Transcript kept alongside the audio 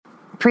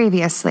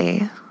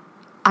Previously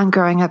on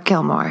Growing Up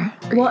Gilmore.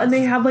 Well, and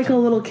they have like a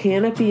little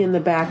canopy in the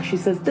back. She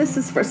says, this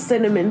is for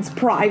Cinnamon's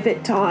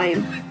private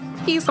time.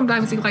 He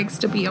likes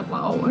to be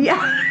alone.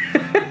 Yeah.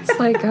 It's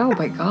like, oh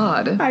my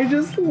God. I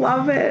just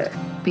love it.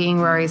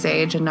 Being Rory's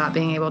age and not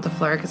being able to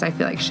flirt, because I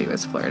feel like she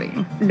was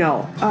flirting.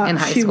 No. In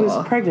high she school.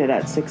 was pregnant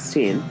at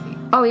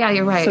 16. Oh, yeah,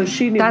 you're right. So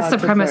she knew That's how the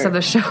to premise flirt. of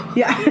the show.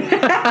 Yeah.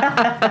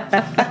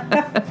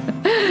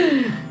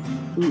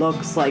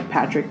 Looks like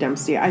Patrick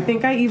Dempsey. I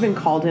think I even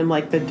called him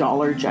like the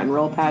Dollar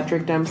General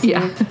Patrick Dempsey.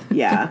 Yeah.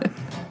 Yeah.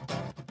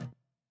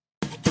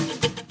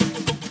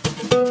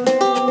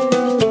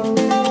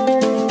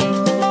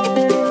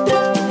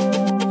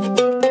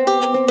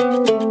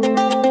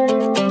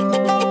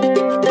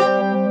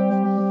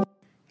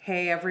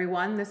 Hey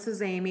everyone, this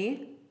is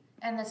Amy.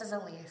 And this is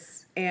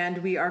Elise. And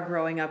we are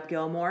Growing Up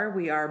Gilmore.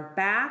 We are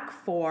back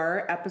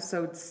for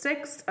episode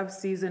 6 of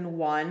season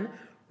 1,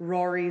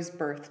 Rory's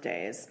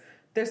Birthdays.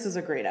 This is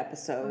a great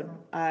episode.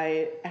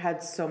 I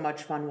had so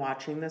much fun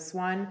watching this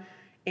one.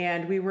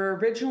 And we were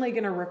originally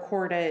going to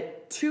record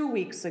it 2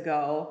 weeks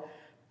ago,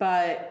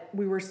 but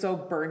we were so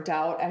burnt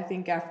out, I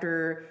think,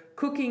 after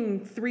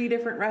cooking 3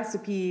 different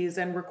recipes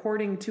and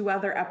recording 2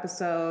 other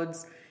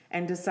episodes,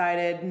 and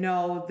decided,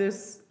 no,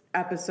 this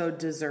episode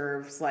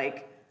deserves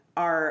like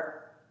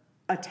our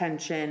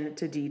attention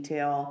to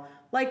detail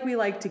like we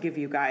like to give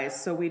you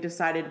guys. So we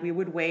decided we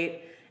would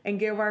wait and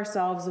give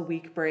ourselves a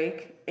week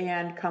break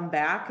and come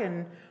back,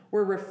 and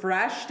we're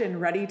refreshed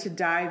and ready to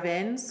dive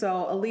in.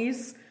 So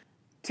Elise,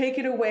 take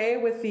it away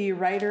with the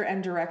writer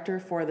and director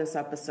for this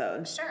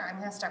episode. Sure, I'm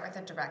going to start with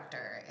the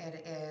director.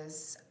 It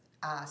is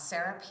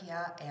Sarah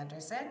Pia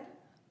Anderson.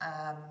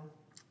 I'm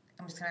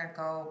just going to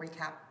go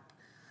recap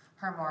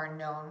her more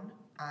known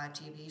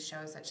TV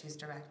shows that she's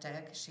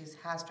directed. She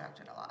has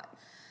directed a lot.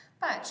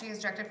 But she has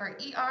directed for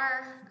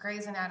ER,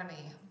 Grey's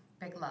Anatomy,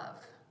 Big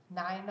Love,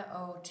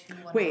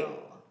 90210. Wait,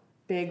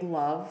 Big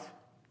Love?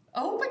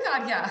 Oh my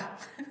God, yeah.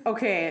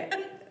 Okay,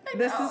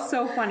 this is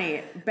so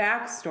funny.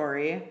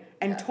 Backstory,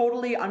 and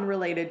totally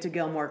unrelated to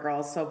Gilmore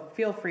Girls, so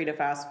feel free to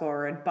fast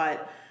forward.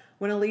 But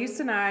when Elise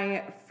and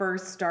I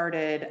first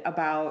started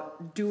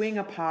about doing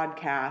a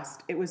podcast,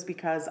 it was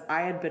because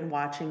I had been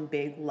watching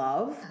Big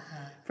Love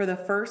for the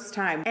first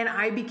time, and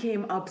I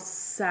became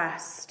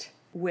obsessed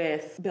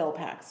with Bill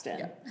Paxton.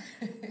 Yep.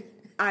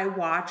 I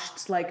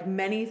watched like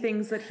many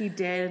things that he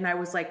did, and I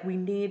was like, we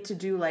need to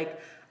do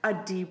like a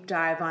deep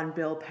dive on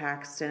Bill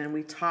Paxton, and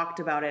we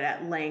talked about it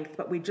at length,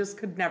 but we just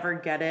could never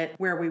get it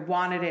where we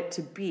wanted it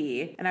to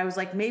be. And I was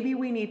like, maybe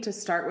we need to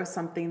start with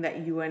something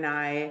that you and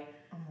I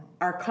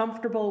are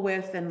comfortable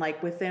with and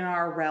like within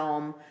our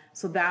realm.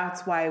 So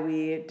that's why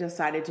we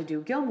decided to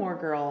do Gilmore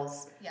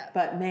Girls. Yeah.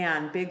 But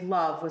man, Big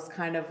Love was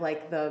kind of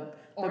like the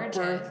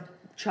birth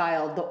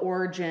child, the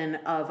origin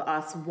of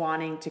us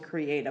wanting to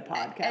create a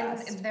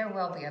podcast. And there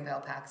will be a Bill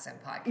Paxton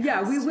podcast.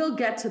 Yeah, we will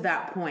get to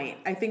that point.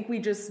 I think we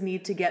just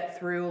need to get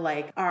through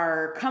like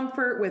our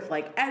comfort with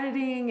like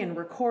editing and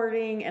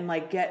recording and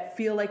like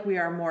feel like we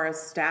are more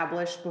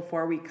established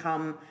before we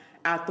come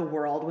at the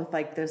world with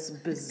like this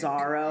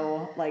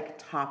bizarro like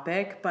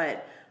topic.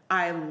 But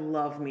I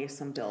love me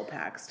some Bill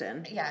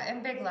Paxton. Yeah,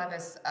 and Big Love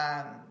is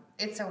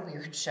it's a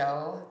weird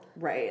show.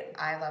 Right.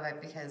 I love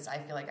it because I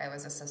feel like I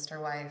was a sister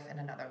wife in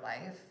another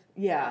life.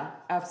 Yeah,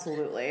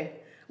 absolutely.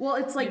 Well,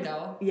 it's like,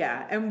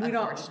 yeah, and we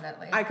don't,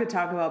 I could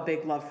talk about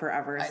Big Love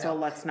forever, so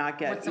let's not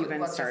get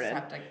even started.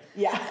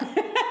 Yeah.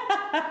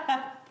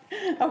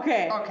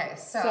 Okay. Okay,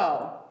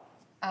 so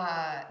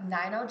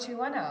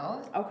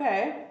 90210.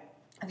 Okay.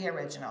 The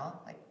original,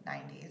 like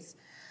 90s.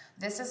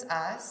 This Is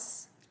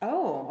Us.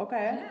 Oh,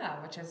 okay.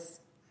 Yeah, which is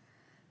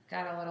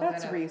got a little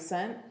That's bit of...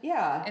 recent,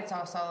 yeah. It's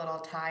also a little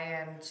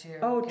tie-in to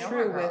Oh, Gilmore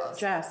true, Girls. with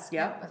Jess,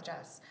 yep. With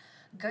Jess.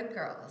 Good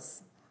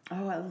Girls.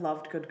 Oh, I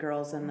loved Good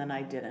Girls, and then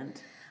I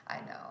didn't. I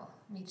know,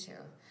 me too.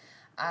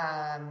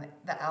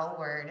 The L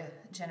Word,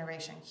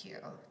 Generation Q.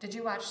 Did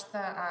you watch the?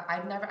 I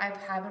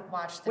haven't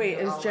watched the. Wait,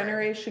 new is L Word.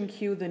 Generation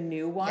Q the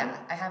new one? Yeah,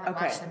 I haven't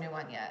watched the new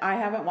one yet. I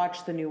haven't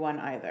watched the new one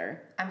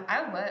either.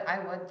 I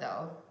would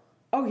though.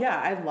 Oh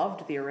yeah, I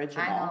loved the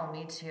original. I know,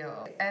 me too.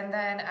 And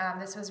then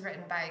this was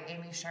written by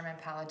Amy Sherman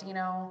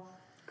Palladino.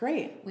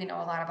 Great. We know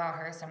a lot about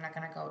her, so I'm not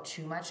going to go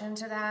too much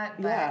into that.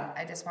 But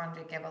I just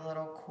wanted to give a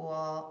little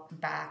cool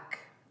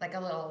like a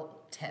little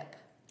tip.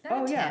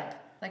 Not a tip.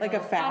 Like a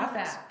fact?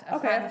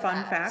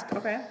 Fun fact.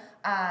 Okay.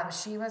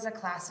 She was a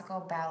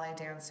classical ballet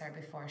dancer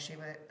before she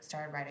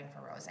started writing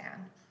for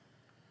Roseanne.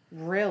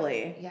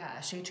 Really?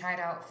 Yeah, she tried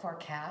out for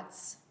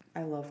Cats.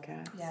 I love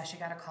Cats. Yeah, she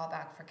got a call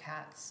back for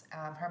Cats.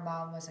 Her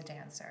mom was a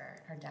dancer.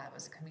 Her dad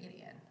was a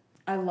comedian.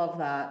 I love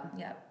that.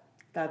 Yep.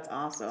 That's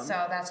awesome.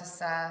 So that's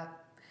just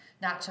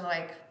not to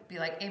like be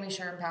like Amy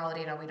Sherman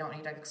Palladino. We don't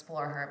need to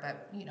explore her,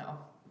 but you know.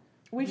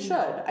 We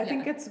should. I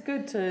think it's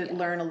good to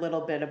learn a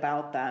little bit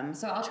about them.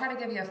 So I'll try to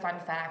give you a fun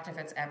fact if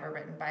it's ever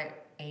written by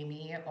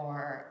Amy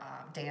or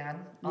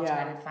Dan. I'll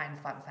try to find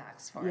fun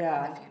facts for it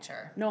in the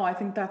future. No, I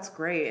think that's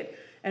great.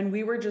 And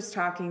we were just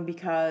talking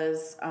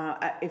because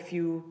if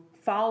you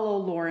follow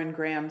Lauren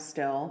Graham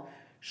still,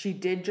 She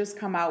did just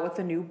come out with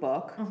a new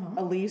book.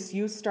 Elise,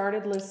 you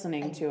started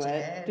listening to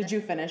it. Did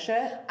you finish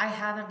it? I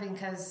haven't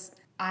because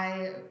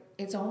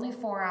it's only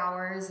 4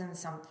 hours and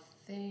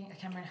something. I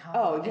can't remember how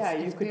long. Oh, yeah,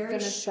 you it's could very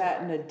finish short.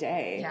 that in a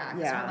day. Yeah,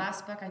 because our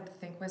last book, I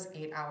think, was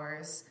 8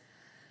 hours.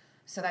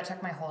 So that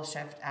took my whole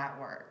shift at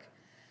work,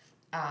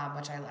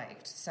 which I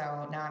liked.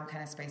 So now I'm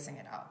kind of spacing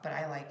it out, but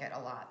I like it a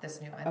lot,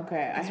 this new one.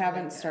 Okay, I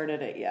haven't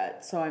started it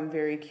yet, so I'm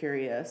very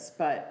curious,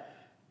 but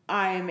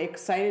I'm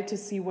excited to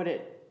see what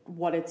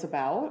it's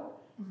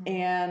about.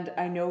 And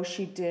I know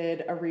she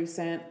did a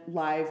recent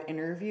live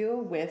interview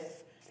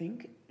with, I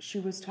think she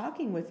was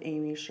talking with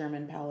Amy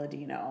Sherman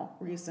Palladino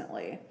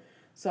recently.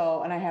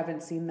 So, and I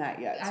haven't seen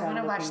that yet. I want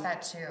to watch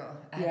that too,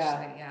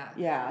 actually,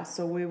 Yeah,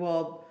 so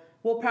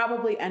we'll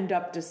probably end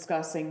up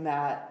discussing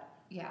that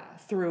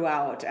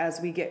throughout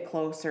as we get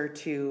closer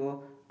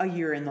to a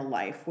year in the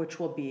life, which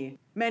will be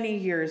many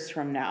years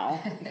from now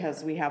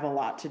because we have a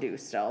lot to do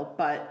still.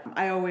 But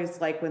I always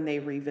like when they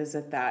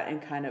revisit that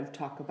and kind of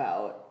talk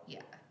about,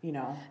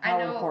 how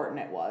important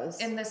it was.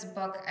 In this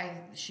book,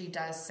 she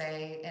does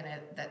say in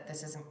it that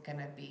this isn't going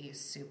to be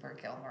super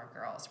Gilmore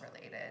Girls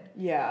related.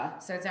 Yeah.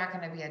 So it's not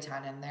going to be a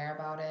ton in there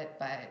about it,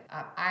 but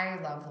I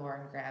love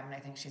Lauren Graham, and I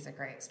think she's a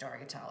great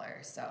storyteller.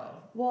 So.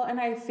 Well,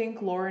 and I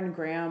think Lauren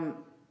Graham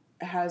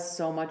has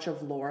so much of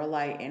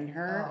Lorelai in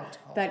her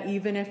that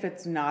even if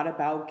it's not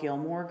about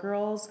Gilmore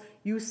Girls,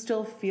 you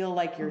still feel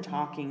like you're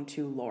talking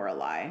to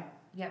Lorelai.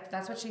 Yep,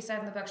 that's what she said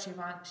in the book.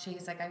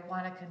 She's like, I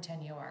want to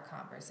continue our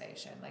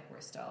conversation, like we're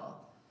still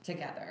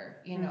together,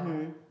 you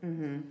know.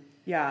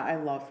 Yeah, I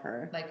love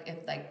her.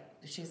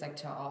 She's like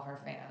to all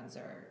her fans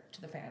or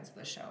to the fans of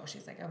the show.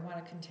 She's like, I want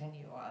to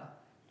continue,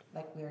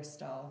 like we're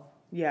still.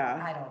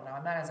 Yeah. I don't know.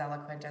 I'm not as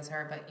eloquent as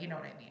her, but you know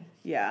what I mean.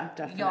 Yeah,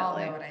 definitely. Y'all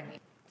know what I mean.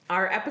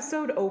 Our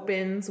episode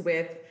opens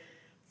with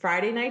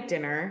Friday night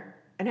dinner,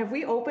 and have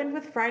we opened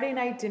with Friday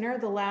night dinner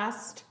the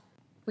last?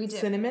 We did.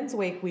 Cinnamon's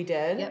Wake. We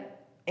did. Yep.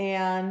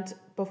 And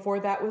before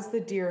that was the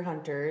Deer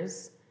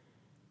Hunters.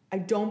 I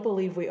don't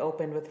believe we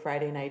opened with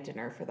Friday night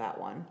dinner for that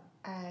one.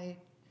 I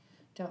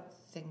don't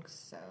think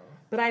so.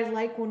 But I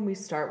like when we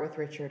start with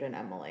Richard and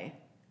Emily.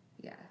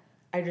 Yeah.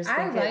 I just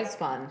think it's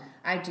fun.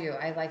 I do.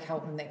 I like how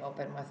when they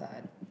open with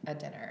a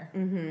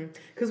dinner.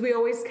 Because we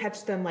always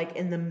catch them like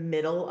in the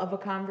middle of a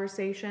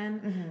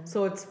conversation.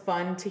 So it's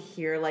fun to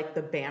hear like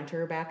the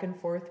banter back and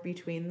forth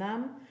between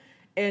them.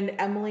 And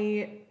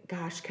Emily,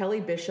 gosh,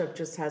 Kelly Bishop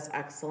just has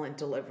excellent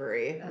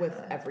delivery with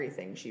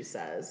everything she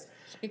says.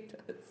 She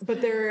does.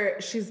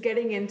 But she's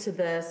getting into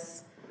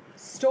this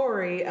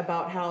story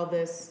about how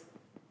this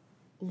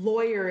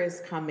lawyer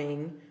is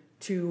coming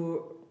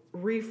to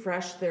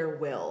refresh their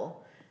will.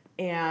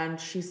 And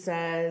she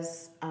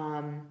says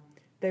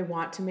they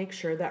want to make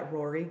sure that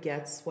Rory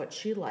gets what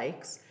she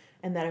likes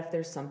and that if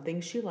there's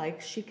something she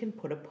likes, she can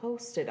put a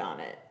Post-it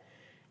on it.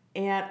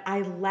 And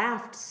I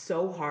laughed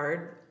so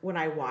hard when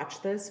I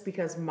watched this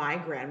because my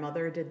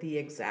grandmother did the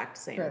exact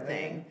same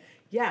thing.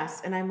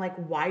 Yes, and I'm like,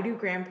 why do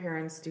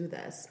grandparents do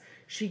this?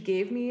 She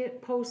gave me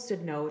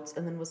Post-it notes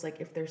and then was like,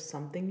 if there's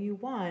something you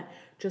want,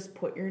 just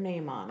put your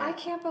name on it. I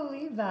can't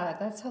believe that.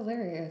 That's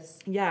hilarious.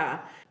 Yeah,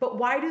 but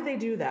why do they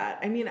do that?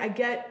 I mean, I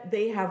get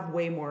they have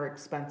way more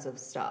expensive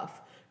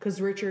stuff because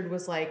Richard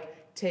was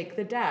like, take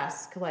the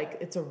desk. Like,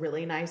 it's a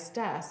really nice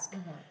desk.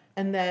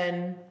 And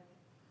then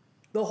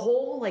the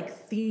whole like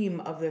theme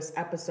of this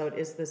episode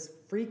is this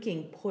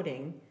freaking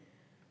pudding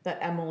that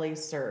Emily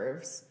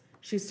serves.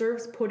 She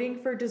serves pudding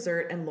for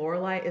dessert, and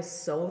Lorelai is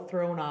so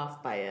thrown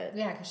off by it.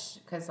 Yeah,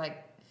 because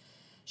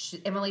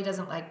Emily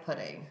doesn't like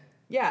pudding.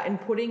 Yeah,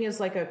 and pudding is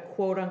like a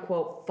quote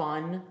unquote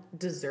fun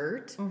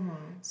dessert.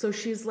 So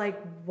she's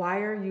like, why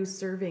are you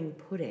serving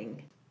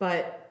pudding?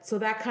 But so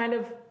that kind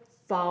of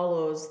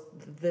follows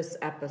this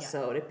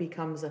episode. It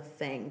becomes a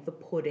thing, the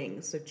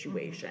pudding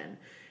situation.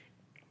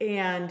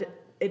 And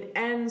it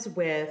ends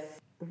with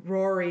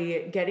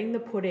Rory getting the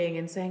pudding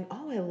and saying,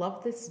 oh, I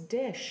love this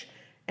dish.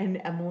 And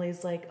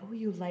Emily's like, oh,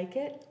 you like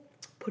it?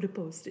 Put a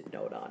Post-it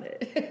note on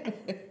it.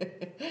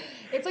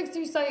 It's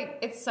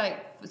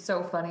like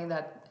so funny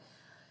that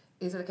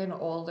is like an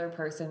older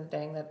person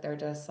thing that they're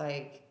just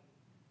like,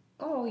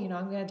 oh,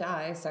 I'm going to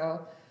die.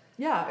 So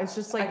yeah, it's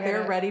just like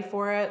they're ready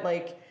for it.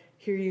 Like,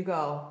 here you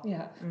go.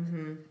 Yeah.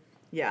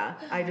 Yeah,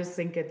 I just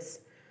think it's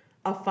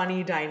a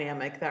funny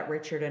dynamic that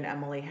Richard and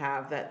Emily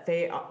have, that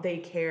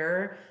they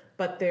care,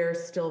 but they're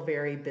still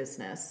very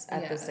business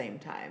at the same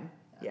time.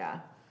 Yeah.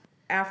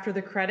 After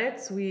the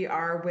credits, we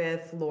are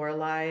with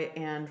Lorelai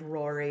and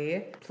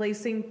Rory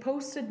placing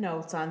Post-it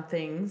notes on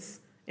things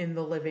in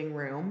the living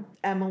room.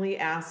 Emily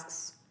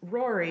asks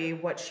Rory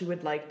what she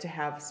would like to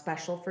have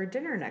special for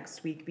dinner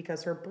next week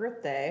because her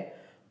birthday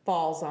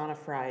falls on a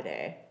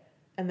Friday.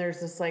 And there's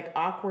this like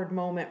awkward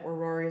moment where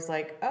Rory's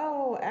like,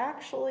 oh,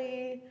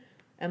 actually...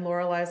 And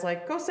Lorelai's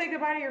like, go say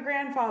goodbye to your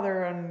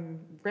grandfather and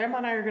Grandma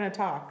and I are going to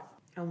talk.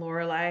 And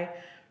Lorelai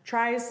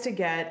tries to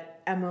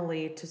get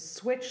Emily to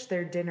switch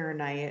their dinner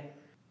night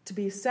to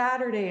be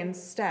Saturday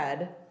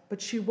instead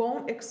but she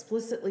won't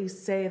explicitly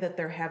say that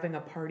they're having a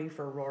party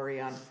for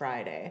Rory on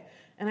Friday.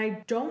 And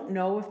I don't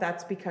know if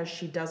that's because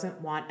she doesn't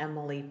want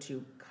Emily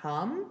to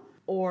come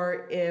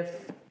or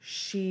if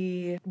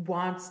she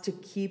wants to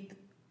keep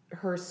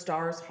her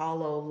Stars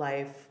Hollow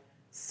life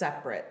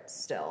separate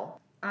still.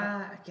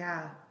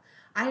 Yeah.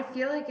 I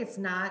feel like it's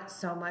not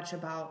so much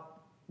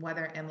about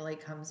whether Emily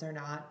comes or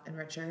not and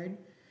Richard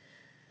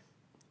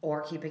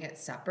or keeping it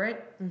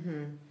separate.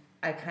 Mm-hmm.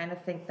 I kind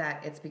of think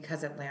that it's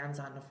because it lands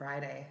on a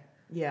Friday.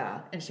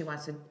 Yeah. And she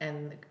wants to,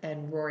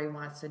 and Rory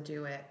wants to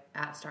do it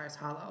at Stars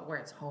Hollow where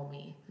it's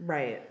homey.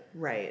 Right.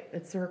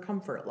 It's her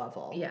comfort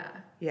level.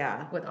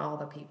 Yeah. With all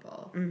the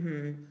people.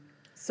 Mm-hmm.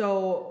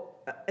 So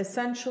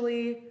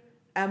essentially,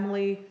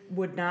 Emily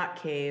would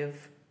not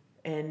cave,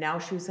 and now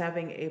she's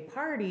having a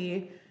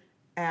party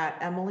at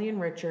Emily and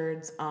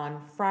Richard's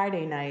on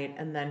Friday night,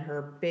 and then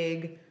her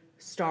big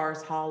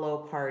Stars Hollow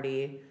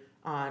party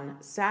on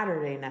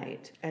Saturday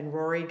night. And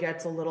Rory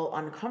gets a little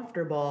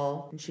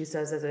uncomfortable, and she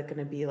says, is it going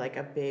to be like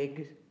a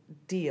big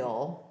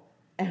deal?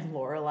 And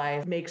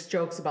Lorelai makes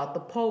jokes about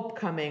the Pope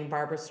coming,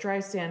 Barbara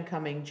Streisand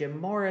coming, Jim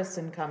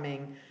Morrison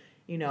coming,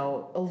 you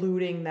know,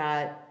 alluding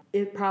that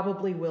it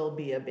probably will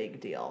be a big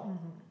deal.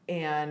 Mm-hmm.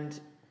 And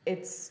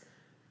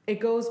it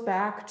goes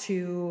back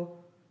to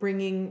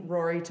bringing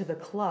Rory to the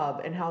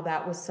club and how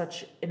that was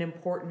such an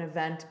important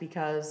event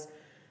because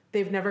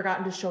they've never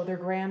gotten to show their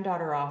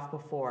granddaughter off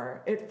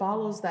before. It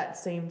follows that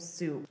same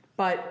suit,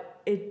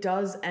 but it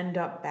does end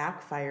up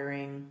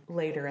backfiring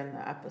later in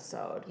the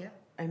episode. Yeah.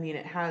 I mean,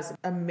 it has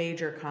a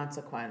major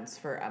consequence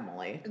for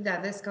Emily. Yeah,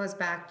 this goes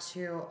back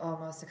to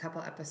almost a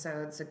couple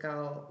episodes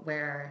ago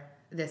where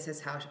this is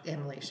how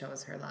Emily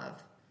shows her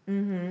love.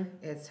 Mm-hmm.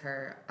 It's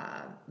her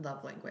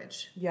love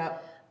language.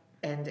 Yep.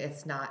 And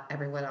it's not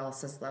everyone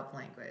else's love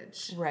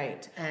language.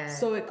 Right. And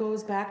so it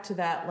goes back to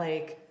that,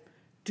 like,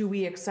 do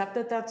we accept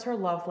that that's her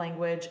love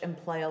language and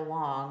play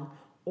along?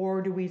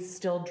 Or do we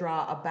still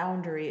draw a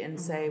boundary and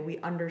say, we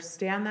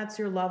understand that's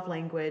your love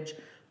language,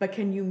 but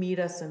can you meet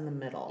us in the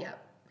middle?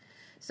 Yep.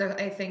 So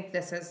I think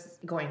this is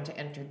going to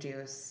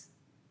introduce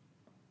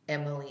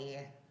Emily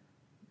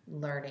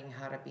learning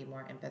how to be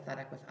more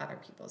empathetic with other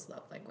people's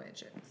love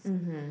languages.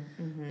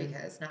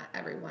 Because not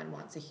everyone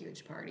wants a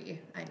huge party.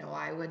 I know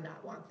I would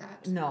not want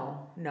that.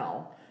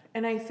 No.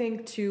 And I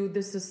think, too,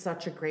 this is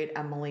such a great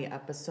Emily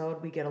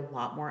episode. We get a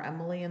lot more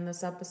Emily in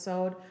this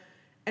episode.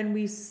 And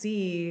we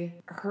see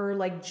her,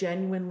 like,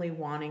 genuinely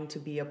wanting to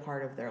be a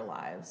part of their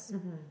lives.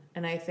 Mm-hmm.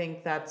 And I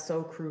think that's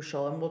so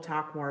crucial. And we'll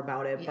talk more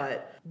about it. Yeah.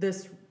 But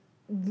this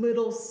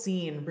little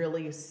scene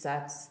really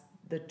sets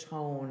the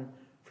tone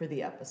for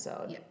the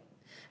episode. Yeah.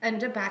 And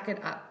to back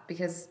it up,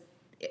 because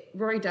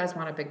Rory does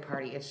want a big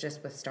party. It's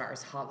just with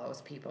Stars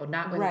Hollow's people,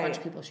 not with a bunch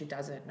of people she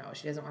doesn't know.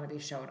 She doesn't want to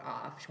be showed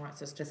off. She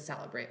wants us to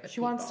celebrate with people. She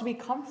wants to be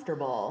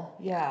comfortable.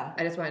 Yeah.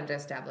 I just wanted to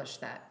establish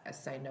that,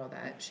 as I know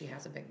that she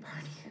has a big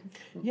party.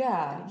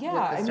 Yeah. With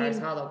the Stars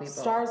Hollow people.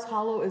 Stars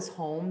Hollow is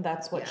home.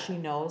 That's what she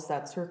knows.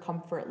 That's her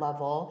comfort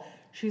level.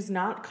 She's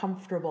not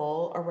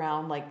comfortable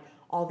around, like,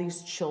 all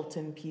these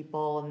Chilton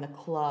people and the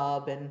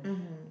club.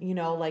 And, you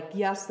know, like,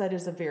 yes, that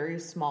is a very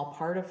small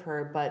part of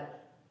her, but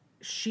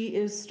she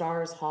is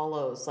Stars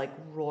Hollow's, like,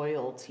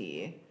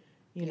 royalty,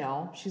 you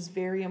know? She's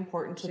very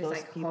important to those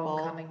like people.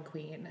 Homecoming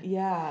queen.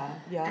 Yeah.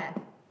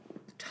 And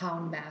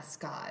town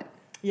mascot.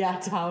 Yeah,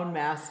 town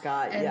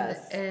mascot,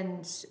 yes.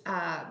 And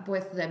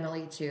with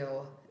Emily,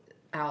 too,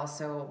 I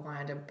also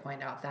wanted to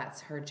point out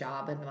that's her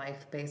job in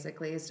life,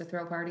 basically, is to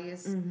throw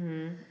parties.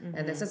 And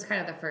this is kind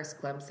of the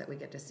first glimpse that we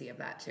get to see of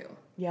that, too.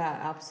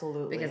 Yeah,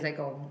 absolutely. Because they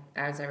go,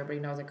 as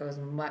everybody knows, it goes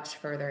much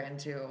further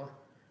into...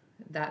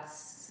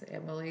 That's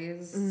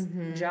Emily's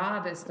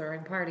job, is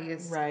throwing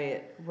parties.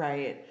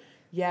 Right.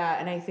 Yeah,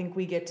 and I think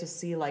we get to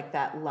see, like,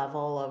 that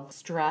level of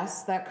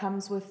stress that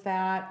comes with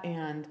that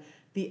and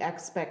the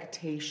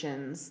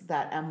expectations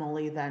that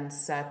Emily then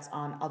sets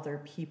on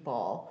other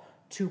people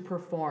to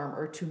perform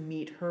or to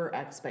meet her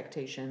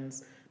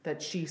expectations that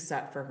she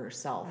set for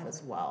herself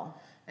as well.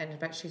 And I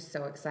bet she's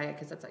so excited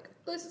because it's like,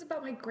 oh, this is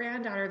about my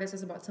granddaughter. This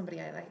is about somebody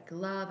I, like,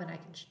 love, and I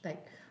can,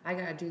 I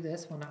gotta do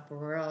this one up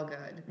real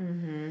good.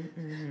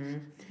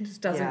 Just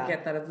doesn't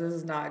get that this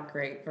is not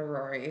great for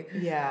Rory.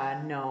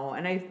 Yeah, no.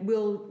 And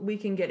we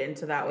can get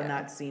into that when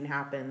that scene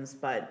happens,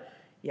 but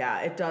yeah,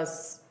 it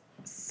does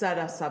set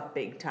us up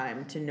big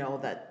time to know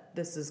that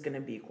this is going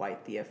to be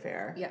quite the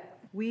affair. Yeah.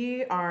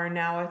 We are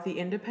now at the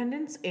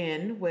Independence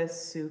Inn with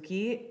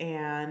Suki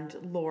and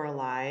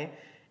Lorelai,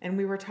 and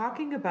we were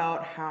talking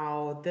about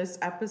how this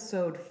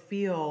episode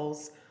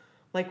feels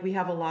like we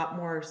have a lot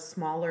more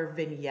smaller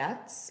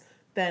vignettes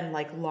than,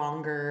 like,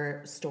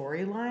 longer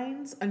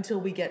storylines until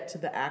we get to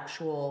the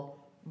actual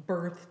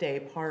birthday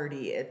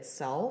party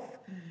itself.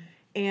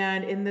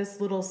 And in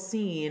this little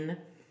scene,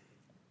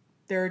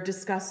 they're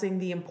discussing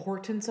the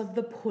importance of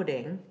the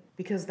pudding,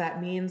 because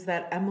that means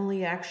that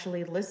Emily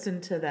actually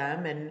listened to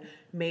them and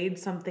made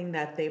something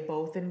that they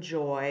both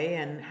enjoy,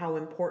 and how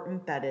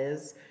important that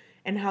is,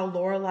 and how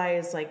Lorelai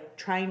is, like,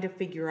 trying to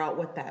figure out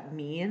what that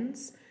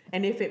means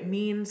and if it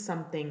means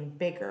something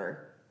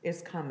bigger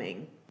is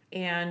coming.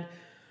 And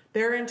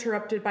they're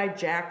interrupted by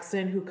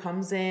Jackson, who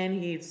comes in.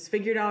 He's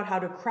figured out how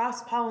to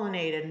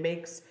cross-pollinate and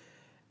makes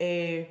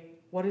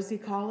what does he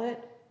call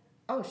it?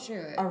 Oh,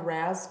 shoot. A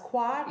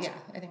rasquat? Yeah,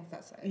 I think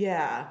that's it.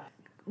 Yeah.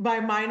 My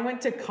mind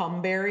went to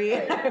cumberry.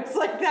 Oh, yeah. I was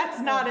like,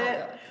 that's not it.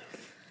 God.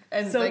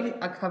 And so, like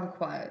a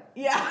kumquat.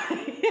 Yeah,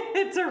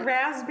 it's a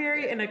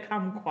raspberry and a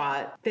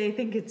kumquat. They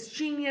think it's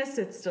genius,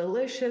 it's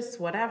delicious,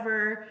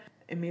 whatever.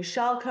 And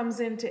Michelle comes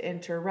in to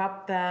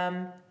interrupt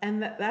them.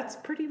 And that's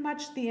pretty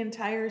much the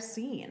entire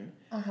scene.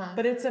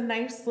 But it's a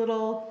nice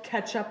little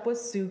catch up with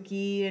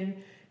Suki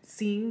and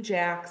seeing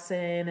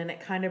Jackson. And it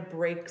kind of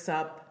breaks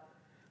up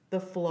the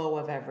flow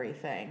of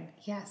everything.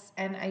 Yes,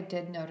 and I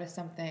did notice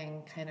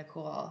something kind of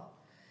cool.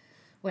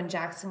 When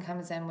Jackson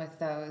comes in with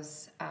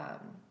those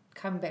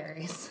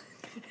cumberries.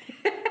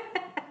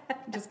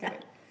 Just kidding.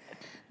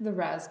 The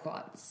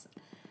rasquats.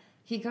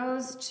 He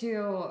goes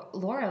to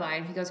Lorelai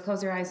and he goes,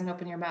 close your eyes and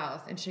open your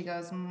mouth. And she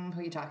goes, who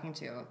are you talking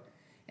to?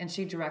 And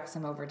she directs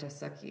him over to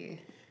Suki.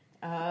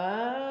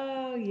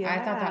 Oh, yeah.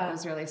 I thought that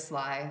was really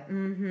sly.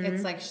 Mm-hmm.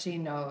 It's like she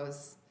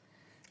knows.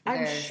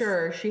 I'm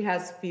sure she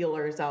has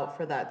feelers out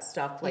for that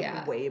stuff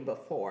way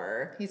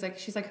before.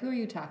 She's like, who are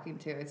you talking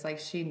to? It's like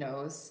she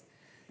knows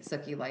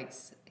Suki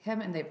likes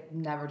him, and they've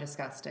never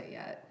discussed it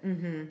yet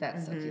that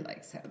Suki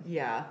likes him.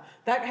 Yeah.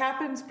 That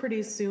happens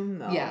pretty soon,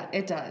 though. Yeah,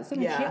 it does.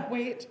 And I can't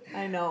wait.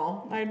 I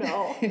know.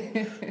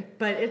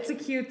 But it's a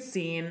cute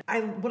scene.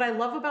 What I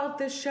love about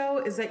this show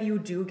is that you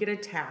do get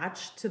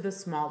attached to the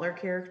smaller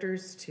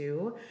characters,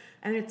 too.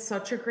 And it's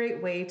such a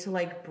great way to,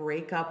 like,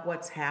 break up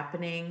what's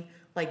happening,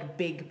 like,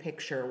 big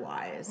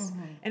picture-wise.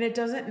 And it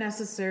doesn't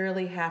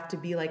necessarily have to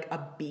be, like,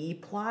 a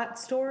B-plot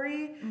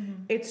story.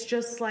 It's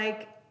just,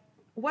 like,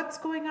 what's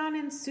going on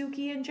in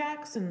Suki and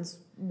Jackson's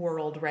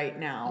world right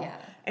now. Yeah.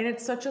 And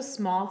it's such a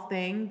small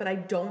thing, but I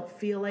don't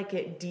feel like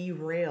it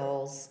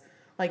derails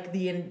like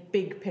the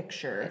big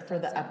picture for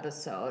the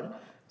episode.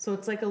 So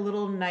it's like a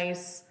little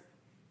nice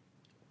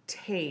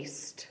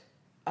taste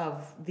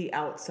of the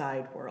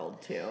outside world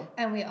too.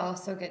 And we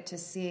also get to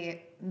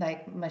see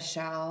like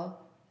Michelle.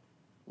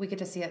 We get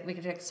to see it. We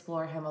get to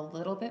explore him a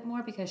little bit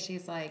more because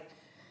she's like,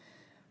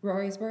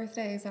 Rory's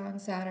birthday is on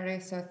Saturday,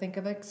 so think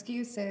of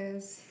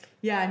excuses.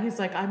 Yeah, and he's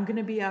like, I'm going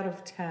to be out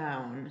of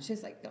town.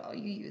 She's like, oh,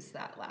 you used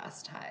that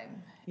last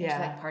time. Yeah. She's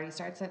like, party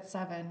starts at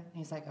 7. And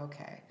he's like,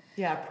 okay.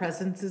 Yeah,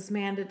 presence is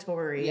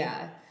mandatory.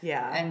 Yeah.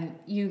 Yeah. And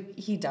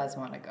he does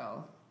want to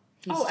go.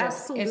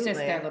 Absolutely. It's just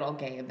their little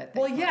game that they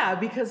play. Yeah,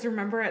 because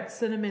remember at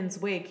Cinnamon's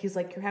wake, he's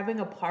like, you're having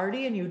a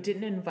party and you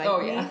didn't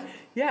invite me? Yeah.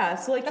 Yeah,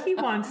 so like he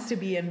wants to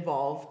be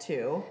involved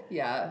too.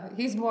 Yeah,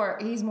 he's more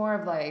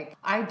of like,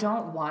 I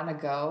don't want to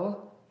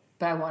go,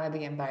 but I want to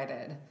be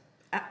invited.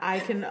 I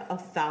can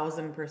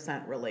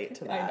 1,000% relate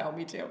to that. I know,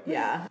 me too.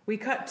 Yeah. We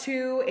cut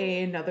to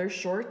another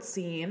short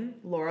scene.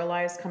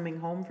 Lorelai's coming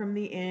home from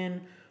the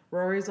inn.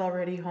 Rory's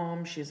already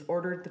home. She's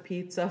ordered the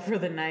pizza for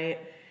the night.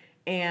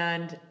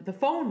 And the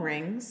phone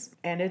rings,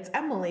 and it's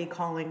Emily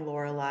calling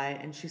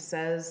Lorelai, and she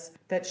says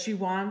that she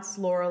wants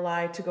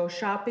Lorelai to go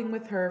shopping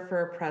with her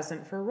for a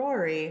present for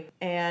Rory.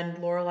 And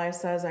Lorelai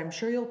says, I'm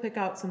sure you'll pick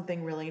out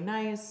something really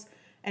nice.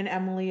 And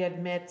Emily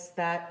admits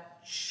that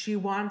she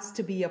wants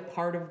to be a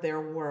part of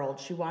their world.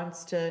 She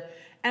wants to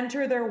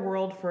enter their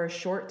world for a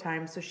short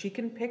time so she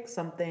can pick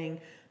something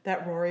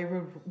that Rory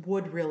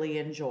would really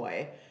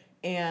enjoy.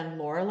 And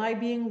Lorelai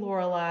being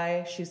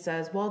Lorelai, she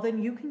says, well, then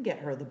you can get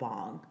her the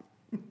bong.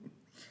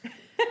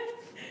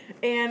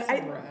 And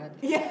rad.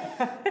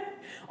 Yeah.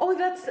 Oh,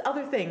 that's the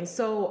other thing.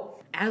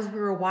 So as we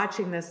were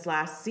watching this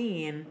last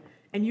scene,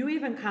 and you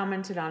even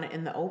commented on it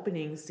in the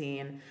opening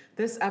scene,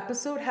 this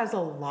episode has a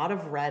lot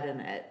of red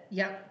in it.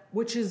 Yep.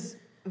 Which is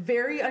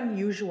very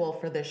unusual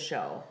for this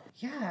show.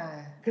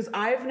 Yeah. Because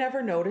I've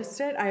never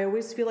noticed it. I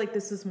always feel like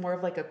this is more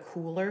of like a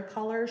cooler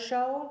color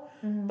show,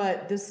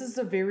 but this is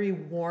a very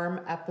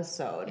warm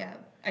episode. Yeah.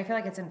 I feel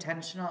like it's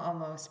intentional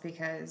almost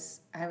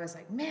because I was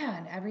like,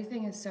 man,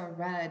 everything is so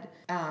red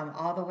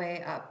all the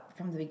way up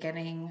from the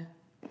beginning.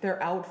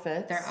 Their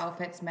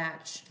outfits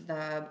matched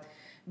the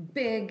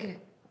big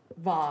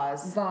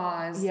vase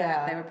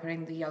that they were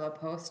putting the yellow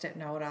Post-it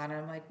note on.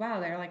 And I'm like, wow,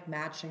 they're like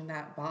matching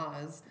that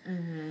vase.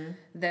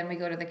 Then we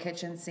go to the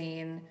kitchen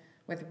scene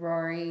with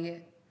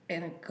Rory,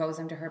 and it goes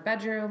into her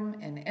bedroom,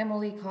 and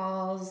Emily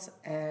calls,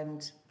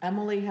 and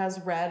Emily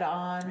has red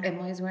on.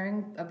 Emily's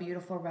wearing a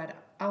beautiful red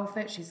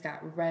outfit. She's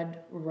got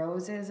red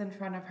roses in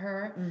front of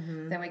her.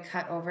 Then we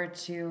cut over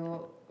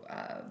to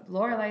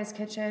Lorelai's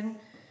kitchen.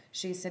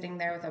 She's sitting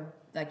there with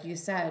like you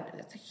said,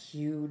 it's a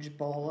huge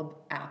bowl of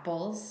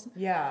apples.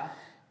 Yeah.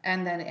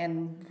 And then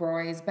in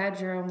Rory's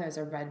bedroom, there's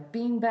a red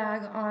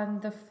beanbag on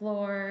the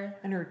floor.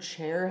 And her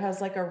chair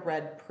has like a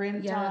red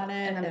print on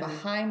it. And then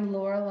behind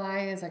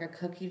Lorelai is like a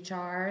cookie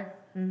jar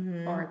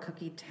or a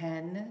cookie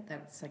tin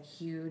that's like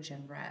huge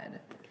and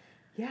red.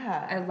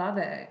 Yeah. I love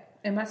it.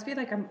 It must be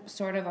like a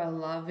sort of a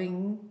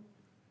loving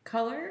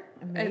color.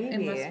 Maybe.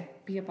 It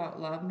must be about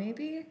love,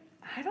 maybe.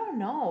 I don't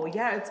know.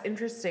 Yeah, it's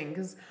interesting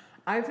because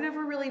I've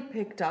never really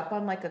picked up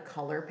on like a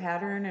color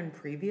pattern in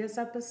previous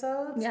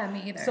episodes. Yeah,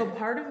 me either. So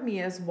part of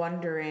me is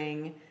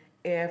wondering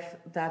if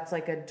that's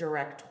like a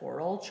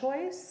directorial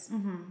choice.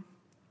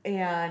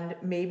 And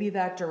maybe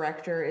that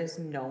director is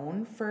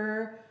known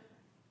for,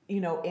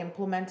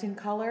 implementing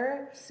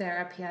color.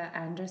 Sarah Pia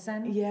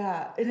Anderson.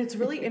 Yeah. And it's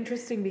really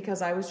interesting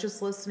because I was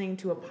just listening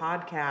to a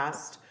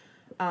podcast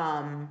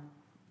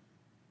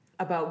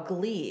about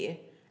Glee,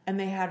 and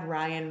they had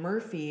Ryan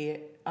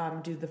Murphy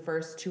do the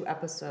first 2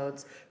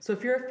 episodes. So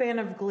if you're a fan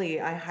of Glee,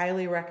 I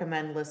highly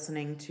recommend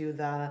listening to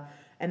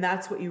And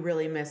That's What You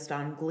Really Missed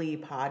on Glee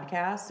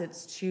podcast.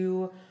 It's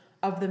 2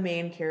 of the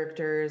main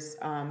characters,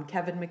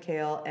 Kevin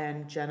McHale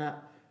and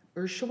Jenna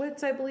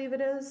Urshiewicz, I believe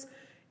it is.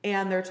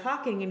 And they're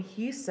talking, and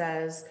he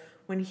says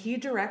when he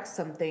directs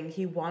something,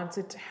 he wants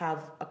it to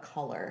have a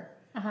color.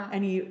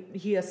 And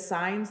he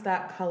assigns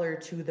that color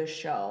to the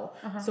show.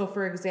 So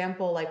for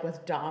example, like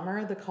with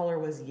Dahmer, the color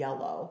was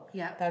yellow.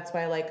 Yeah. That's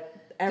why like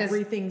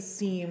everything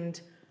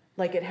seemed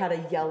like it had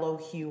a yellow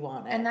hue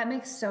on it. And that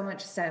makes so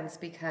much sense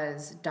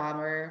because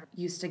Dahmer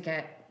used to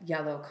get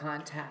yellow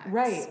contacts.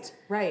 Right.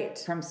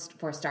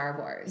 For Star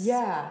Wars.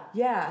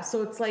 Yeah.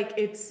 So it's like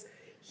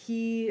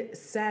he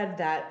said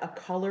that a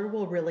color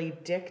will really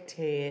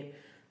dictate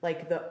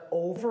like the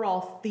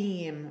overall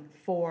theme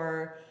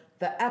for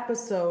the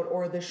episode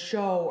or the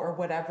show or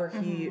whatever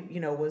he,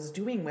 was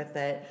doing with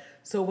it.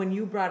 So when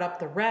you brought up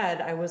the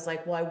red, I was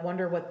like, well, I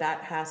wonder what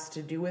that has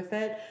to do with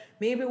it.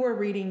 Maybe we're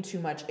reading too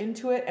much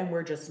into it and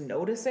we're just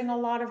noticing a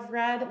lot of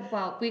red.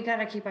 Well, we got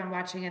to keep on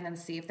watching and then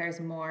see if there's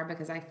more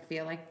because I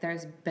feel like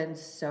there's been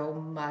so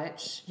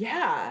much.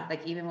 Yeah.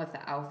 Like even with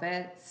the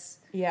outfits.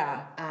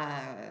 Yeah.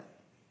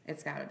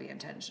 It's got to be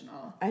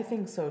intentional. I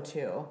think so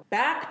too.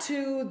 Back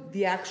to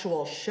the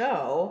actual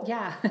show.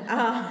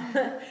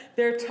 Yeah.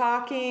 They're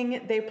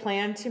talking, they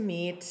plan to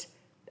meet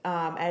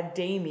at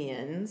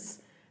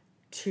Damien's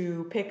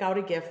to pick out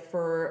a gift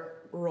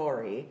for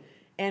Rory.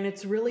 And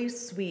it's really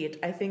sweet.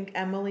 I think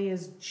Emily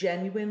is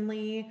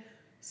genuinely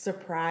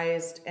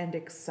surprised and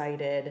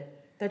excited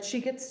that she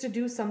gets to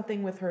do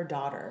something with her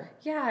daughter.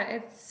 Yeah,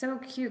 it's so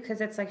cute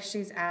because it's like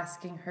she's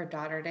asking her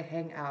daughter to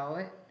hang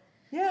out.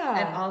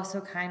 Yeah. And also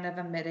kind of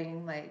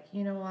admitting, like,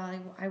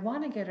 I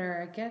want to get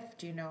her a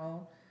gift,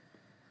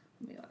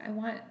 I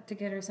want to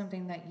get her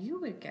something that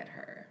you would get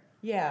her.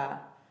 Yeah.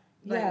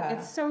 Like,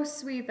 it's so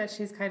sweet that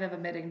she's kind of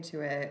admitting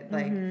to it.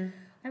 Like,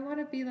 I want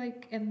to be,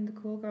 like, in the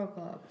cool girl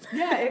club.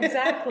 Yeah,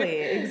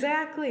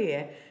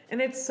 exactly.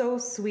 And it's so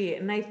sweet.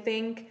 And I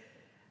think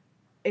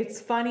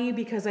it's funny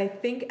because I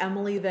think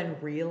Emily then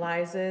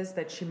realizes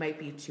that she might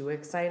be too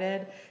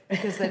excited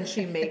because then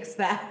she makes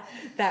that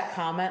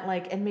comment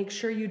like, and make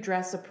sure you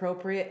dress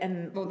appropriate.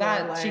 And well,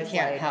 that she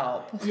can't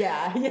help.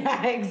 Yeah,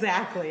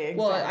 exactly.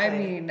 Well, I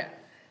mean,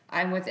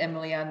 I'm with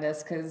Emily on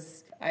this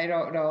because I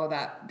don't know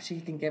that she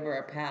can give her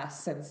a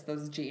pass since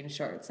those jean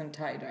shorts and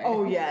tie-dye.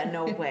 Oh, yeah,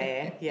 no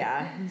way.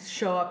 Yeah.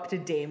 Show up to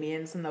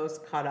Damien's in those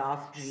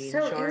cut-off jean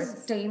shorts. So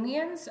is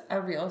Damien's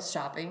a real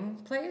shopping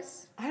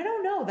place? I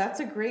don't know. That's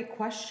a great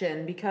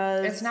question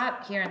because... It's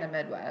not here in the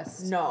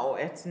Midwest. No,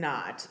 it's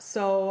not.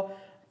 So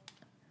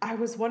I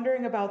was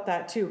wondering about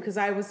that too because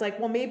I was like,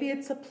 well, maybe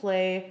it's a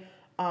play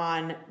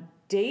on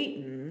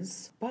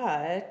Dayton's,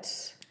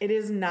 but... It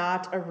is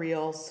not a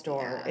real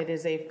store. Yeah. It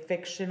is a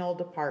fictional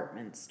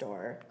department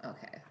store.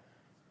 Okay.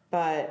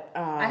 But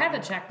I have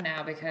to check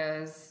now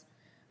because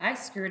I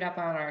screwed up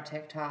on our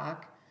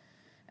TikTok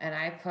and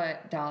I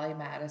put Dolly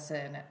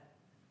Madison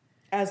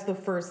as the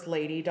first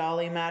lady,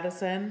 Dolly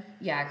Madison.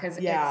 Yeah, because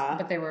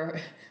but they were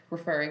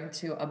referring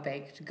to a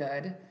baked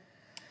good.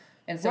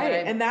 And so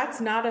right, and that's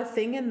not a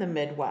thing in the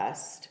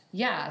Midwest.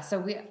 Yeah,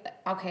 so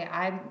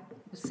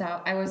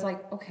I was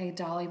like, okay,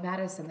 Dolly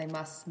Madison, they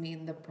must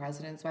mean the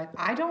president's wife.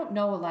 I don't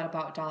know a lot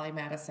about Dolly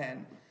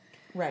Madison.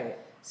 Right.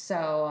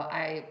 So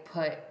I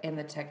put in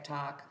the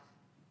TikTok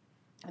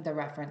the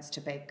reference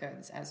to baked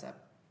goods as a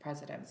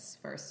president's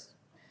first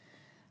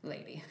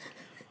lady.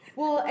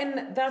 Well,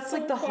 and that's so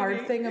like the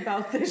hard thing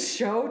about this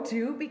show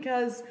too,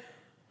 because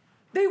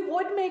they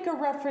would make a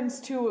reference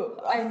to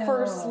a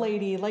first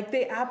lady. Like,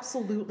 they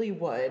absolutely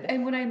would.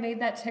 And when I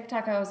made that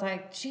TikTok, I was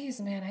like, geez,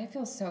 man, I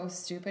feel so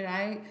stupid.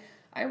 I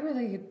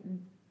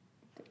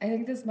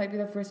think this might be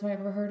the first time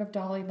I've ever heard of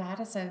Dolly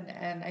Madison,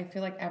 and I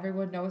feel like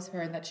everyone knows her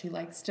and that she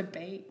likes to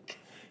bake.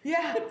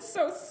 Yeah. It's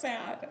so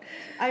sad.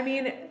 I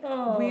mean,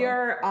 we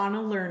are on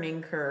a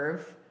learning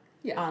curve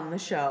on the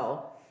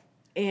show,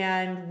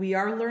 and we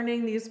are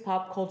learning these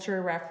pop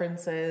culture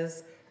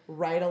references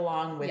right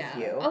along with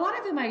you. A lot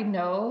of them I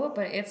know,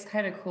 but it's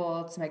kind of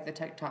cool to make the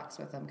TikToks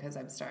with them because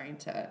I'm starting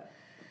to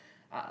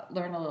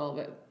learn a little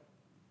bit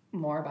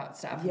more about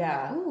stuff.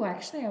 Yeah. Like, ooh,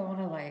 actually, I want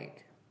to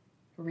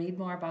read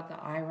more about the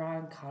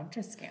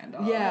Iran-Contra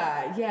scandal.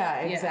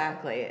 Yeah,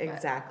 exactly.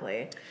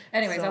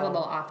 Anyways, a little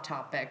off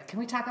topic. Can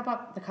we talk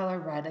about the color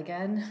red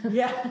again?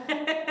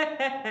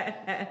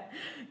 Yeah.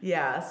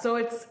 Yeah, so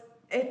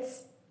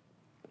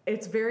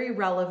it's very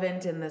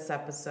relevant in this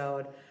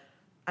episode.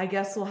 I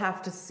guess we'll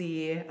have to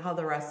see how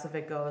the rest of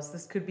it goes.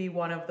 This could be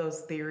one of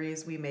those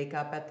theories we make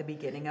up at the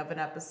beginning of an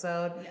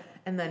episode,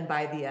 and then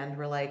by the end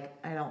we're like,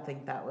 I don't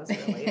think that was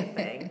really a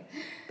thing.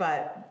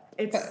 But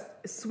It's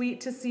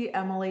sweet to see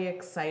Emily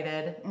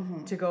excited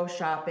to go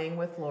shopping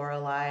with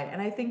Lorelai,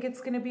 and I think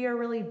it's going to be a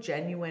really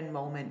genuine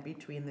moment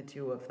between the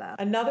two of them.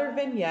 Another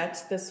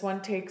vignette, this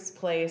one takes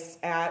place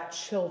at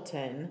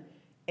Chilton,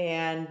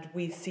 and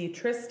we see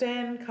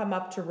Tristan come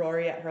up to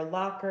Rory at her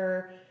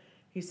locker.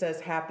 He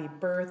says, "Happy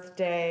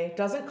birthday."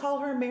 Doesn't call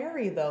her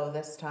Mary, though,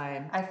 this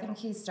time. I think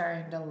he's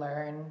starting to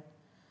learn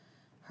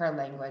her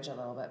language a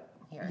little bit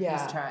here.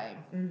 Yeah. He's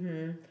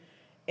trying.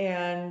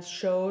 And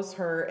shows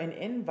her an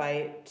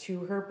invite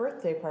to her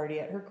birthday party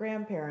at her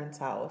grandparents'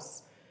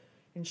 house.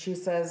 And she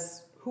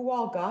says, "Who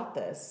all got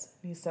this?"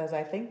 And he says,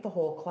 "I think the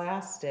whole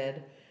class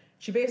did."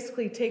 She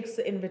basically takes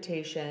the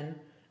invitation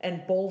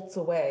and bolts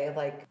away,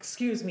 like,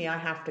 "Excuse me, I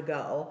have to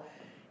go."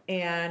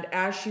 And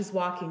as she's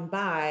walking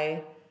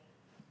by,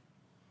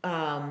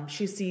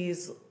 she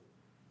sees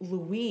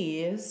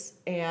Louise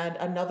and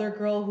another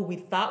girl who we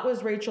thought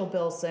was Rachel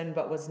Bilson,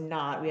 but was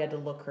not. We had to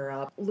look her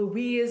up.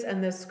 Louise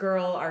and this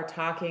girl are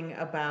talking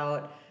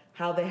about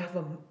how they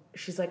have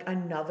she's like,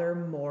 another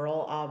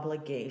moral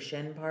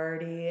obligation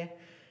party.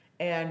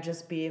 And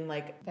just being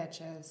like...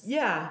 Bitches.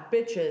 Yeah,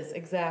 bitches,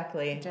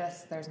 exactly.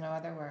 Just, there's no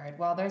other word.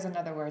 Well, there's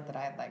another word that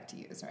I'd like to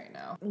use right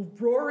now.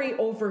 Rory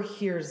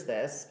overhears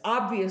this,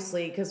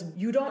 obviously, because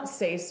you don't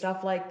say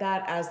stuff like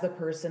that as the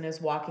person is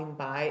walking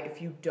by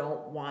if you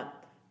don't want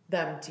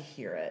them to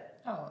hear it.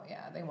 Oh,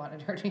 yeah, they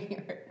wanted her to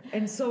hear it.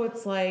 And so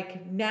it's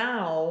like,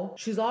 now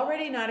she's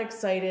already not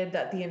excited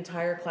that the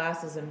entire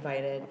class is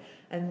invited.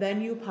 And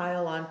then you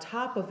pile on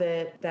top of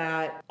it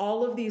that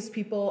all of these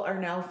people are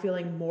now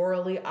feeling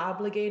morally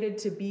obligated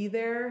to be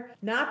there,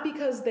 not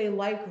because they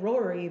like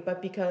Rory,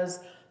 but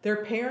because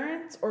their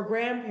parents or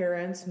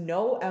grandparents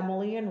know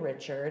Emily and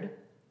Richard.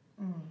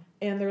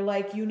 And they're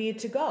like, you need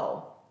to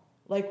go.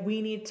 Like,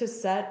 we need to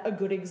set a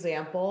good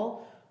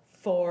example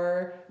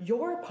for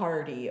your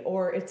party.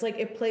 Or it's like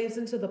it plays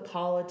into the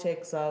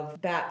politics of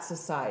that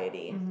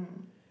society.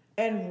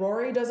 And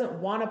Rory doesn't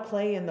want to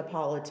play in the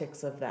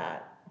politics of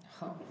that.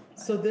 Oh,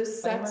 so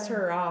this sets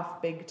her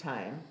off big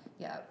time.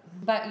 yeah.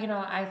 But, you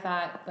know, I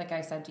thought, like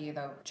I said to you,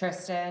 though,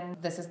 Tristan,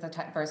 this is the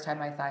first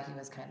time I thought he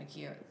was kind of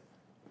cute.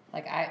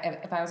 Like,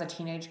 if I was a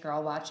teenage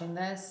girl watching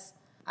this,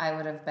 I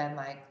would have been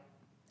like,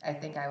 I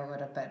think I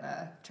would have been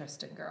a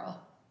Tristan girl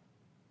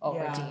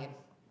over Dean,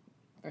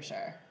 for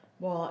sure.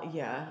 Well,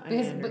 yeah,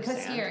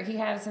 because here he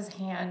has his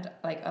hand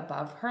like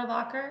above her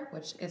locker,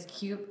 which is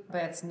cute,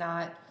 but it's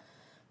not.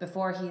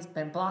 Before he's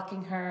been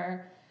blocking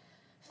her,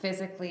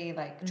 physically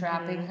like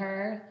trapping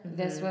her.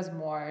 This was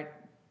more.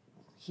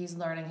 He's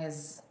learning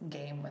his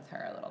game with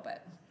her a little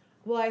bit.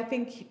 Well, I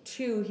think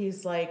too.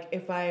 He's like,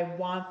 if I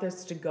want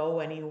this to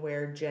go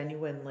anywhere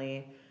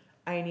genuinely,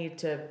 I need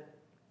to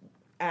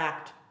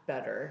act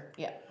better.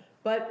 Yeah,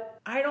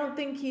 but I don't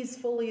think he's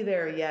fully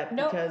there yet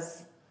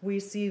because we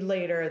see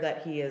later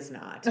that he is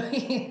not.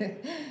 He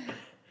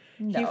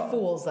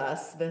fools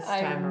us this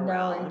time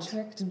around. He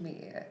tricked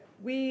me.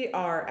 We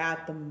are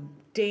at the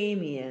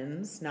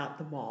Damien's, not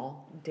the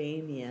mall,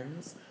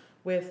 Damien's,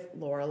 with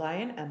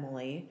Lorelai and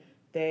Emily.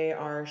 They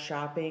are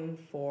shopping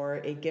for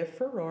a gift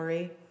for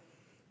Rory,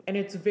 and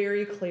it's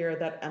very clear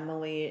that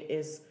Emily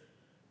is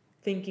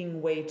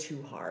thinking way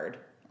too hard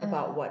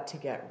about what to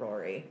get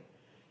Rory.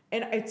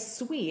 And it's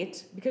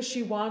sweet because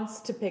she wants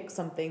to pick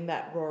something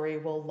that Rory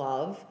will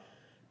love.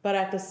 But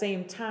at the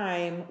same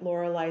time,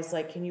 Lorelai's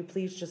like, can you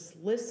please just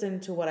listen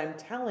to what I'm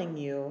telling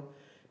you?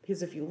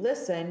 Because if you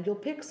listen, you'll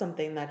pick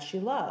something that she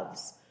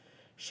loves.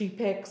 She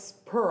picks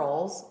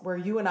pearls, where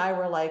you and I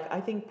were like, I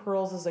think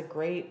pearls is a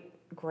great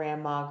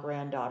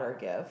granddaughter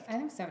gift. I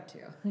think so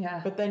too.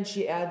 Yeah. But then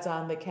she adds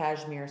on the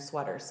cashmere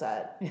sweater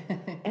set.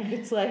 And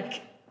it's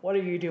like, what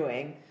are you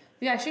doing?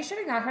 Yeah, she should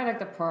have got her like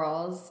the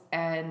pearls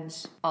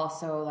and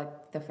also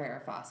like the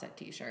Farrah Fawcett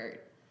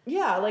t-shirt.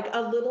 Yeah, like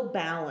a little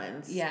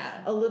balance.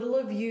 Yeah. A little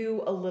of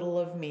you, a little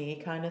of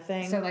me kind of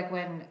thing. So like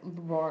when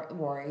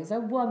Rory's a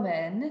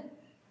woman,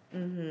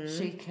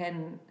 she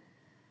can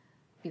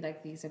be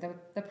like, these are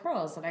the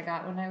pearls that I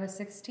got when I was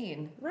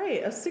 16.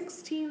 Right. A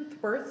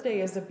 16th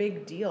birthday is a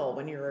big deal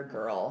when you're a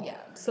girl. Yeah.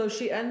 So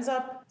she ends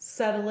up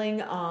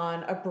settling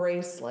on a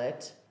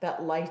bracelet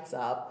that lights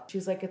up.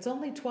 She's like, it's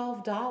only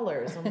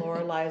 $12. And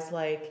Lorelai's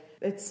like,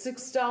 it's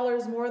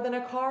 $6 more than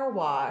a car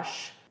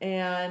wash.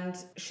 And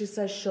she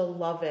says she'll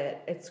love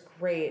it. It's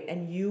great.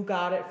 And you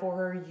got it for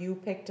her. You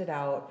picked it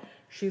out.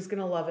 She's going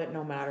to love it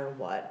no matter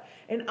what.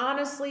 And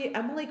honestly,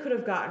 Emily could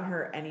have gotten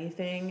her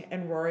anything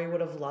and Rory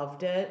would have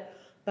loved it.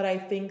 But I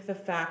think the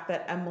fact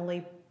that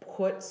Emily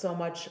put so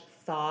much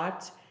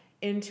thought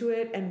into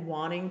it and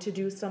wanting to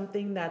do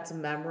something that's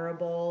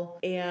memorable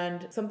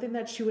and something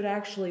that she would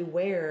actually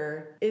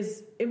wear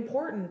is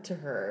important to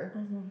her.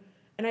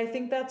 And I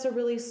think that's a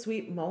really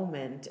sweet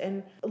moment.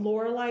 And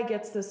Lorelai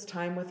gets this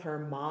time with her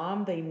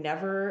mom. They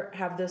never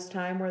have this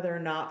time where they're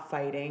not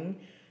fighting.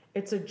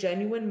 It's a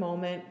genuine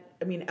moment.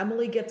 I mean,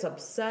 Emily gets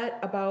upset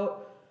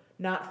about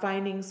not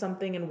finding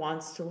something and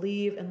wants to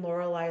leave. And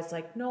Lorelai's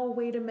like, no,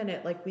 wait a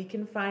minute. Like, we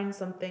can find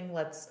something.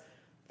 Let's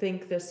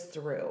think this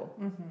through.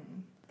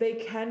 They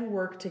can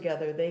work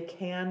together. They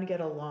can get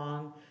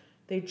along.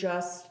 They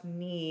just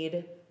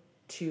need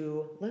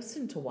to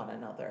listen to one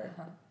another.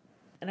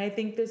 And I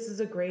think this is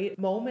a great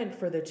moment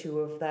for the two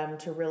of them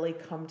to really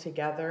come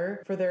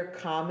together for their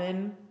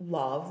common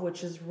love,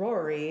 which is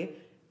Rory,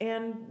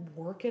 and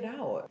work it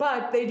out.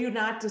 But they do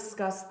not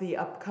discuss the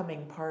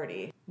upcoming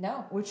party.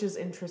 No. Which is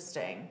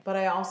interesting. But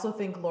I also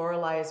think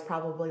Lorelai is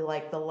probably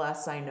like, the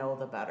less I know,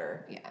 the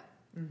better. Yeah.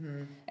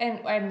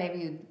 And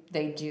maybe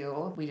they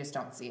do. We just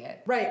don't see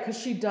it. Right,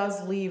 because she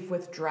does leave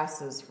with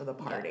dresses for the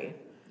party.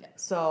 Yeah.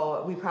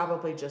 So we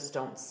probably just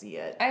don't see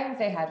it. I think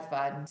they had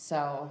fun,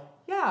 so...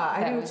 Yeah,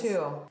 I do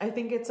too. I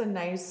think it's a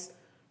nice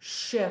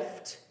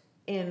shift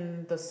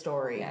in the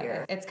story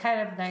here. It's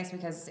kind of nice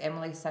because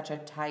Emily's such a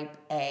type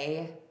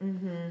A.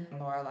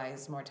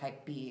 Lorelai's more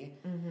type B.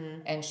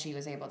 And she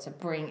was able to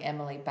bring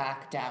Emily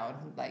back down.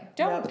 Like,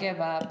 don't give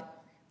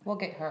up. We'll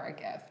get her a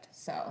gift.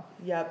 So.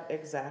 Yep,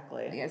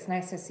 exactly. It's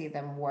nice to see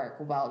them work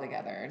well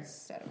together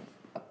instead of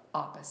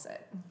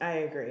opposite. I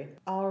agree.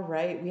 All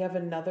right, we have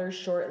another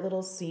short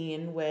little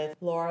scene with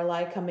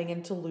Lorelai coming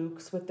into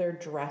Luke's with their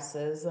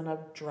dresses and a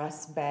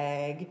dress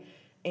bag.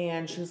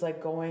 And she's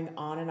like going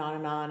on and on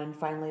and on. And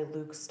finally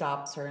Luke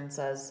stops her and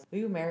says, "Will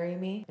you marry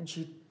me?" And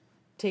she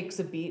takes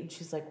a beat and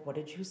she's like, "What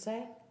did you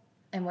say?"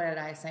 And what did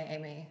I say,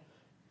 Amy?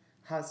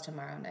 How's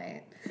tomorrow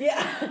night?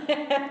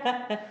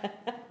 Yeah.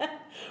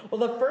 Well,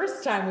 the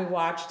first time we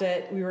watched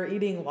it, we were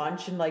eating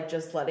lunch and like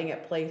just letting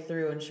it play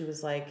through. And she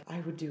was like, "I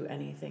would do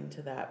anything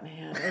to that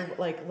man. Or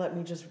like, let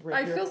me just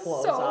rip your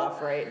clothes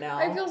off right now."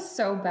 I feel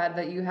so bad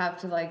that you have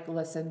to like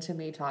listen to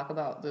me talk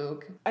about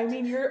Luke. I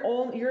mean,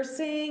 you're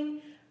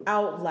saying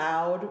out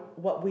loud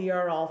what we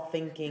are all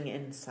thinking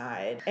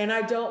inside. And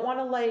I don't want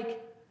to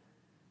like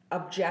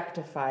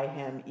objectify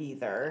him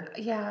either.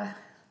 Yeah,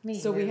 me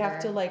So we have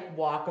either. to like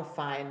walk a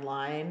fine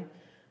line.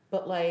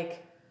 But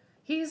like,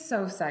 he's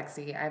so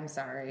sexy. I'm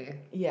sorry.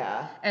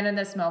 yeah. And in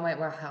this moment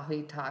where how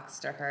he talks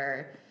to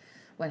her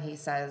when he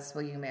says,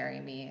 "Will you marry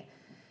me?"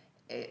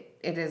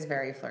 It is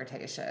very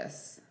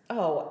flirtatious.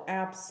 Oh,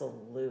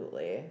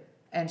 absolutely.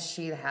 And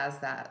she has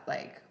that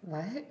like,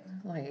 what?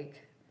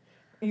 Like,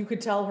 You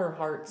could tell her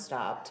heart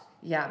stopped.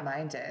 yeah,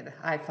 mine did.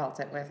 I felt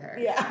it with her.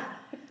 Yeah.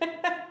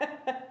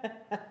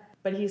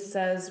 But he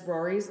says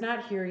Rory's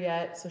not here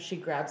yet, so she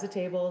grabs a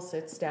table,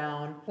 sits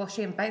down. Well,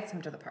 she invites him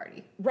to the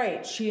party.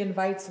 Right, she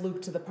invites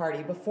Luke to the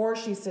party before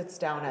she sits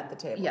down at the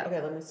table. Yeah.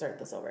 Okay, let me start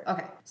this over.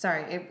 Okay,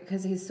 sorry,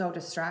 because he's so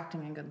distracting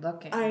and good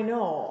looking. I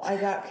know, I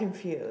got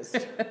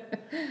confused.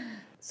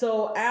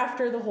 So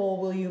after the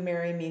whole "will you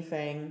marry me"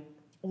 thing,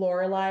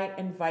 Lorelai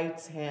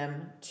invites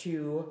him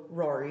to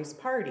Rory's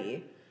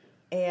party.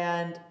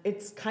 And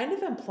it's kind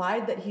of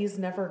implied that he's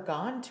never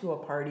gone to a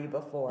party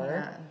before.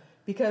 Yeah.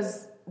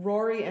 Because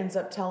Rory ends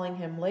up telling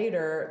him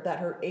later that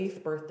her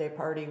 8th birthday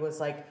party was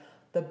like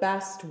the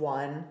best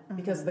one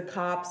because the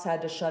cops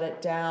had to shut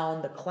it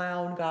down, the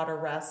clown got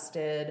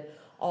arrested,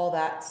 all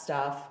that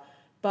stuff.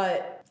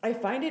 But I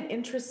find it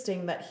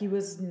interesting that he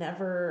was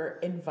never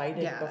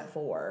invited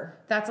before.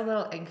 That's a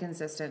little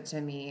inconsistent to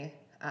me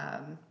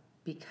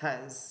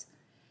because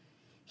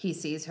he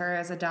sees her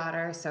as a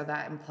daughter, so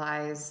that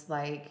implies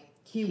like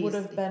He would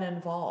have been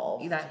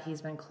involved. that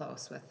he's been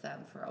close with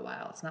them for a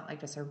while. It's not like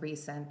just a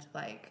recent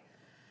like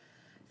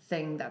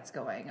thing that's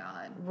going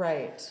on.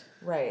 Right.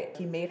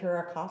 He made her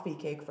a coffee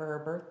cake for her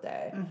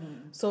birthday.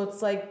 So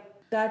it's like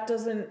that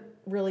doesn't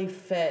really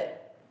fit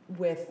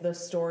with the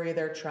story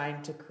they're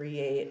trying to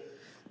create.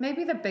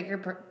 Maybe the bigger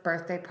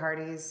birthday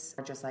parties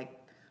are just like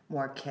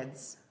more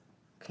kids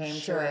came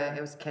Sure. to it.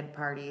 It was kid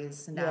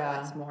parties. Now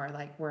Yeah. it's more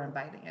like we're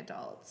inviting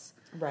adults.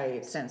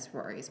 Right. Since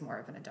Rory's more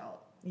of an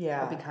adult.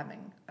 Yeah. Or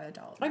becoming an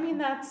adult. I mean,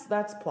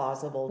 that's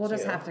plausible, We'll too.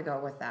 just have to go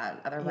with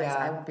that. Otherwise, Yeah.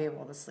 I won't be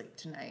able to sleep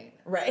tonight.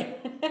 Right.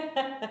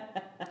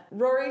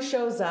 Rory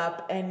shows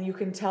up, and you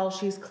can tell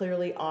she's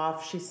clearly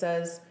off. She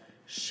says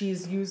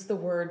she's used the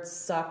word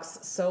 "sucks"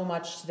 so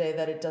much today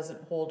that it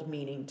doesn't hold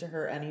meaning to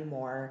her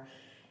anymore.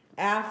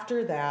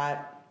 After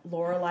that,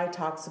 Lorelai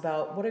talks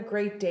about what a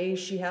great day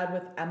she had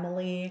with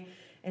Emily,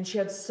 and she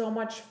had so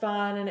much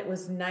fun, and it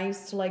was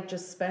nice to like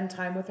just spend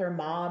time with her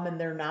mom, and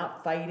they're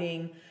not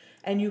fighting.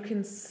 And you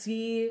can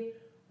see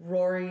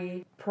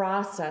Rory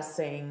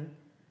processing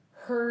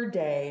her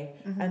day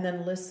and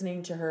then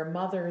listening to her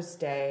mother's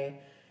day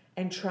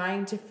and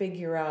trying to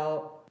figure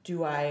out,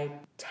 do I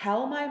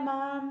tell my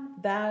mom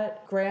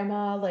that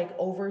grandma like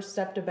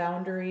overstepped a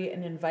boundary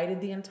and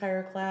invited the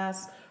entire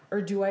class,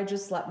 or do I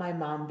just let my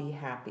mom be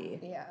happy?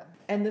 Yeah.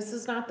 And this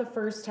is not the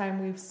first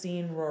time we've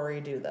seen Rory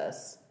do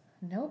this.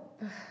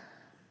 Nope.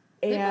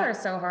 And People are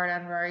so hard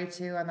on Rory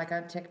too, on like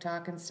on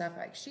TikTok and stuff.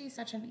 Like, she's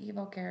such an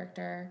evil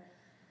character.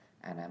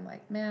 And I'm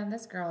like, man,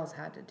 this girl has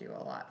had to do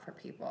a lot for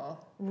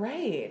people.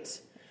 Right.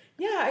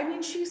 Yeah, I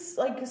mean, she's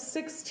like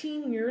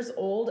 16 years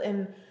old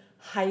and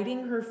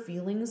hiding her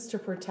feelings to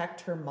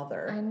protect her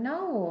mother. I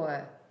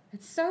know.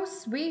 It's so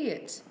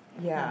sweet.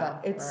 Yeah,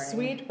 it's Rory.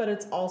 sweet, but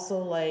it's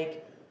also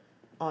like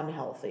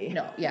unhealthy.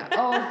 No, yeah.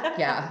 Oh,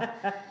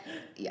 yeah.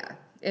 Yeah.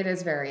 It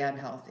is very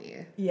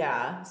unhealthy.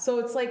 Yeah, so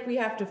it's like we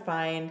have to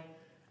find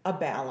a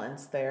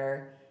balance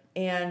there.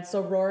 And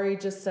so Rory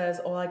just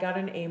says, oh, I got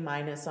an A-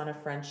 on a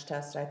French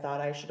test I thought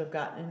I should have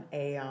gotten an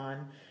A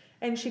on.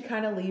 And she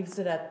kind of leaves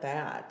it at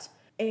that.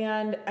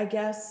 And I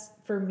guess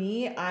for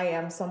me, I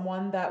am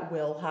someone that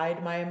will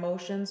hide my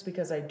emotions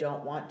because I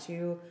don't want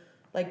to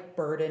like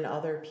burden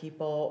other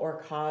people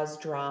or cause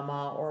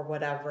drama or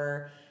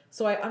whatever.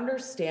 So I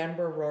understand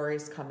where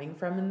Rory's coming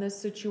from in this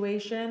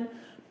situation,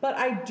 but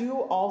I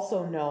do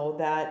also know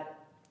that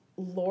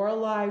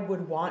Lorelai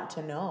would want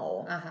to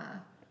know.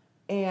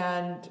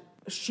 And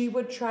she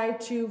would try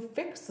to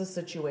fix the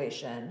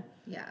situation.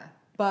 Yeah.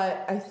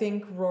 But I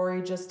think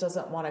Rory just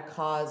doesn't want to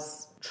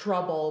cause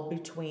trouble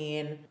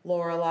between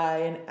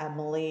Lorelai and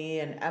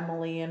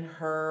Emily and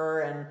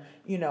her and,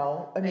 you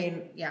know, I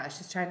mean... Yeah,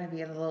 she's trying to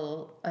be a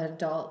little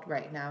adult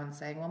right now and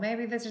saying, well,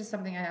 maybe this is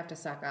something I have to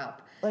suck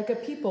up. Like a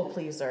people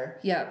pleaser.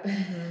 Yep.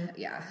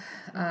 Yeah.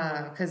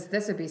 Because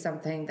this would be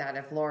something that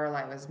if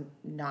Lorelai was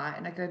not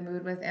in a good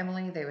mood with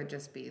Emily, they would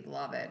just be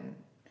loving.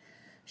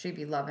 She'd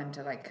be loving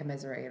to, like,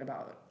 commiserate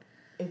about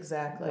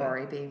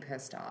Rory being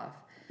pissed off.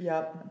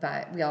 Yep.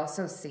 But we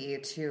also see,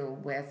 too,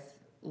 with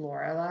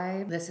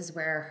Lorelai, this is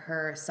where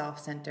her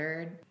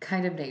self-centered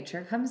kind of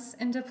nature comes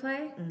into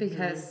play.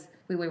 Because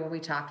we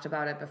talked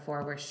about it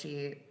before where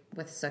she,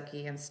 with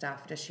Sookie and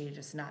stuff, does she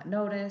just not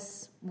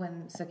notice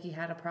when Sookie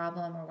had a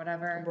problem or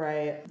whatever?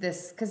 Right.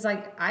 Because,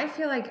 like, I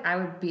feel like I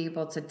would be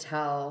able to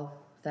tell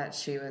that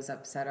she was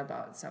upset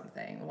about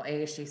something.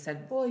 Well, she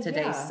said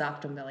today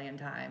sucked a million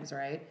times,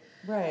 right?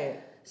 Right.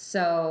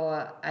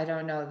 So, I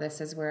don't know. This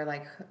is where,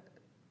 like...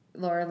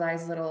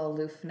 Lorelai's little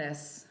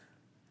aloofness.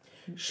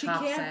 She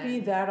can't be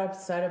that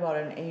upset about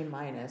an A-.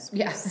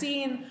 Yeah. We've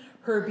seen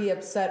her be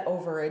upset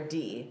over a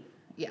D.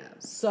 Yeah.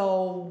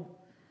 So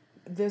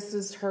this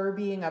is her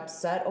being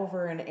upset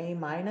over an A-.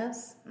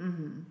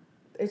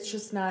 It's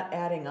just not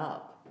adding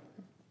up.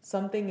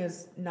 Something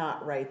is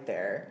not right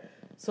there.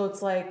 So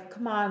it's like,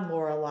 come on,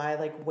 Lorelai,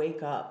 like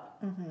wake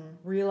up.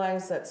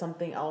 Realize that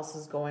something else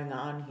is going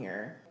on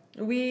here.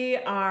 We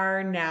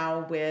are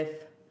now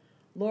with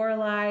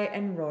Lorelai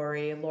and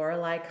Rory.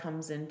 Lorelai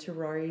comes into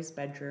Rory's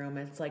bedroom.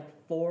 It's like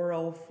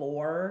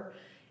 4:04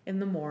 in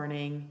the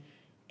morning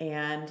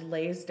and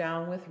lays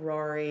down with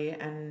Rory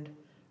and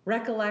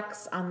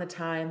recollects on the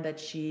time that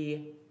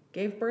she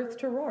gave birth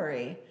to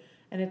Rory.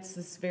 And it's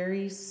this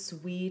very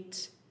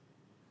sweet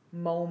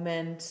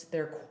moment.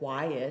 They're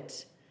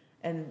quiet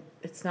and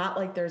it's not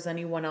like there's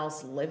anyone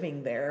else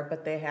living there,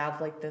 but they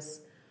have like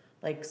this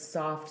like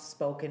soft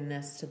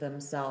spokenness to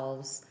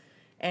themselves.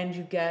 And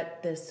you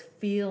get this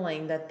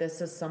feeling that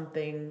this is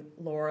something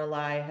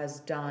Lorelai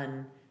has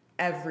done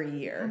every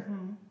year.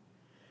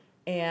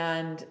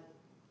 And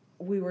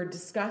we were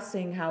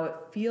discussing how it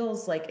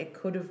feels like it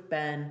could have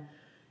been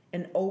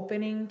an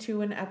opening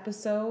to an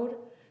episode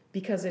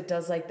because it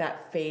does like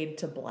that fade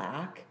to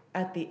black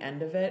at the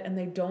end of it. And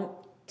they don't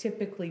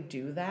typically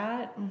do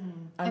that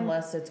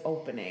unless it's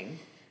opening.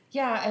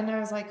 Yeah, and I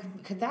was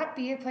like, could that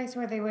be a place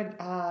where they would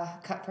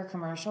cut for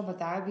commercial? But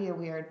that would be a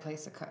weird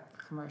place to cut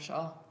for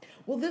commercial.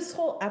 Well, this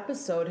whole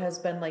episode has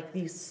been like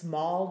these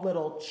small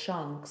little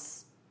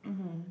chunks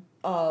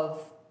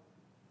of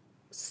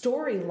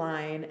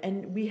storyline,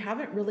 and we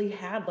haven't really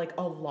had like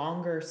a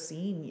longer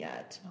scene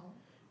yet. No.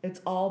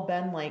 It's all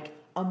been like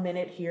a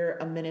minute here,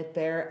 a minute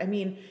there. I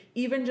mean,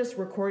 even just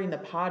recording the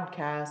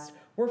podcast,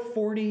 we're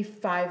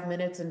 45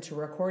 minutes into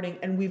recording,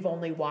 and we've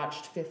only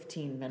watched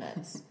 15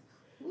 minutes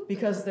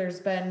because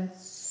there's been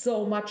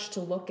so much to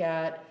look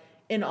at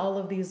in all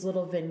of these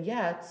little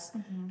vignettes.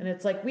 And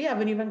it's like, we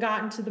haven't even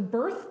gotten to the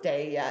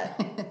birthday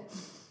yet.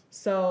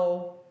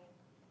 So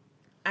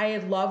I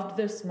had loved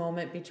this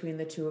moment between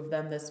the two of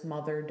them, this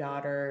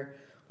mother-daughter,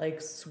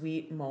 like,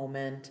 sweet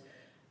moment.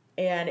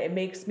 And it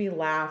makes me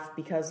laugh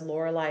because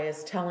Lorelai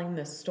is telling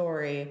this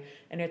story,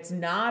 and it's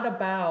not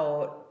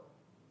about...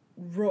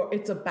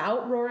 It's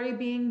about Rory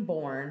being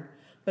born,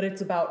 but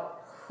it's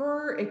about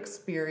her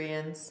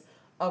experience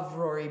of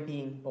Rory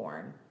being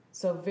born.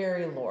 So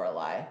very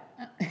Lorelai.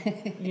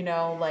 You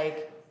know,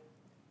 like,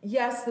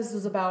 yes, this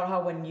is about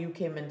how when you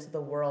came into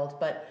the world,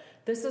 but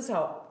this is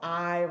how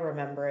I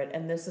remember it,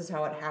 and this is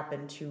how it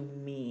happened to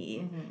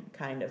me,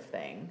 kind of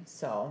thing.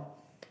 So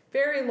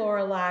very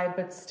Lorelai,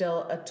 but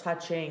still a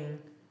touching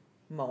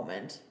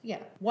moment. Yeah.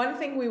 One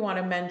thing we want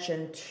to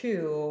mention,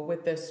 too,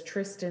 with this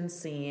Tristan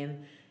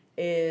scene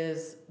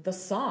is the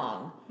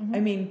song. I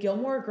mean,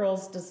 Gilmore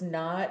Girls does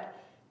not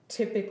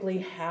typically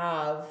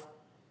have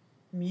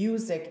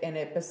music in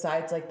it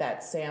besides like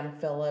that Sam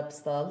Phillips,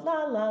 the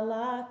la la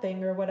la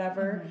thing or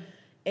whatever.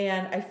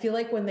 And I feel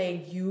like when they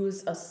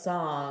use a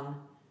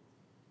song,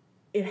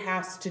 it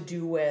has to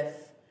do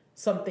with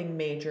something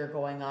major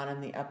going on in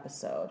the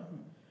episode.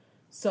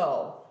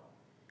 So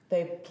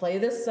they play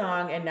this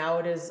song, and now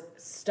it is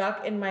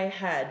stuck in my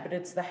head, but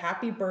it's the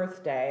happy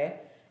birthday.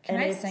 Can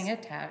I sing a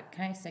tad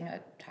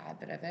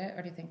bit of it,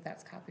 or do you think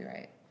that's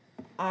copyright?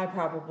 I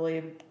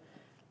probably...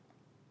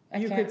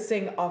 You could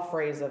sing a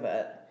phrase of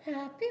it.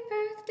 Happy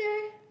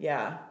birthday.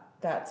 Yeah,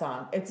 that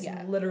song. It's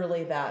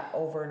literally that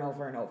over and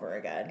over and over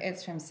again.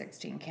 It's from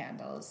 16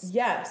 Candles.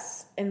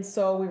 Yes. And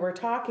so we were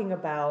talking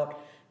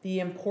about the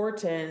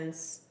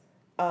importance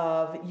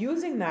of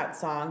using that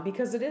song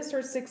because it is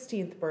her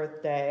 16th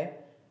birthday.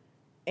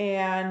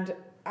 And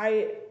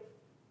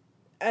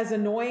as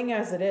annoying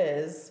as it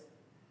is,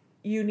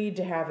 you need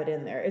to have it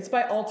in there. It's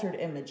by Altered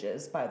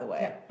Images, by the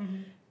way. Yeah.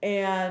 Mm-hmm.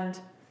 And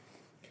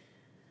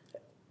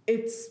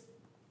it's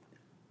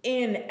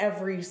in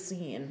every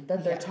scene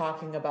that they're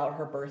talking about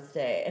her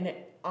birthday. And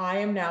I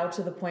am now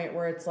to the point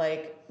where it's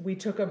like we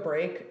took a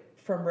break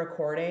from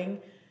recording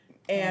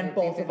and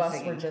both of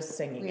us were just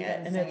singing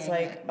it. And it's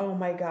like, oh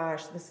my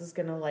gosh, this is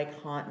going to like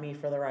haunt me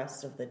for the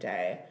rest of the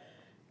day.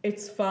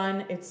 It's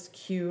fun. It's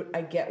cute.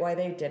 I get why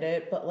they did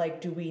it, but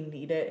like, do we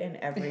need it in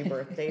every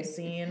birthday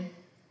scene?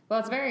 Well,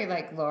 it's very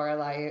like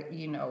Lorelai,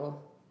 you know,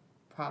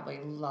 probably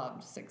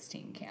loved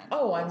 16 Candles.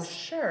 Oh, I'm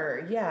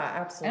sure. Yeah,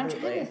 absolutely. And I'm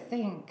trying to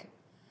think.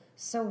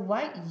 So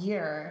what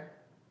year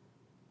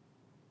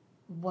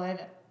would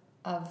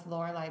have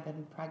Lorelai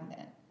been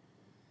pregnant?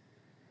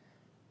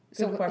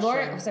 Good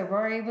question. So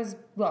Rory was,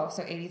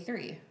 so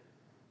 83.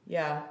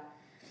 Yeah.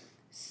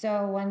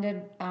 So when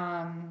did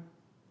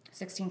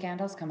 16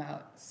 Candles come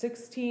out?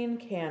 16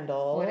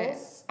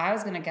 Candles. I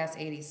was going to guess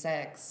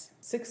 86.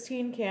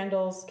 16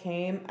 Candles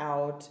came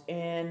out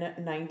in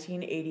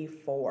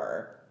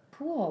 1984.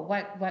 Cool.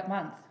 What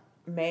month?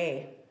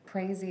 May.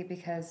 Crazy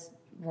because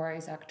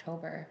Rory's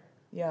October.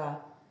 Yeah.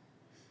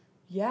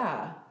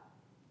 Yeah.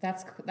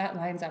 That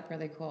lines up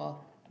really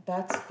cool.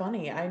 That's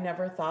funny. I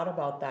never thought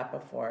about that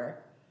before.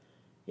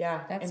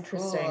 Yeah, That's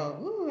interesting.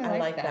 Cool. Ooh, I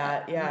like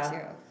that. Yeah. Me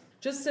too.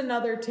 Just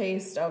another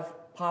taste of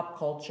pop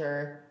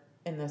culture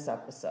in this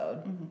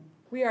episode. Mm-hmm.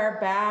 We are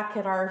back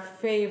at our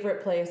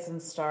favorite place in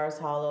Stars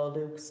Hollow,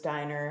 Luke's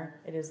Diner.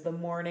 It is the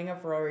morning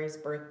of Rory's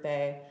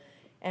birthday,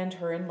 and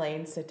her and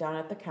Lane sit down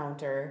at the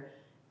counter,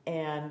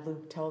 and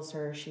Luke tells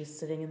her she's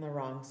sitting in the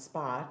wrong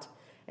spot,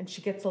 and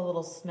she gets a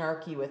little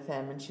snarky with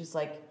him, and she's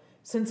like,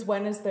 since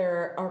when is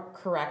there a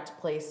correct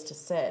place to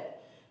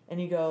sit? And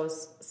he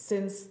goes,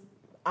 since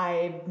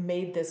I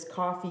made this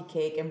coffee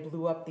cake and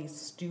blew up these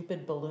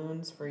stupid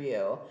balloons for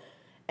you.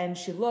 And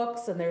she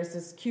looks, and there's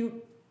this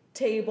cute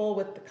table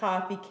with the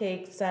coffee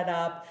cake set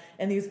up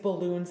and these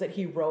balloons that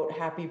he wrote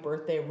Happy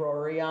Birthday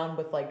Rory on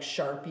with like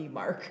Sharpie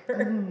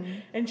marker. Mm-hmm.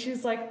 And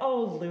she's like,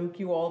 oh,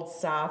 Luke, you old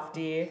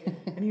softy.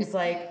 And he's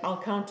like,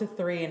 I'll count to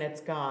 3 and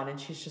it's gone. And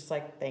she's just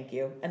like, thank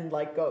you. And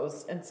like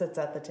goes and sits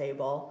at the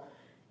table.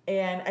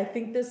 And I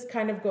think this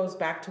kind of goes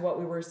back to what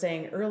we were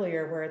saying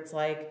earlier, where it's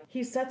like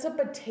he sets up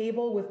a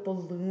table with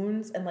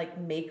balloons and like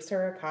makes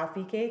her a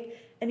coffee cake,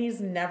 and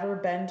he's never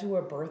been to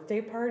a birthday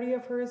party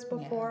of hers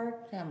before.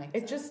 Yeah, that makes it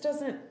sense. just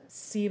doesn't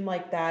seem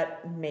like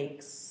that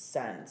makes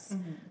sense.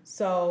 Mm-hmm.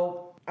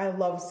 So I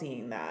love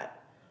seeing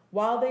that.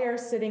 While they are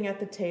sitting at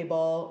the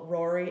table,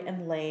 Rory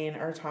and Lane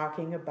are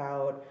talking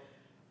about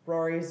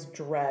Rory's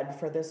dread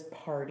for this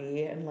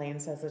party, and Lane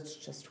says it's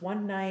just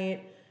one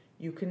night.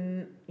 You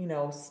can,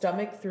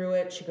 stomach through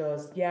it. She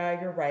goes, yeah,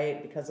 you're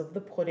right, because of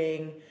the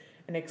pudding,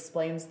 and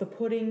explains the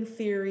pudding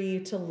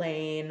theory to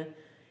Lane.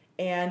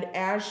 And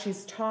as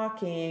she's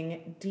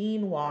talking,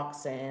 Dean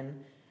walks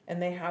in,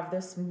 and they have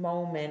this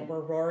moment where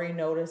Rory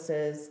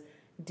notices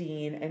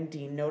Dean, and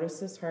Dean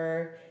notices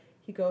her.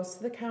 He goes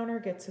to the counter,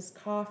 gets his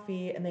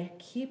coffee, and they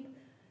keep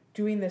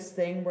doing this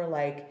thing where,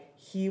 like,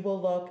 he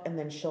will look, and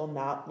then she'll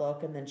not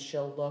look, and then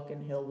she'll look,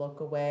 and he'll look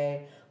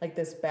away, like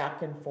this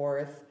back and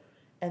forth.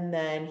 And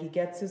then he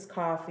gets his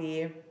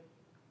coffee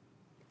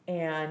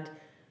and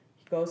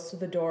he goes to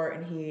the door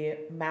and he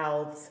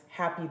mouths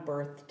happy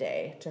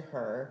birthday to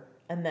her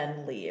and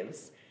then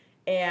leaves.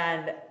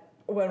 And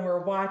when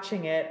we're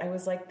watching it, I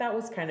was like, that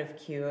was kind of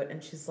cute.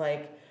 And she's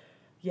like,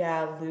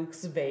 yeah,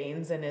 Luke's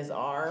veins in his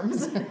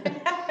arms.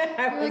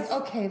 Like,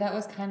 okay, that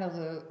was kind of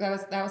Luke. That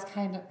was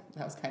kind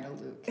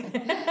of Luke. You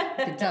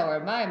can tell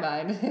where my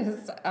mind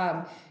is.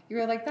 You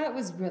were like, that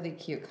was really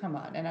cute. Come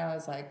on. And I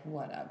was like,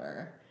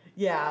 whatever.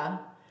 Yeah.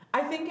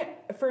 I think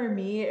for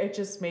me, it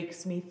just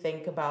makes me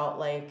think about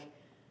like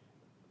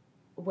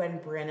when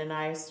Bryn and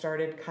I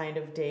started kind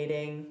of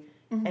dating,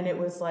 mm-hmm. and it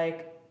was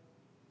like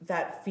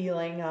that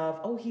feeling of,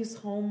 oh, he's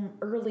home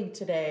early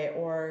today,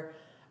 or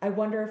I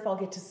wonder if I'll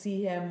get to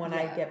see him when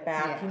I get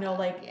back.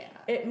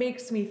 It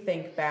makes me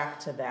think back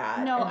to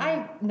that.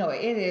 No,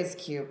 it is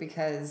cute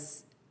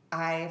because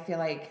I feel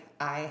like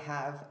I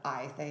have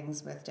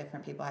things with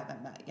different people I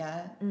haven't met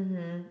yet. Mm-hmm,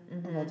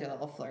 mm-hmm. We'll do a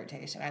little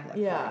flirtation. I look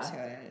forward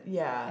to it.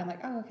 Yeah. I'm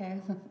like, oh,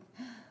 okay.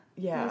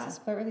 Yeah. Let's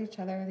just flirt with each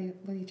other,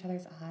 with each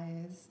other's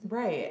eyes.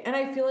 Right. And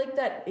I feel like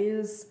that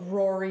is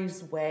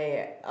Rory's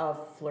way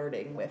of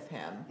flirting with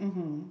him.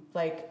 Mm-hmm.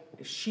 Like,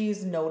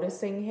 she's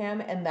noticing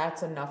him, and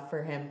that's enough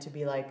for him to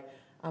be like,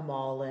 I'm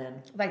all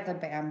in. Like the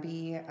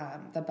Bambi,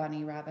 the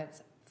bunny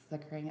rabbit's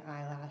flickering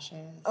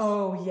eyelashes.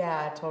 Oh,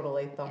 yeah,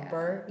 totally.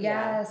 Thumper.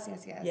 Yeah.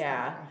 Yes.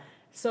 Yeah. Thumper.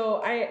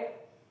 So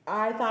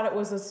I thought it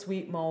was a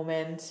sweet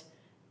moment.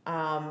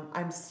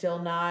 I'm still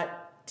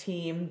not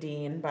Team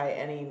Dean by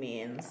any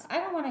means. I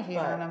don't want to hate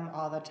on him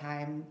all the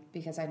time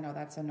because I know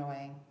that's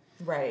annoying.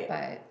 Right.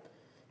 But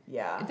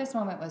yeah, this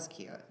moment was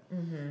cute.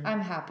 Mm-hmm. I'm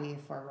happy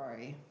for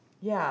Rory.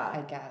 Yeah.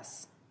 I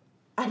guess.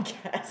 I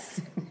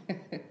guess.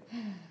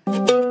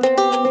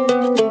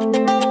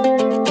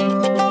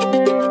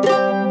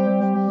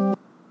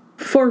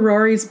 For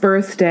Rory's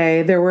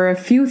birthday, there were a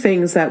few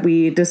things that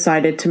we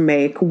decided to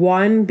make.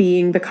 One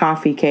being the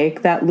coffee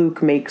cake that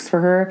Luke makes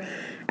for her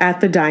at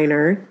the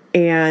diner.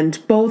 And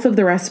both of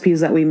the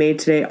recipes that we made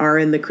today are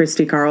in the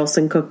Christy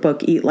Carlson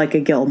cookbook, Eat Like a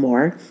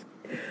Gilmore.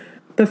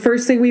 The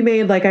first thing we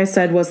made, like I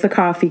said, was the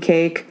coffee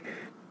cake.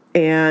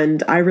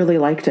 And I really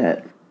liked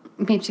it.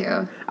 Me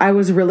too. I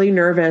was really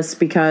nervous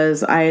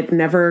because I had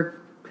never,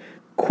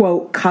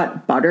 quote,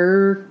 cut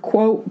butter,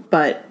 quote,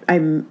 but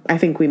I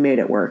think we made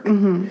it work.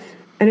 Mm-hmm.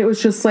 And it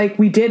was just like,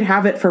 we did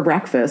have it for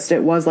breakfast.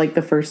 It was like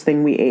the first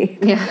thing we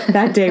ate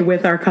that day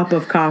with our cup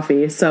of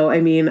coffee. So,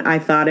 I mean, I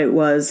thought it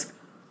was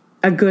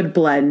a good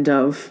blend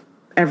of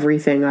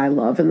everything I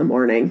love in the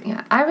morning.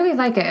 Yeah, I really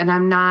like it. And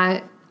I'm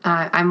not,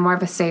 I'm more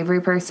of a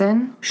savory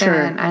person. Sure.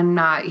 And I'm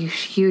not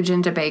huge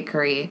into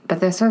bakery.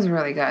 But this was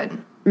really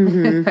good.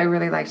 Mm-hmm. I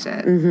really liked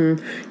it.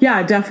 Mm-hmm.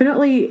 Yeah,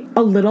 definitely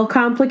a little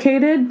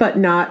complicated, but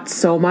not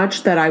so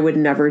much that I would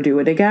never do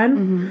it again.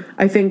 Mm-hmm.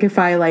 I think if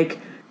I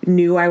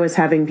knew I was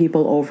having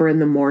people over in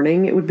the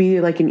morning, it would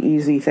be like an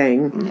easy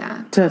thing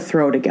to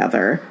throw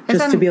together.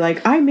 Just to be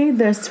like, I made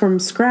this from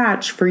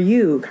scratch for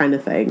you kind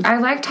of thing. I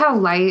liked how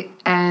light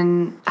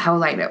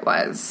it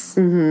was.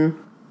 Mm-hmm.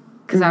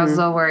 Because I was a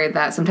little worried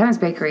that sometimes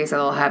bakery is a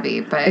little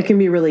heavy, but it can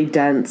be really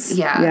dense.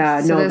 Yeah.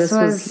 Yeah. So no, this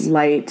was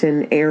light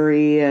and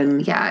airy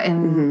and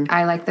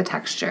I like the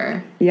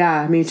texture.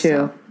 Yeah, me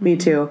too. Me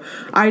too.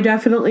 I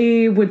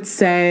definitely would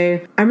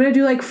say I'm gonna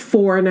do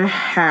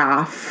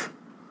 4.5.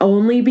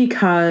 Only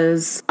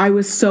because I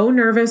was so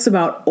nervous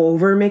about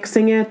over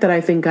mixing it that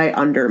I think I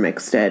under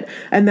mixed it.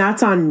 And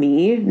that's on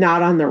me,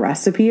 not on the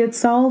recipe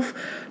itself.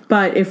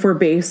 But if we're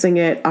basing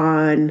it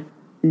on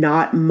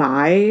not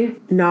my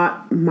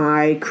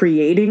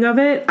creating of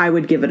it, I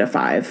would give it a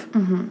 5.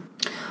 Mm-hmm.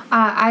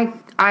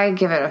 I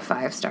give it a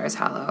 5 stars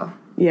hollow.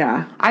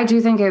 Yeah. I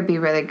do think it would be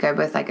really good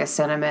with a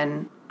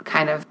cinnamon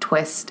kind of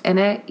twist in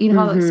it. You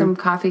know how some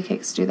coffee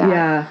cakes do that?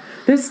 Yeah.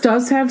 This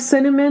does have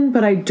cinnamon,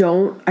 but I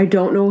don't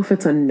know if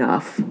it's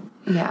enough.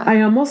 Yeah.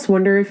 I almost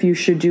wonder if you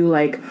should do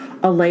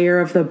a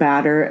layer of the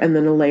batter and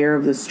then a layer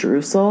of the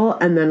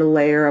streusel and then a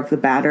layer of the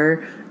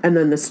batter and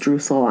then the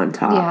streusel on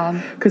top.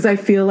 Yeah. Because I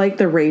feel like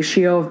the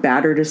ratio of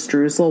batter to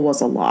streusel was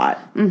a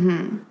lot.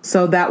 Mm-hmm.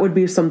 So that would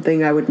be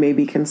something I would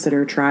maybe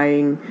consider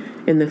trying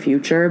in the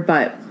future.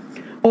 But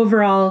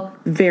overall,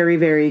 very,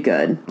 very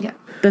good. Yeah.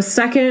 The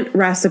second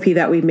recipe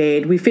that we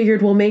made, we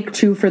figured we'll make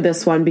 2 for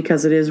this one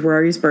because it is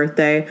Rory's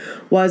birthday,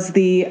 was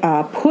the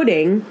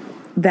pudding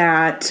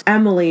that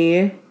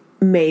Emily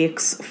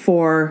makes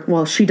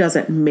she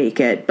doesn't make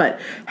it,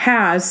 but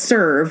has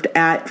served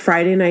at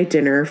Friday night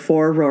dinner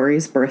for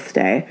Rory's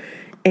birthday.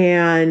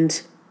 And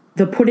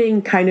the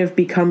pudding kind of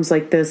becomes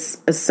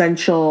this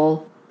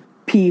essential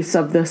piece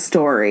of the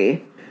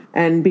story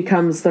and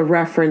becomes the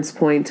reference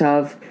point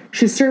of,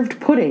 she served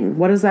pudding.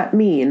 What does that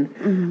mean?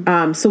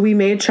 Mm-hmm. So we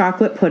made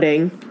chocolate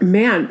pudding.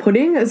 Man,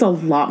 pudding is a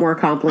lot more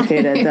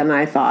complicated than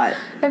I thought.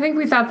 I think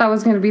we thought that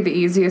was going to be the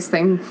easiest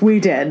thing. We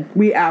did.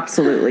 We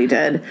absolutely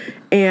did.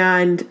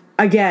 And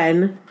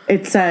again,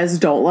 it says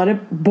don't let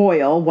it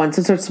boil. Once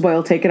it starts to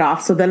boil, take it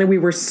off. So then we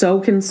were so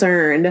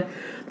concerned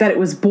that it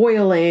was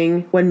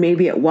boiling when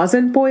maybe it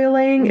wasn't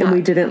boiling and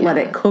we didn't let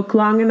it cook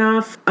long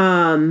enough.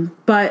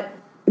 But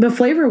the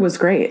flavor was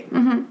great.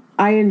 Mm-hmm.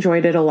 I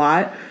enjoyed it a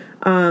lot.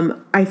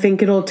 I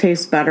think it'll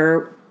taste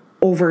better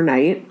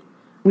overnight.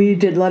 We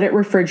did let it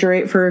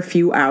refrigerate for a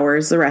few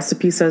hours. The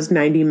recipe says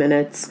 90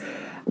 minutes.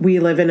 We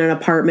live in an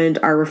apartment.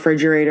 Our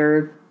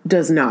refrigerator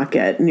does not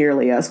get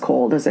nearly as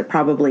cold as it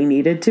probably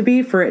needed to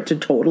be for it to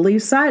totally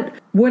set.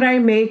 Would I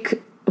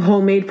make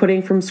homemade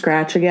pudding from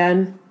scratch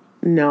again?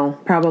 No,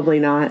 probably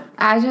not.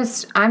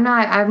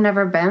 I've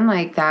never been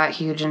that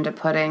huge into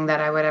pudding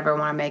that I would ever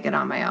want to make it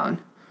on my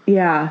own.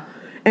 Yeah.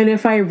 And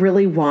if I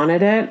really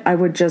wanted it, I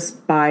would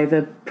just buy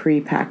the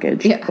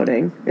prepackaged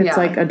pudding. It's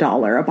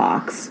 $1 a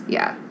box.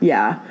 Yeah.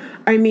 Yeah.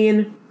 I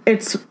mean,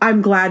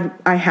 I'm glad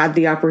I had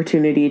the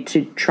opportunity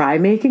to try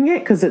making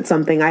it because it's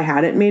something I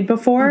hadn't made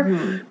before.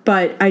 Mm-hmm.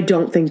 But I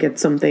don't think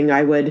it's something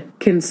I would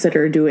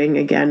consider doing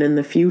again in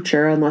the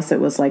future unless it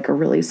was a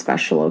really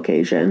special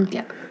occasion.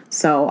 Yeah.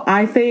 So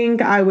I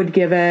think I would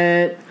give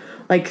it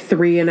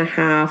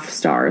 3.5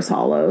 stars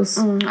hollows.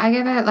 I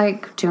give it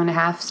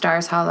 2.5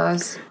 stars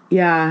hollows.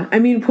 Yeah. I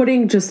mean,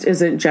 pudding just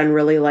isn't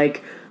generally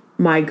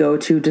my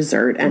go-to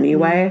dessert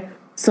anyway. Mm-hmm.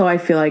 So I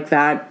feel like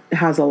that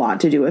has a lot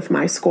to do with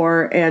my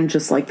score and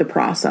just the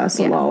process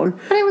alone.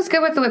 But it was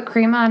good with the whipped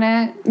cream on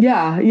it.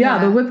 Yeah.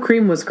 The whipped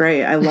cream was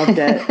great. I loved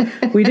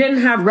it. We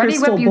didn't have Ready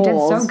crystal Whip,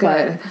 bowls. You did so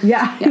good. But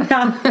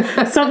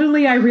yeah.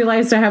 Suddenly I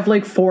realized I have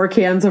 4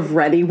 cans of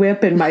Ready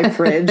Whip in my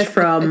fridge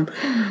from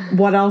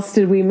what else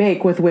did we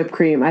make with whipped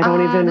cream? I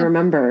don't even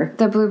remember.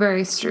 The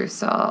blueberry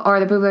streusel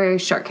or the blueberry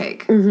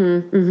shortcake.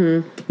 Mm-hmm.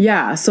 Mm-hmm.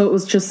 Yeah. So it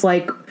was just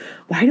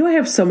why do I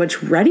have so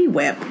much Ready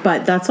Whip?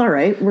 But that's all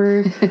right.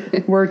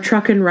 We're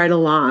trucking right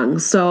along.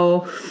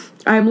 So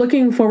I'm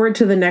looking forward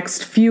to the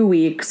next few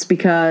weeks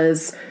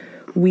because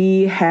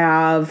we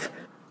have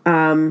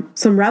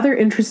some rather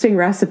interesting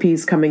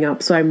recipes coming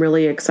up. So I'm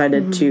really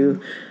excited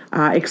to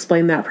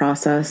explain that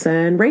process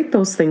and rate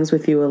those things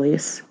with you,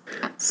 Elise.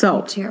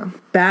 So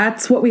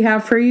that's what we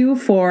have for you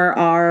for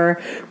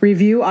our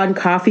review on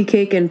coffee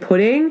cake and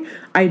pudding.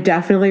 I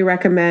definitely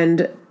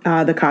recommend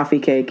the coffee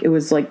cake. It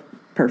was like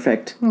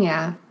perfect.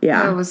 Yeah.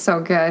 Yeah. It was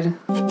so good.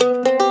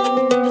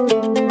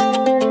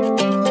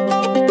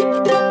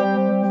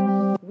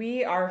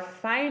 We are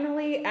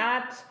finally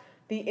at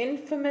the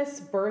infamous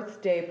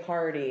birthday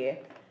party.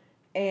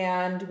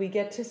 And we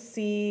get to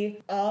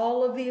see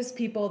all of these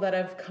people that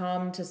have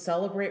come to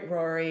celebrate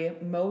Rory,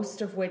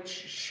 most of which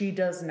she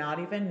does not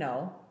even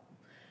know.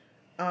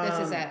 This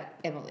is at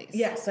Emily's.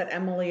 Yes, at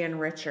Emily and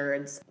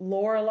Richard's.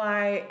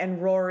 Lorelai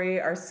and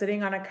Rory are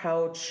sitting on a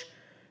couch,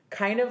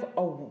 kind of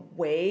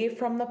away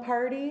from the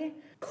party,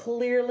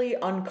 clearly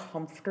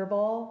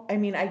uncomfortable. I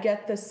mean, I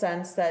get the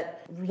sense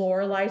that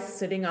Lorelai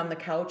sitting on the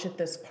couch at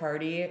this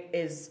party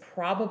is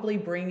probably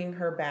bringing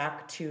her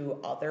back to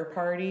other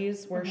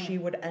parties where she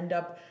would end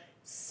up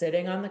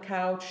sitting on the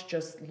couch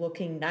just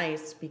looking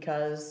nice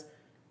because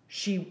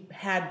she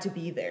had to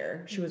be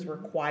there. She was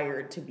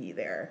required to be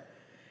there.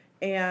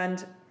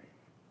 And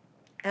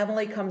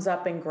Emily comes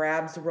up and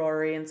grabs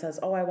Rory and says,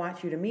 "Oh, I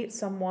want you to meet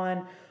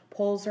someone,"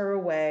 pulls her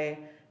away.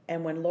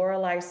 And when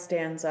Lorelai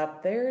stands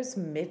up, there's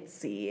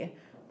Mitzi,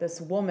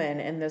 this woman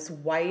in this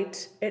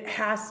white, it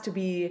has to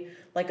be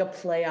like a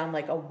play on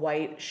like a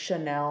white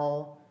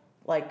Chanel,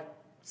 like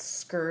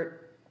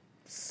skirt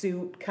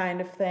suit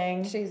kind of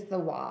thing. She's the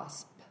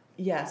wasp.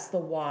 Yes, the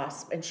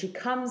wasp. And she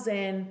comes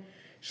in,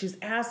 she's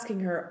asking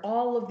her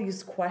all of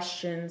these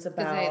questions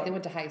about... Because they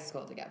went to high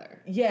school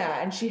together.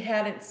 Yeah, and she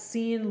hadn't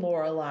seen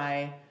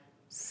Lorelai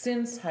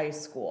since high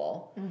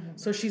school.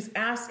 So she's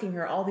asking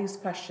her all these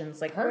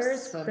questions like,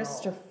 where's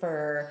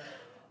Christopher?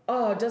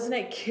 Oh, doesn't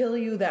it kill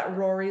you that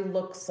Rory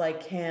looks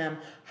like him?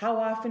 How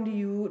often do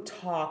you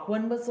talk?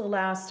 When was the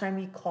last time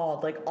he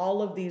called? Like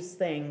all of these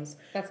things.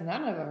 That's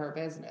none of her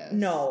business.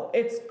 No,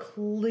 it's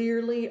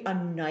clearly a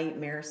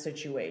nightmare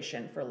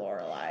situation for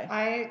Lorelai.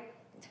 I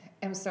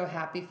am so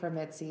happy for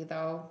Mitzi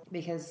though,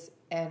 because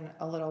in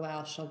a little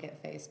while she'll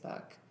get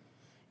Facebook.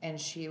 And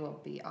she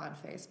will be on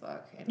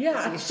Facebook. And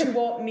Yeah, she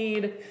won't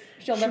need...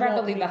 She'll never have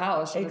to leave the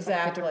house. She'll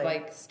Exactly. just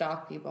have to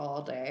stalk people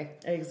all day.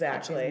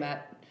 Exactly.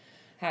 That she's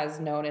has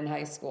known in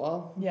high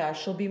school. Yeah,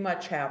 she'll be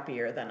much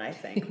happier than I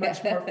think.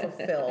 Much more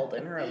fulfilled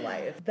in her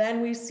life.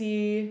 Then we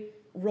see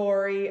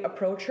Rory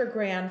approach her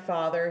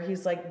grandfather.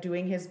 He's like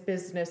doing his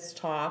business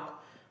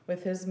talk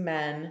with his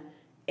men.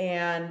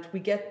 And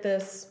we get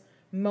this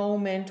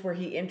moment where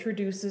he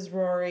introduces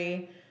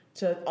Rory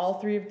to all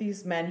three of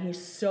these men.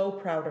 He's so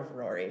proud of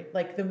Rory.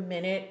 Like the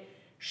minute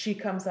she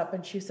comes up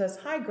and she says,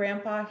 "Hi,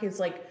 Grandpa," his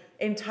like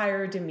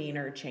entire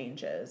demeanor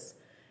changes.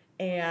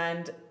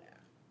 And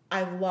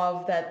I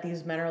love that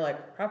these men are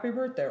like, "Happy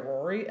birthday,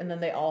 Rory." And then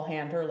they all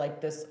hand her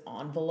like this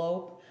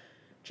envelope,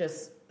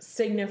 just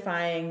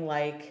signifying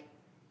like,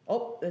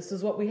 "Oh, this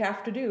is what we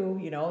have to do,"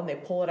 you know, and they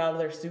pull it out of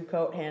their suit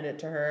coat, hand it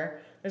to her.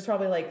 There's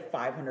probably like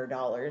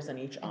 $500 in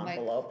each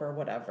envelope or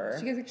whatever.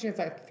 She has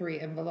like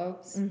 3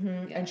 envelopes.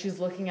 Yeah. And she's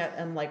looking at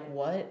them like,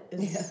 what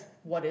is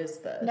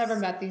this? Never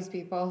met these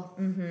people.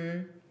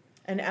 And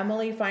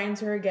Emily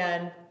finds her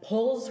again,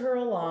 pulls her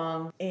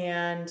along,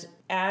 and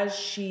as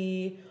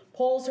she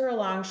pulls her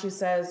along, she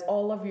says,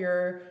 "All of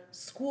your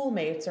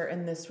schoolmates are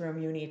in this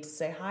room. You need to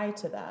say hi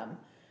to them."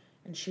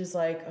 And she's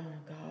like, "Oh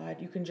God,"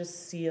 you can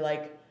just see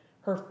like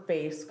her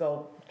face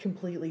go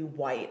completely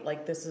white.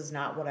 Like, this is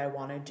not what I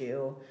want to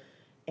do.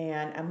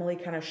 And Emily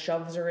kind of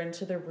shoves her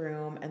into the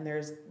room, and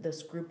there's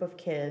this group of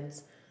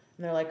kids,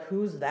 and they're like,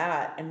 "Who's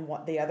that?" And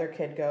what the other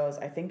kid goes,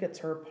 "I think it's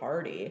her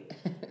party."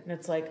 And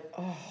it's like,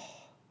 oh,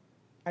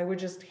 I would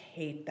just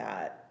hate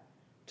that.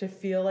 To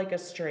feel like a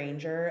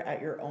stranger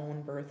at your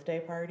own birthday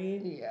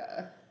party.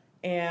 Yeah.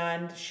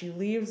 And she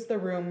leaves the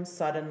room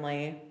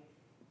suddenly.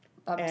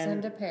 Bumps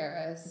into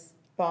Paris.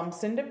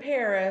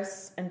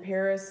 And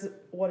Paris,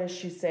 what does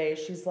she say?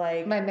 She's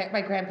like...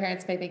 My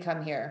grandparents made me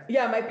come here.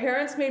 Yeah, my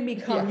parents made me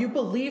come. Yeah. You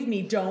believe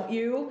me, don't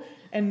you?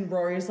 And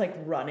Rory's like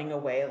running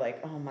away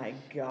like, oh my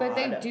God. But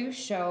they do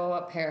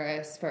show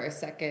Paris for a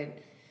second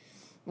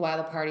while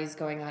the party's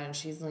going on, and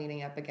she's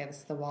leaning up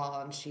against the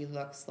wall, and she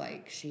looks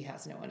like she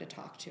has no one to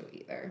talk to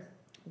either.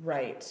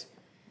 Right.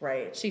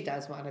 She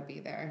does want to be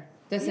there.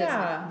 This is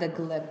the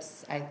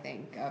glimpse, I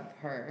think, of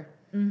her.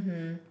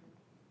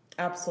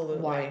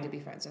 Absolutely. Wanting to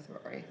be friends with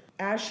Rory.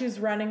 As she's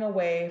running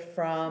away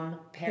from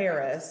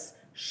Paris,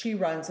 she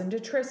runs into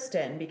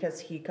Tristan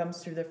because he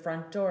comes through the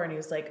front door and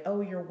he's like,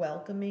 "Oh, you're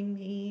welcoming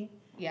me?"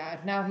 Yeah,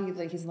 now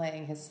he's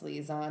laying his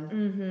sleeves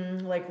on.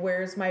 Like,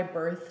 "Where's my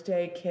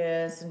birthday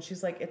kiss?" And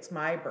she's like, "It's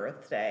my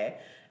birthday."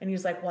 And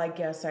he's like, "Well, I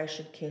guess I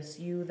should kiss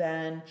you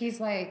then." He's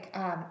like,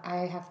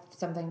 "I have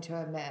something to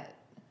admit.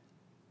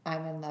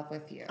 I'm in love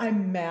with you."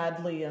 I'm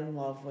madly in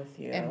love with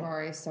you. And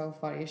Rory's so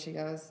funny. She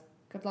goes,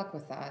 "Good luck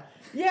with that."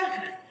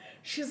 Yeah.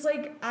 She's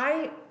like,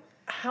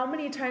 how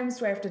many times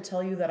do I have to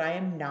tell you that I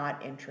am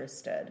not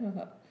interested?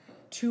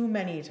 Too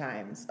many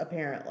times,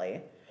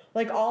 apparently.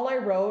 Like, all I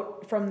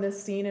wrote from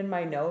this scene in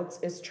my notes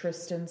is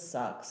Tristan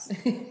sucks.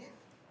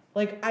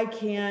 Like, I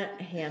can't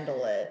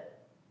handle it.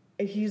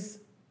 He's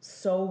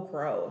so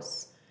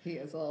gross. He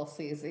is a little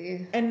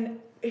sleazy. And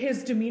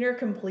his demeanor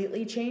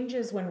completely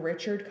changes when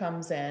Richard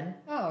comes in.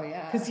 Oh,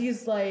 yeah. Because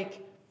he's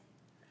like,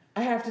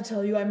 I have to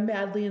tell you, I'm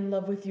madly in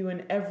love with you,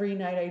 and every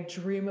night I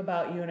dream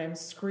about you, and I'm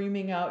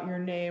screaming out your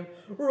name,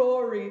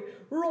 Rory,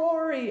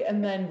 Rory.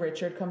 And then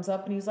Richard comes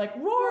up, and he's like,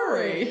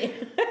 Rory.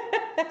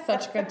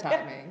 Such good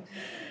timing.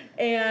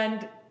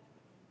 And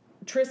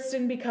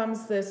Tristan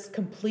becomes this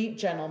complete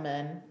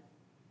gentleman,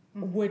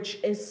 which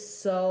is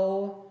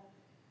so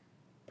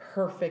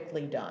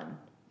perfectly done.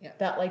 Yeah.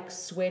 That, like,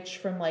 switch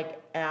from,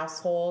 like,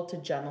 asshole to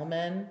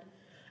gentleman,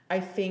 I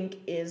think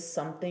is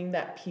something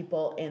that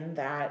people in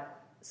that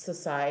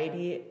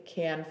society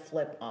can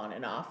flip on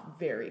and off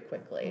very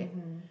quickly.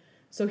 Mm-hmm.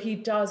 So he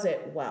does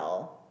it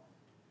well.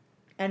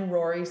 And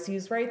Rory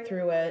sees right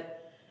through it.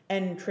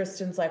 And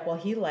Tristan's like, well,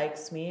 he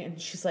likes me. And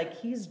she's like,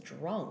 he's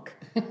drunk.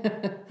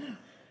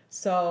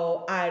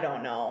 So I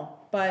don't know.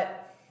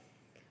 But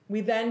we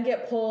then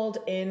get pulled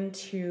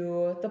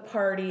into the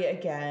party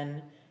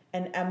again.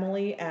 And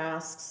Emily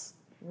asks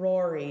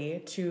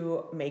Rory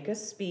to make a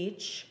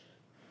speech.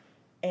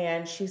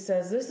 And she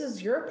says, this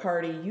is your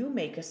party. You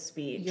make a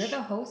speech. You're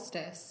the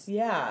hostess.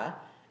 Yeah.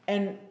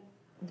 And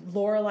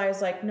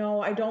Lorelai's like,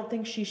 no, I don't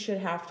think she should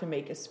have to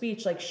make a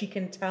speech. Like, she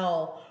can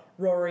tell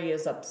Rory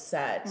is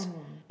upset.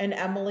 Mm-hmm. And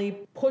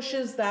Emily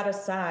pushes that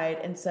aside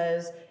and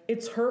says,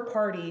 it's her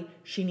party.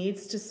 She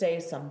needs to say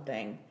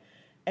something.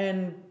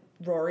 And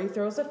Rory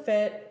throws a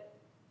fit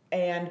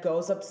and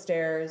goes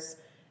upstairs.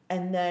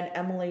 And then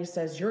Emily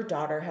says, your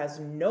daughter has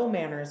no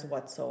manners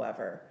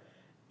whatsoever.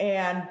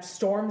 And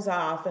storms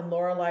off, and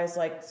Lorelai's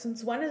like,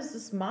 since when is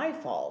this my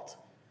fault?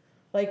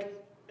 Like,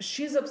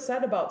 she's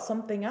upset about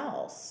something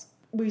else.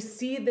 We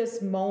see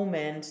this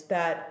moment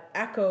that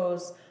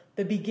echoes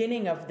the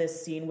beginning of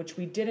this scene, which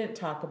we didn't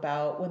talk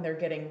about when they're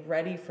getting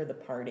ready for the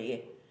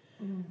party.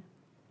 Mm.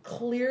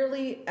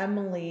 Clearly,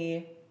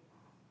 Emily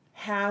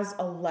has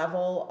a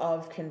level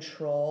of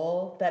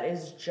control that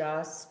is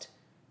just,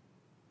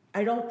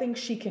 I don't think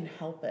she can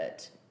help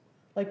it.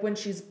 Like, when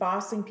she's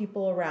bossing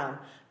people around,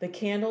 the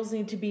candles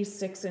need to be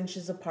 6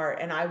 inches apart,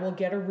 and I will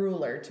get a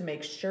ruler to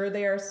make sure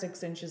they are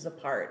 6 inches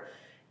apart.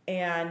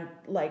 And,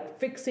 like,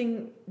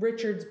 fixing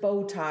Richard's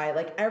bow tie,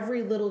 like,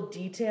 every little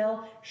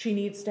detail she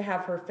needs to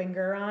have her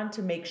finger on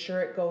to make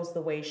sure it goes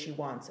the way she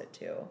wants it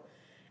to.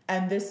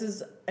 And this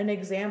is an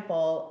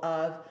example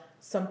of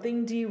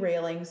something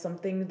derailing,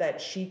 something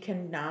that she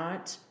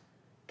cannot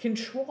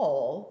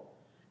control,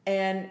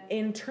 and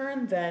in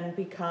turn then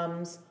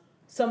becomes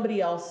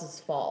somebody else's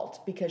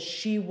fault because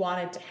she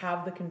wanted to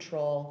have the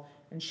control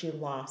and she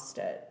lost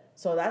it.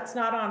 So that's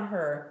not on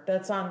her,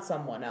 that's on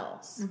someone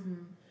else.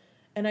 Mm-hmm.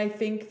 And I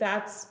think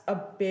that's a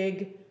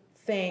big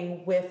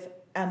thing with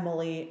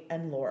Emily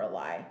and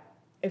Lorelai.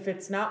 If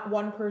it's not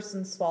one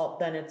person's fault,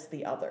 then it's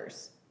the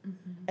others.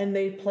 Mm-hmm. And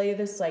they play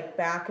this like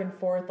back and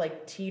forth,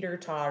 like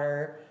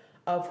teeter-totter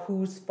of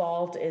whose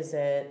fault is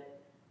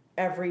it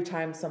every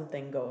time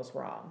something goes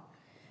wrong.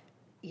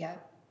 Yeah.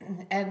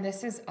 And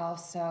this is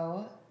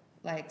also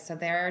like, so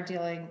they're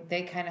dealing,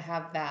 they kind of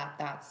have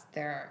that's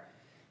their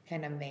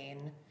kind of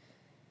main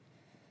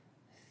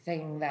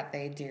thing that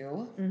they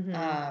do.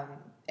 Mm-hmm.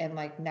 And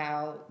like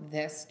now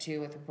this too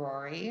with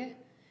Rory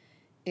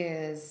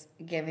is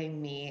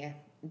giving me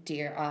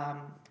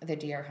the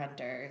deer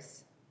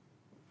hunters.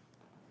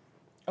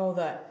 Oh,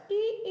 that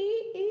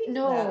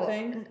no, that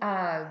thing?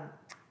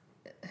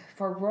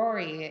 For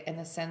Rory in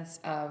the sense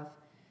of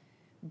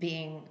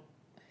being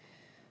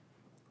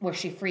where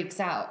she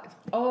freaks out.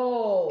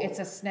 Oh. It's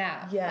a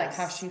snap. Yes. Like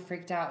how she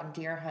freaked out in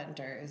Deer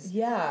Hunters.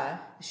 Yeah.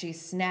 She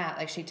snapped.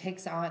 Like she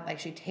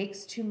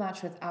takes too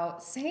much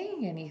without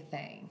saying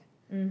anything.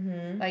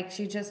 Mm-hmm. Like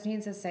she just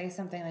needs to say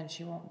something and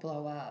she won't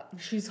blow up.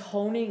 She's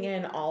honing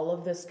in all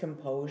of this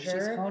composure.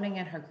 She's honing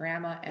in her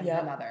grandma and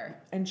her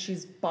mother. And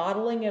she's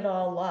bottling it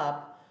all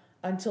up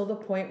until the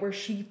point where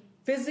she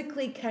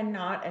physically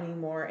cannot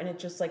anymore and it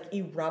just like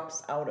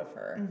erupts out of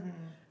her. Mm-hmm.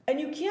 And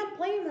you can't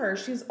blame her.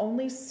 She's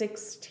only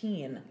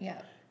 16.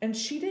 Yeah. And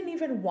she didn't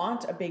even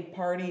want a big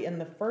party in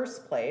the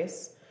first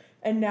place.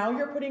 And now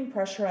you're putting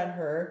pressure on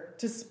her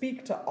to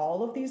speak to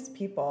all of these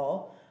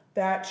people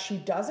that she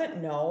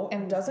doesn't know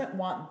and doesn't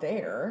want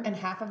there. And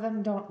half of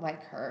them don't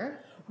like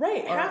her.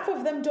 Right. Half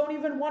of them don't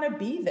even want to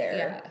be there.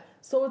 Yeah.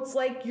 So it's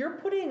like you're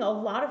putting a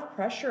lot of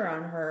pressure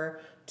on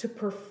her to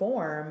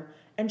perform,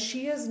 and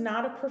she is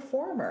not a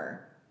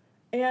performer.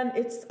 And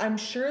I'm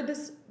sure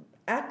this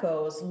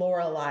echoes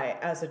Lorelai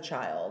as a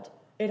child.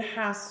 It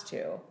has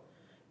to.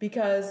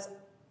 Because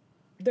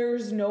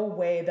there's no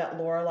way that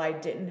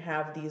Lorelai didn't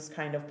have these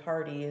kind of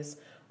parties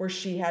where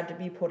she had to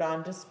be put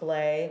on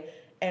display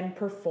and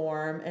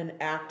perform and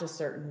act a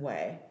certain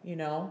way, you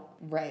know?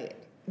 Right.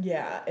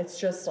 Yeah, it's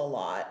just a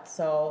lot.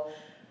 So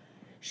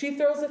she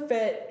throws a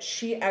fit,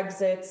 she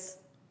exits,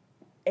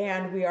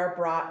 and we are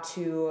brought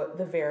to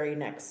the very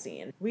next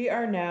scene. We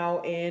are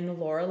now in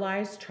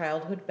Lorelai's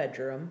childhood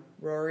bedroom.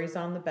 Rory's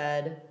on the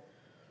bed.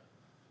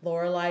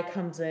 Lorelai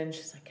comes in.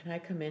 She's like, can I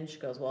come in? She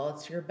goes, well,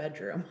 it's your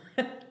bedroom.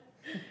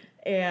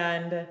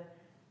 And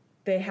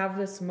they have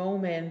this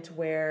moment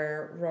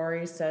where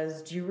Rory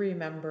says, do you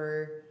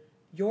remember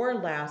your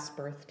last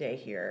birthday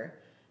here?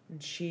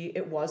 And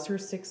it was her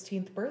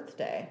 16th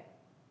birthday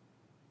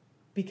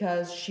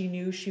because she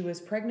knew she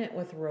was pregnant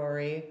with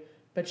Rory,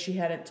 but she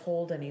hadn't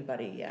told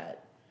anybody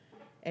yet.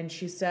 And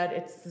she said,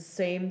 it's the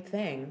same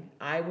thing.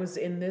 I was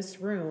in this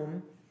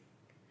room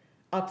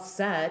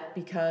upset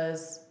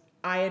because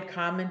I had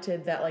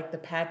commented that like the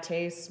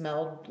pate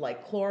smelled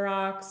like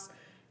Clorox,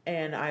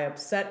 and I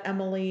upset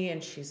Emily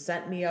and she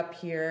sent me up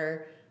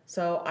here.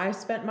 So I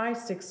spent my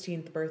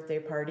 16th birthday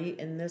party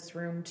in this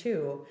room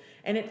too.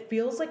 And it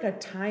feels like a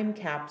time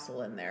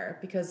capsule in there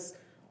because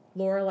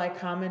Lorelai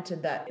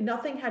commented that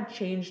nothing had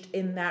changed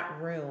in that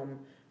room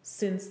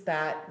since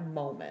that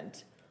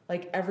moment.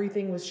 Like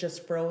everything was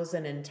just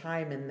frozen in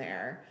time in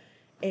there.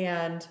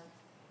 And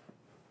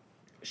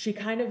she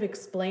kind of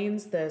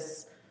explains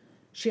this.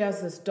 She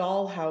has this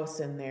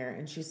dollhouse in there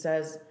and she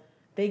says,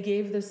 they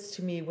gave this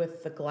to me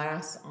with the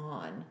glass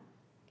on.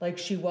 Like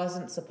she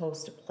wasn't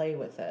supposed to play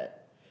with it.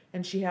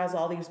 And she has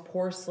all these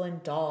porcelain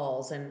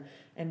dolls and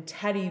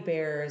teddy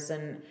bears,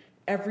 and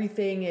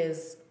everything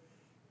is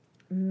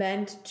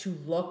meant to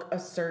look a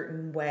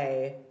certain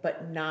way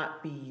but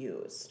not be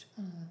used.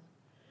 Mm-hmm.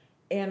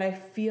 And I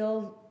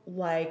feel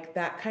like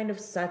that kind of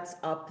sets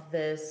up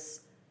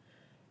this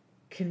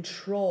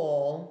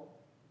control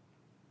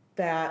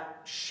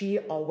that she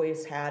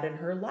always had in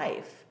her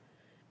life.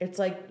 It's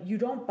like you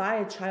don't buy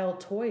a child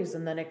toys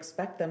and then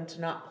expect them to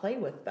not play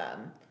with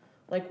them.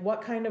 Like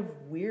what kind of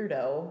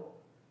weirdo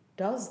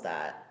does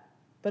that?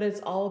 But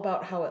it's all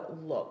about how it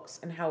looks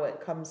and how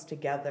it comes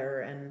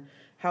together and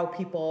how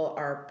people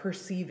are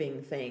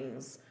perceiving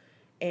things.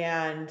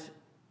 And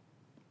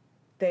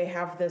they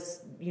have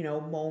this,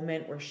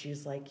 moment where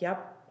she's like,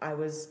 yep, I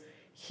was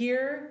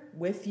here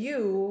with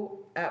you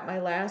at my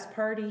last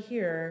party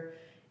here.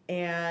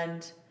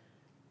 And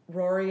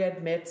Rory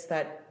admits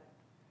that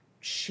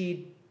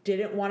she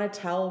didn't want to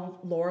tell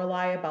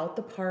Lorelai about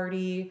the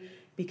party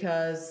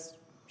because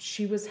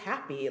she was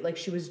happy. Like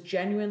she was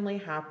genuinely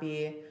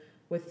happy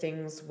with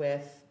things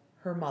with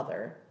her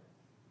mother.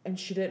 And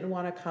she didn't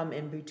want to come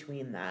in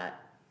between that.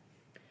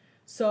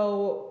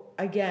 So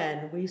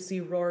again, we see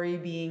Rory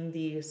being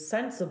the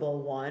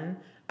sensible one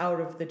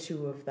out of the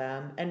two of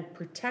them and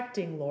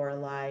protecting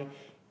Lorelai,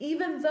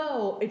 even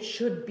though it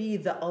should be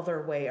the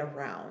other way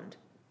around.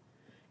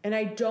 And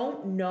I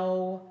don't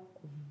know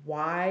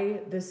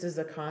why this is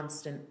a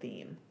constant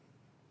theme.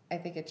 I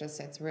think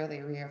it's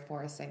really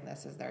reinforcing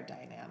this as their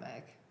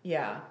dynamic.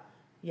 Yeah,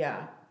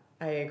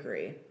 I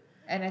agree.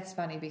 And it's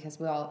funny because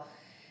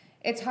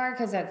it's hard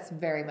because that's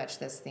very much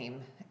this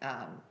theme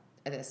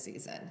this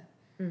season.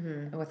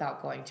 Mm-hmm.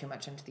 Without going too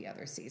much into the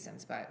other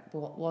seasons, but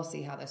we'll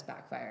see how this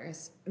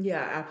backfires.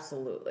 Yeah,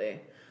 absolutely.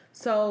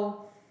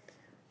 So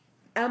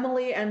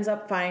Emily ends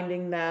up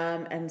finding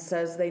them and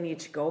says they need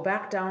to go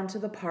back down to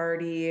the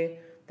party.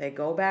 They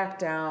go back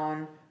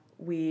down.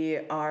 We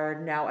are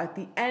now at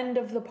the end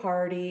of the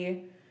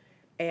party,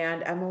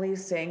 and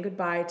Emily's saying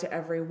goodbye to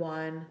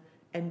everyone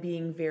and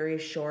being very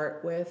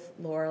short with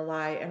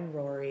Lorelai and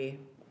Rory.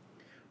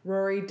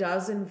 Rory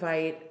does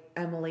invite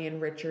Emily and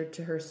Richard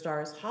to her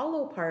Stars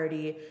Hollow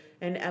party,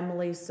 and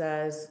Emily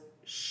says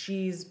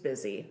she's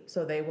busy,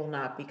 so they will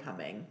not be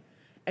coming,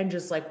 and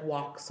just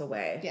walks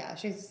away. Yeah,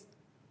 she's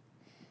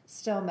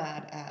still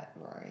mad at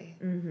Rory.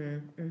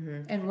 Mm-hmm,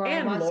 mm-hmm. And Rory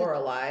and wants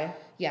Lorelai.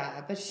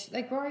 Yeah,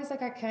 but Rory's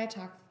like, can I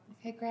talk?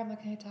 Hey, Grandma,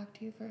 can I talk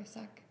to you for a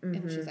sec? Mm-hmm.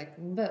 And she's like,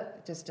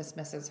 but just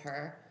dismisses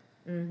her.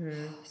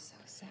 Mm-hmm. Oh, so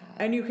sad.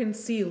 And you can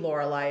see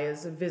Lorelai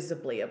is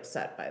visibly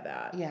upset by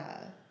that. Yeah.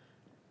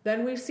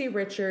 Then we see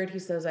Richard. He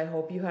says, I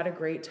hope you had a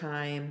great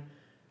time.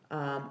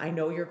 I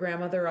know your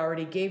grandmother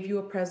already gave you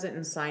a present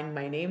and signed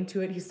my name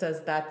to it. He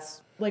says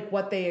that's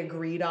what they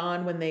agreed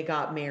on when they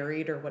got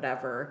married or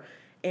whatever.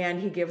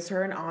 And he gives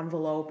her an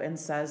envelope and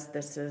says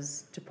this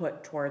is to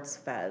put towards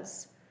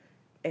Fez.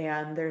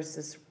 And there's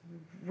this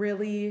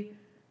really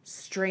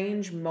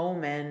strange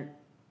moment.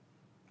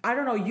 I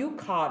don't know, you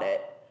caught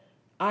it.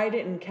 I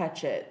didn't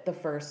catch it the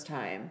first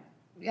time.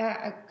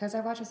 Yeah, because I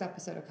watched this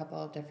episode a couple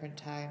of different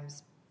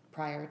times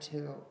prior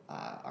to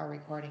our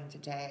recording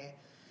today,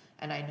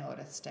 and I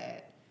noticed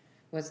it.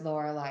 Was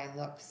Lorelai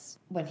looks,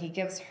 when he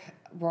gives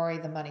Rory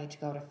the money to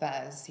go to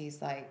Fez,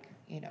 he's like,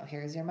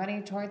 here's your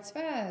money towards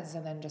Fez,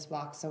 and then just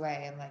walks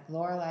away. And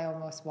Lorelai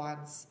almost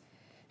wants,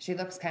 she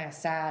looks kind of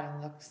sad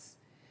and looks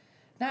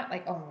not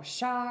almost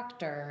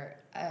shocked or...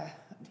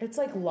 it's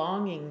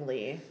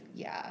longingly.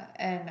 Yeah,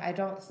 and I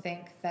don't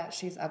think that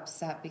she's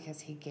upset because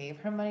he gave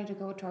her money to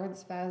go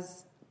towards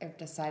Fez. I've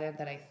decided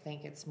that I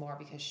think it's more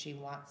because she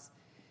wants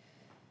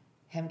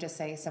him to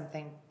say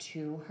something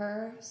to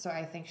her. So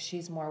I think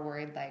she's more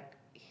worried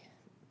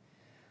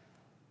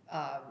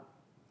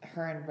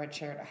her and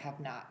Richard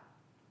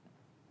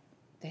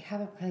they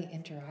haven't really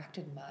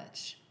interacted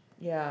much.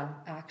 Yeah.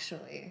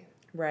 Actually.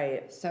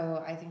 Right.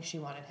 So I think she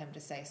wanted him to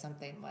say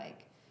something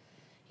like,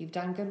 you've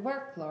done good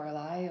work,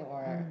 Lorelai,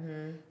 or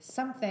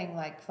something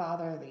like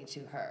fatherly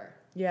to her.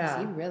 Yeah.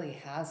 Because he really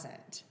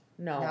hasn't.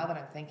 No. Now that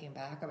I'm thinking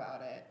back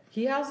about it.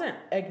 He hasn't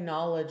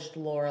acknowledged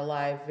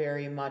Lorelai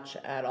very much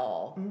at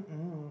all.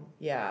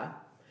 Yeah.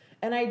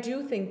 And I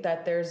do think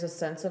that there's a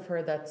sense of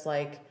her that's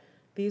like,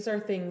 these are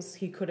things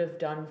he could have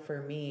done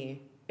for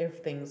me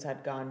if things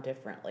had gone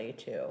differently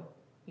too.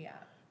 Yeah.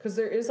 Because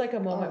there is like a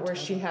moment where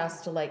she totally.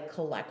 has to like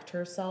collect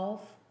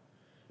herself.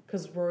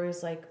 Because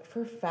Rory's like,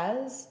 for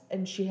Fez?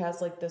 And she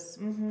has like this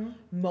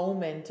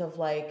moment of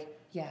like,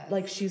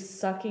 Yes. she's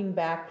sucking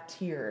back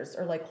tears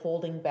or like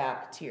holding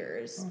back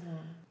tears.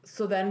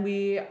 So then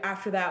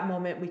after that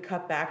moment, we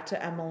cut back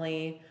to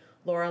Emily.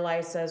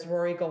 Lorelai says,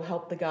 Rory, go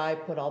help the guy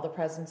put all the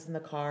presents in the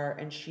car.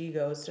 And she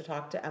goes to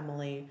talk to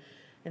Emily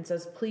and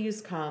says, please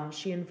come.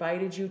 She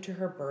invited you to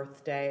her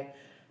birthday.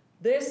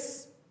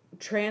 This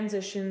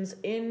transitions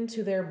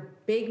into their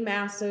big,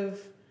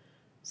 massive,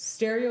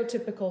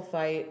 stereotypical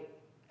fight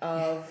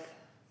of,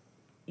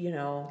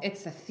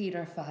 It's a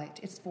theater fight.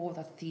 It's for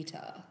the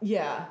theater.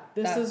 Yeah.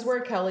 This is where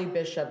Kelly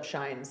Bishop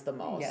shines the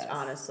most, Yes.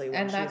 honestly, when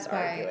And she's that's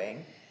why-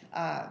 arguing.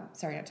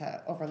 Sorry not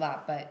to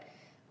overlap, but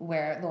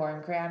where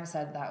Lauren Graham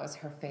said that was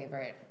her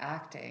favorite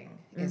acting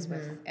is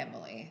with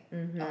Emily.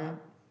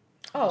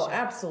 Oh, Bishop.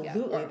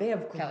 absolutely. Yeah, or they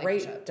have Kelly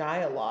great Bishop.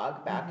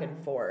 dialogue back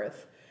and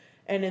forth.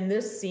 And in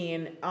this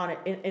scene,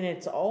 in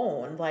its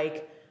own,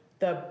 like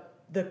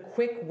the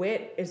quick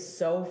wit is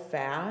so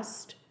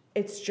fast.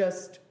 It's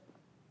just,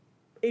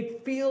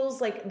 it feels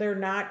like they're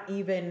not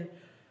even,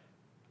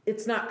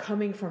 it's not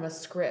coming from a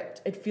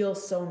script. It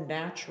feels so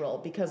natural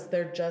because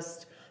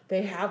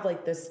they have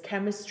like this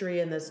chemistry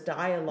and this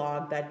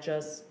dialogue that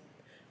just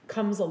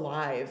comes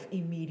alive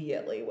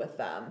immediately with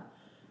them.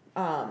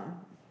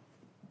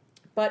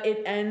 But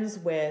it ends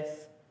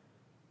with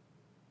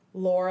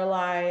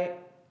Lorelai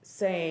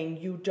saying,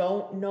 you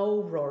don't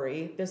know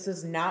Rory. This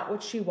is not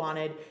what she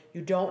wanted.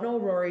 You don't know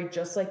Rory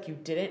just like you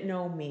didn't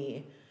know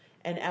me.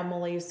 And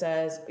Emily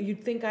says,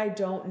 you'd think I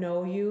don't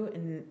know you?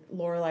 And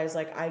Lorelai's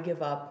like, I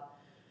give up.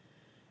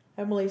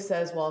 Emily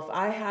says, well, if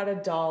I had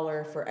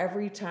 $1 for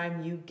every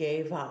time you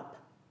gave up.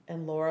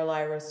 And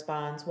Lorelai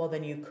responds, well,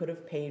 then you could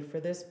have paid for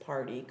this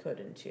party,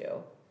 couldn't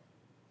you?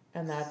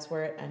 And that's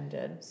where it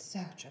ended. So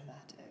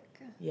dramatic.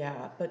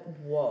 Yeah, but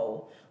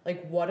whoa.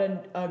 Like, what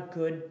a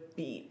good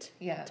beat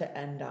to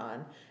end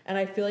on. And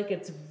I feel like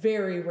it's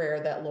very rare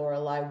that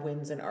Lorelai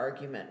wins an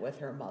argument with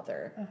her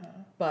mother.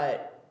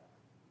 But,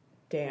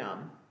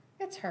 damn.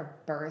 It's her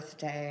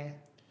birthday.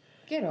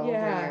 Get over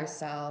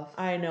yourself.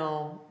 I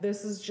know.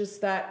 This is just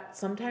that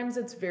sometimes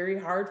it's very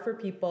hard for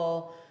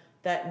people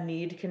that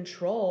need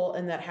control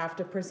and that have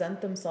to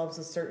present themselves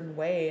a certain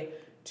way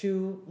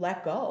to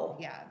let go.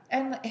 Yeah.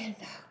 And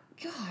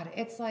God,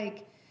 it's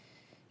like,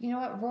 you know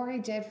what? Rory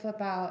did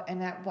flip out,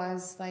 and that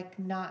was like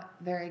not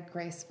very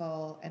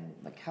graceful, and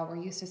like how we're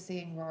used to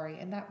seeing Rory,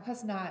 and that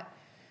was not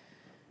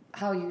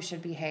how you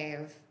should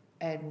behave,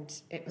 and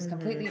it was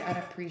completely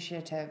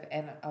unappreciative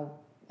in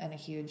a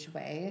huge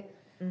way.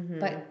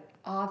 But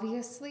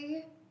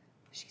obviously,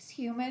 she's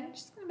human.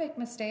 She's gonna make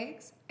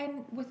mistakes,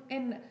 and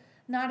within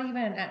not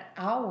even an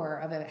hour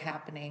of it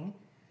happening,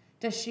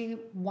 does she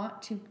want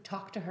to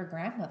talk to her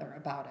grandmother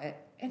about it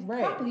and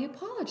probably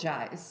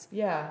apologize?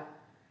 Yeah.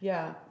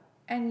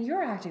 And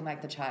you're acting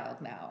like the child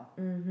now.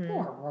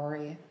 Poor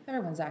Rory.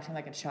 Everyone's acting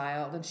like a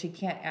child, and she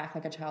can't act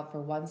like a child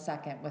for 1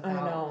 second without.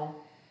 I know.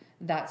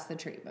 That's the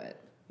treatment.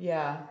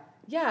 Yeah.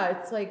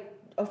 It's like,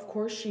 of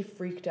course she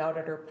freaked out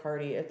at her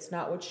party. It's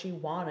not what she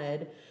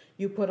wanted.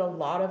 You put a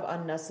lot of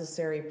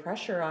unnecessary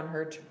pressure on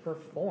her to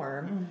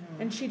perform,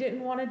 and she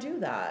didn't want to do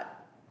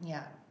that.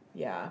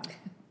 Yeah.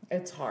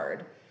 It's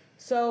hard.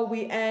 So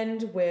we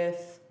end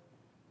with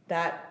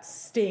that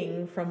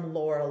sting from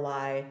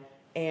Lorelai,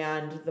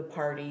 and the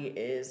party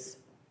is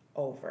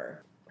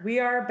over. We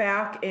are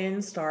back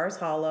in Stars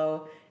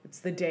Hollow. It's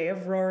the day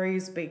of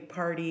Rory's big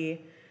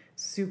party.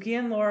 Suki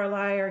and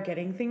Lorelai are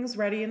getting things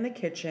ready in the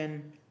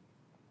kitchen,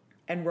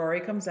 and Rory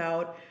comes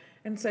out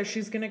and says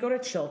she's going to go to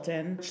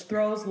Chilton, which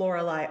throws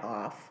Lorelai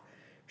off.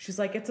 She's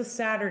like, it's a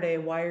Saturday.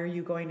 Why are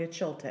you going to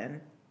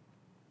Chilton?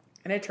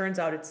 And it turns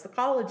out it's the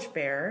college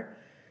fair,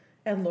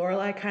 and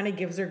Lorelai kind of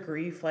gives her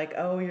grief, like,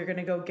 oh, you're going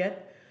to go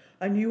get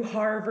a new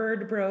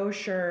Harvard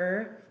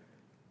brochure.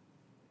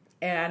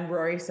 And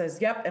Rory says,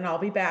 yep, and I'll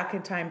be back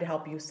in time to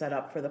help you set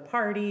up for the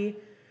party.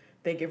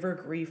 They give her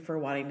grief for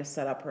wanting to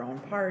set up her own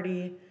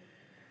party.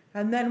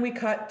 And then we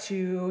cut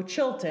to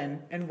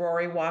Chilton, and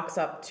Rory walks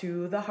up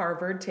to the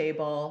Harvard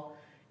table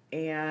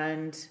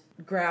and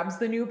grabs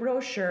the new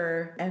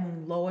brochure,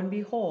 and lo and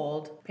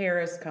behold,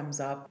 Paris comes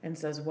up and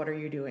says, what are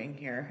you doing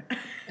here?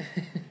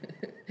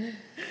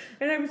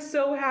 And I'm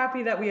so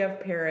happy that we have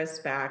Paris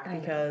back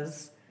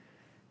because,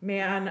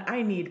 man,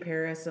 I need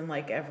Paris in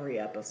like every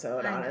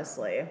episode,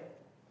 honestly.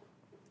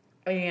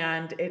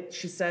 And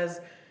she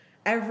says,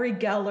 every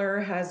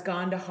Geller has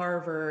gone to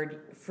Harvard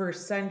for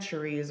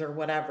centuries or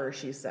whatever,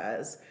 she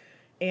says.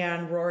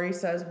 And Rory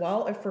says,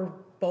 well, if we're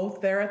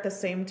both there at the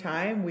same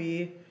time,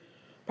 we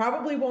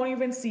probably won't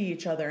even see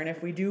each other. And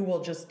if we do,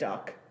 we'll just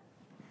duck.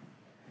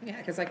 Yeah,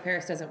 because like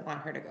Paris doesn't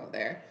want her to go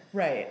there.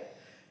 Right.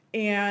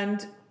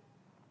 And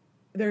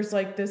there's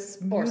like this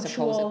Or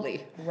mutual...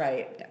 supposedly.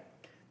 Right. Yeah.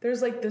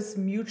 There's like this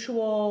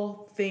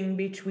mutual thing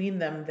between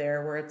them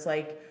there where it's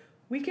like,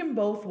 we can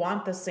both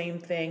want the same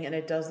thing and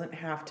it doesn't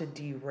have to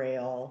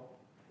derail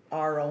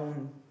our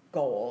own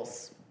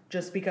goals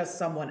just because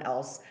someone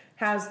else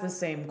has the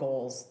same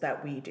goals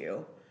that we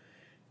do.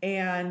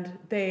 And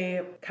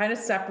they kind of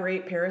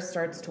separate. Paris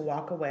starts to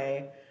walk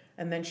away.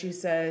 And then she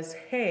says,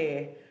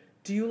 hey,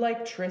 do you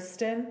like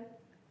Tristan?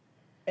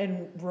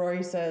 And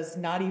Rory says,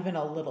 not even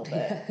a little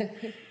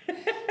bit.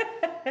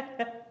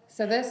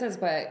 So this is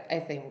what I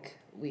think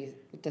we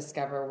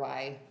discover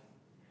why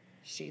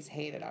she's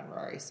hated on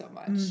Rory so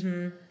much.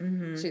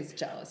 She's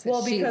jealous.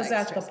 Well, she because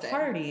likes at Tristan. the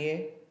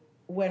party,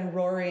 when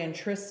Rory and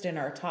Tristan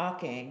are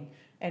talking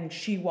and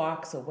she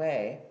walks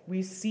away,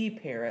 we see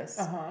Paris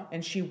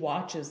and she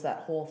watches that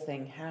whole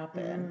thing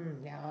happen.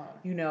 Yeah.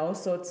 You know,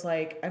 so it's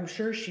like, I'm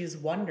sure she's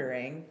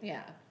wondering,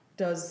 Yeah.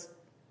 does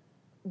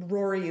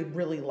Rory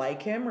really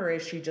like him or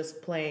is she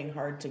just playing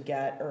hard to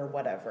get or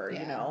whatever,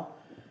 you know?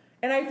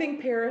 And I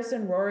think Paris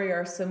and Rory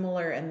are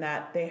similar in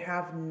that they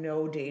have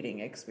no dating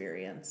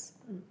experience.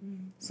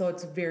 So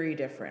it's very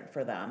different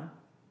for them.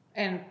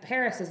 And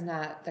Paris is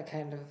not the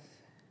kind of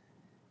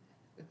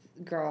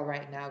girl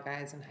right now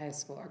guys in high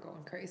school are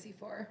going crazy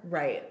for.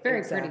 Right. Very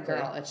exactly.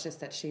 pretty girl. It's just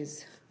that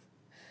she's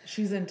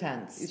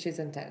intense. She's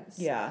intense.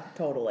 Yeah,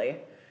 totally.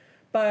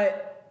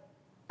 But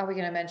are we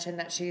going to mention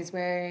that she's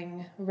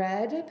wearing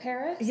red,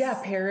 Paris? yeah,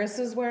 Paris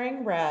is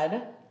wearing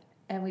red.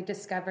 And we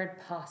discovered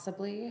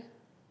possibly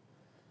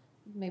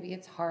maybe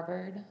it's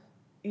Harvard.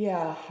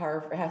 Yeah,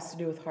 Harvard, it has to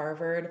do with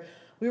Harvard.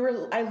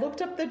 I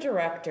looked up the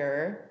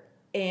director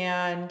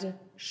and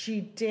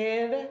she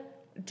did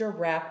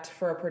direct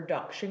for a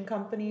production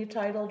company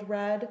titled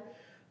Red,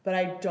 but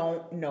I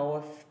don't know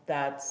if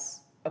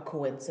that's a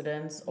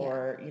coincidence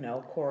or, you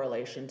know,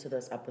 correlation to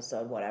this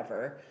episode,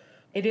 whatever.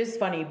 It is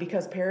funny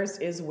because Paris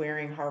is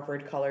wearing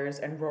Harvard colors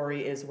and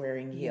Rory is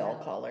wearing Yale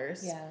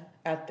colors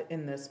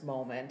in this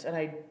moment. And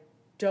I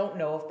don't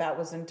know if that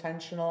was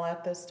intentional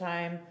at this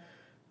time,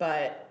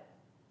 but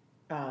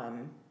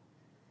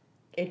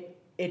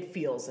it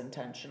feels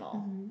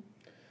intentional.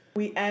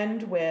 We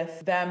end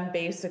with them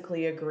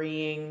basically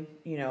agreeing,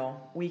 you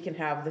know, we can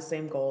have the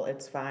same goal,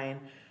 it's fine.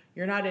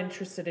 You're not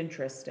interested in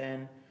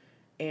Tristan.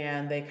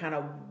 And they kind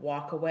of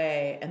walk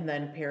away, and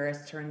then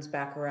Paris turns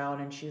back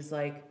around and she's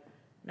like,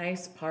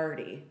 nice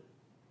party.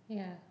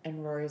 Yeah.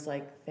 And Rory's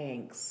like,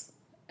 thanks.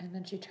 And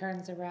then she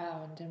turns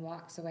around and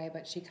walks away,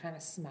 but she kind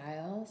of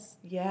smiles.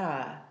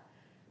 Yeah.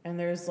 And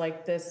there's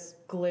like this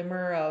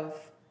glimmer of,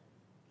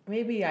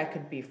 maybe I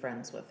could be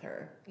friends with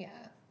her. Yeah.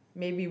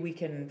 Maybe we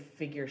can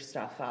figure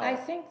stuff out. I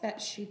think that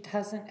she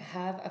doesn't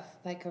have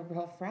a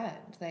real friend.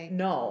 Like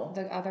No.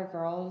 The other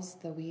girls,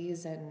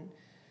 Louise and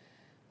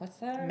what's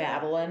that?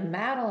 Madeline.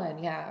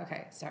 Madeline, yeah,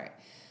 okay, sorry.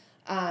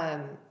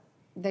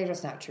 They're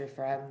just not true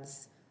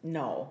friends.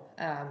 No.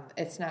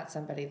 It's not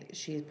somebody that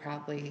she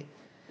probably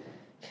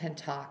can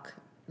talk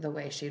the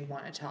way she'd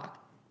want to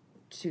talk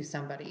to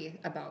somebody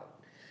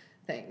about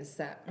things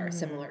that are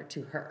similar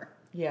to her.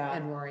 Yeah.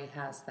 And Rory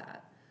has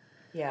that.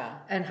 Yeah.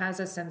 And has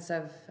a sense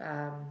of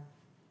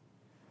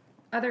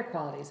other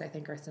qualities I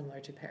think are similar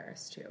to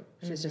Paris too.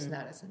 She's just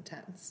not as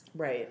intense.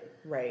 Right.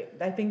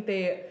 I think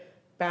they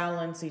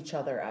balance each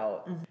other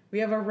out. We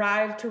have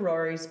arrived to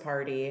Rory's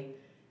party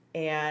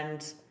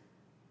and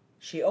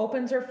she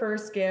opens her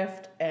first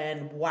gift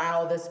and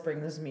wow, this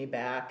brings me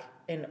back,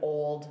 an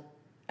old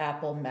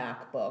Apple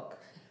MacBook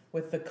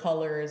with the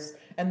colors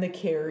and the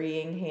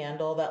carrying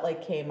handle that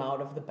like came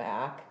out of the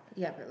back.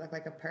 Yeah, but it looked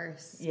like a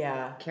purse.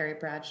 Yeah. Carrie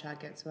Bradshaw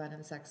gets one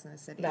in Sex and the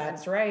City.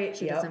 That's right.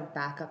 She doesn't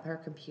back up her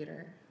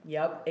computer.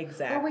 Yep,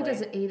 exactly. Or wait,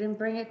 does Aiden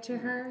bring it to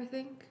her, I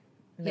think?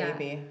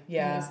 Maybe,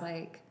 yeah. And he's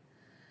like,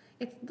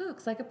 it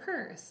looks like a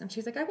purse. And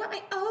she's like, I want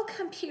my old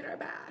computer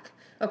back.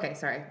 Okay,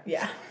 sorry.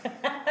 Yeah.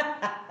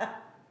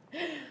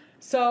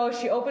 So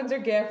she opens her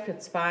gift.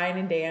 It's fine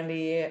and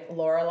dandy.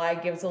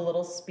 Lorelai gives a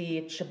little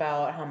speech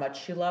about how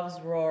much she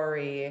loves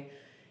Rory.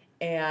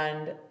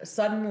 And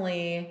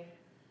suddenly...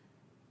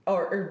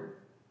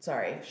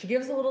 she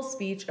gives a little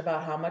speech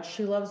about how much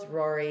she loves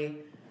Rory.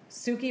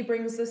 Suki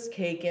brings this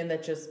cake in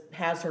that just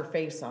has her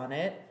face on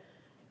it.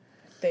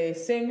 They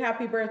sing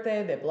happy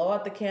birthday, they blow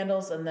out the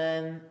candles, and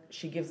then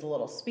she gives a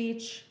little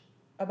speech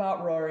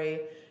about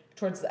Rory.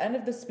 Towards the end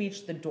of the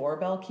speech, the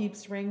doorbell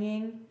keeps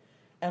ringing,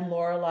 and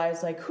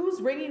Lorelai's like,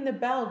 who's ringing the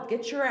bell?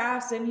 Get your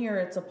ass in here,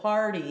 it's a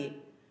party.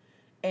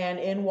 And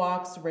in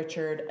walks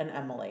Richard and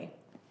Emily.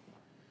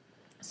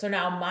 So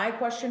now my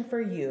question for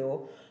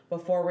you,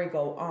 before we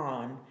go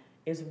on,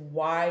 is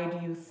why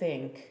do you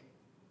think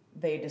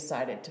they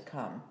decided to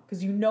come?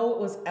 Because you know it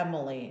was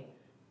Emily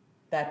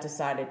that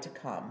decided to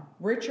come.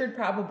 Richard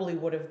probably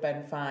would have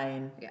been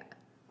fine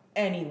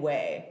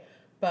anyway.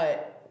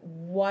 But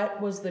what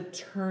was the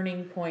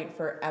turning point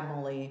for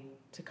Emily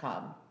to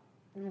come?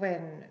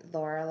 When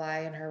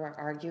Lorelai and her were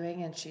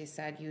arguing and she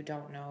said, you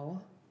don't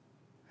know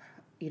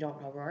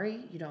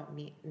Rory, you don't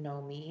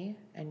know me,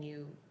 and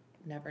you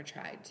never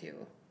tried to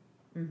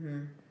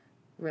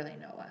really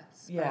know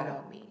us or Yeah.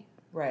 know me.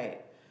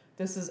 Right.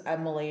 This is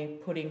Emily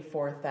putting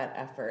forth that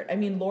effort. I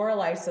mean,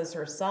 Lorelai says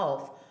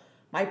herself,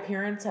 my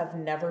parents have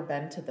never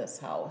been to this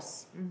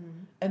house.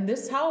 And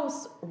this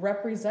house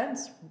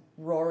represents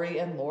Rory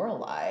and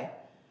Lorelai.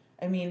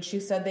 I mean, she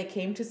said they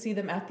came to see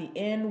them at the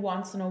inn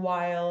once in a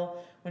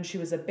while when she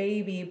was a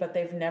baby, but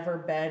they've never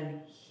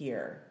been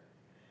here.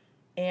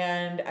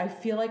 And I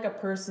feel like a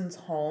person's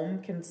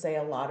home can say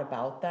a lot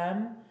about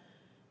them.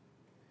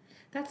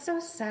 That's so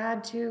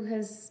sad too,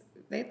 because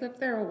they lived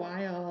there a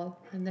while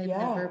and they've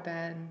Yeah. never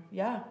been.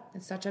 Yeah.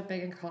 It's such a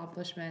big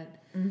accomplishment.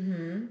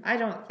 I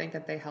don't think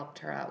that they helped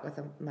her out with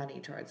the money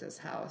towards this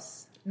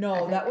house.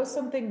 No, that was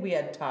something we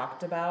had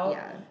talked about.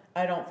 Yeah.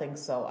 I don't think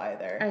so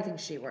either. I think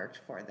she worked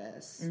for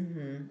this.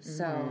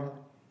 So,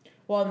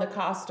 Well, and the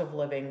cost of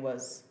living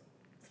was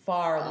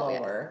far Oh, yeah.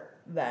 lower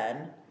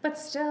then. but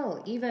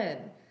still,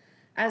 even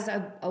as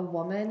a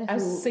woman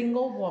As who a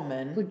single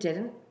woman. who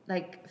didn't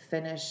like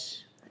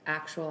finish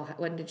actual,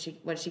 when did she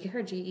get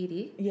her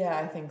GED? Yeah,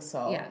 I think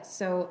so. Yeah.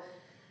 So,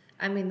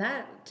 I mean,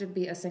 that to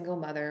be a single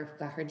mother who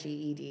got her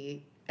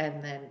GED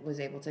and then was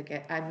able to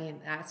get, I mean,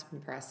 that's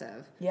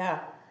impressive.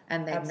 Yeah.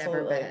 And they've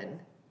Absolutely.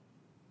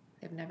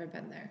 they've never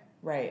been there.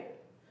 Right.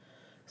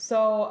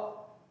 So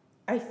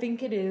I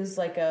think it is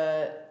like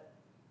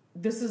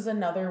this is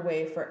another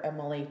way for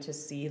Emily to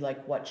see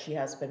like what she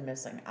has been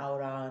missing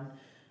out on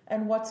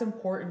and what's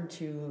important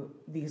to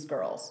these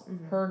girls,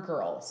 her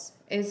girls.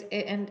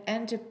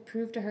 And to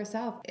prove to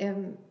herself,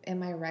 am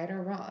I right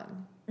or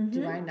wrong?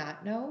 Do I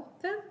not know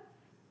them?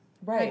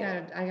 Right.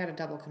 I gotta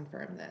double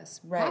confirm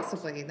this. Right.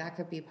 Possibly that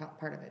could be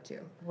part of it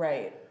too.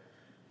 Right.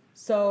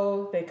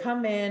 So they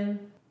come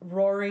in,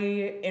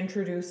 Rory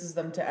introduces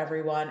them to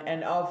everyone,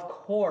 and of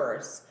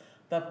course,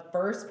 the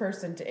first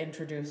person to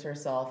introduce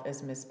herself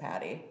is Miss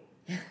Patty.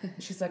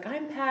 She's like,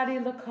 I'm Patty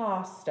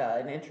LaCosta,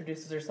 and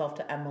introduces herself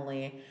to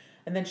Emily.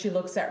 And then she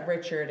looks at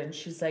Richard and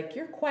she's like,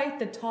 you're quite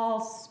the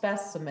tall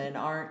specimen,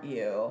 aren't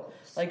you?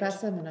 Like,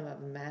 Specimen of a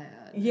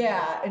man.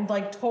 yeah, and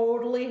like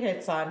totally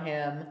hits on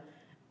him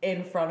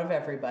in front of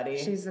everybody.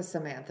 She's the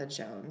Samantha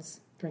Jones.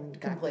 Bring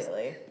back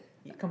completely.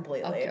 of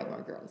Completely.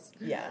 Gilmore Girls.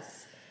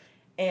 Yes.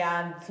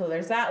 And so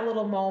there's that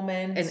little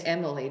moment. And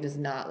Emily does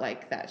not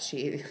like that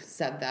she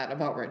said that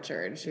about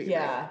Richard. She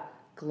Yeah.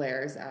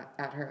 glares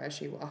at her as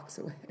she walks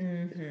away.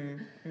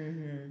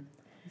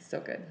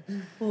 So good.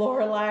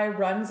 Lorelai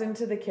runs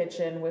into the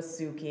kitchen with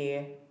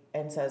Suki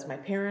and says, my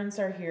parents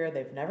are here.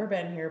 They've never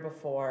been here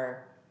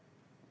before.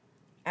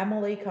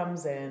 Emily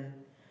comes in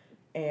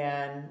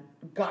and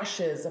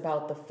gushes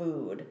about the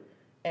food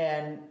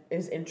and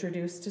is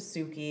introduced to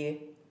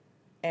Suki.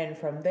 And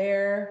from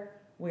there,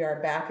 we are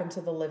back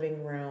into the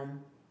living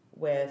room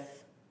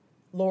with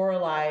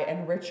Lorelai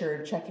and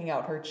Richard checking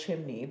out her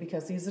chimney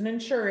because he's an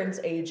insurance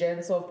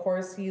agent. So of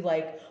course he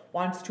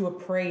wants to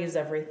appraise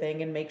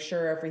everything and make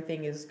sure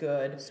everything is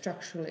good.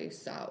 Structurally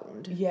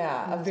sound.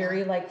 Yeah, a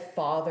very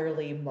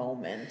fatherly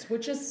moment,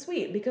 which is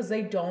sweet because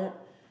they don't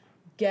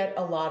get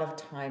a lot of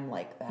time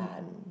like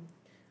that.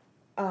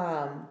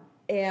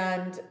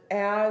 And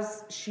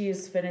as she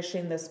is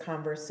finishing this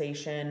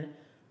conversation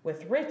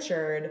with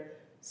Richard,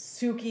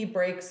 Suki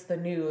breaks the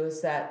news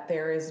that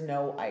there is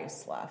no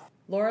ice left.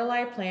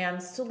 Lorelai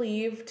plans to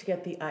leave to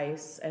get the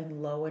ice,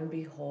 and lo and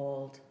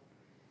behold,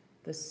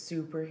 the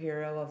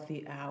superhero of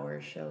the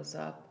hour shows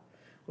up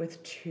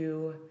with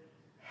 2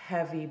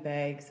 heavy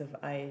bags of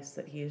ice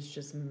that he is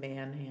just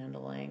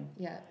manhandling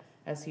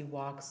as he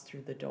walks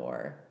through the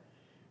door.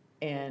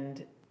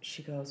 And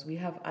she goes, we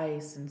have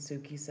ice, and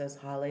Suki says,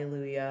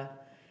 hallelujah.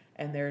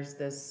 And there's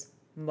this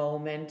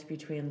moment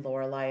between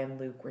Lorelai and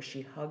Luke where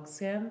she hugs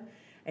him,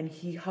 and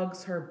he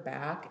hugs her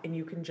back, and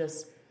you can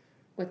just...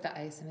 With the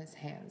ice in his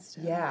hands.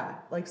 Still. Yeah,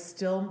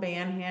 still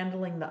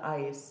manhandling the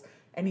ice.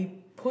 And he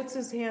puts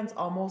his hands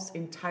almost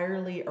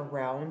entirely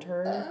around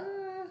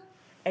her.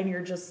 And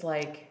you're just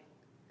like...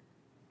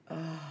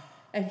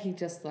 And he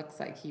just looks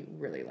like he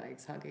really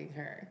likes hugging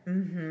her.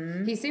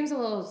 Mm-hmm. He seems a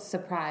little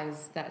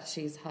surprised that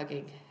she's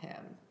hugging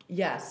him.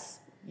 Yes,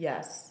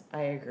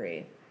 I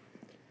agree.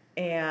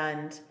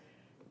 And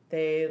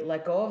they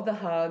let go of the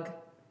hug,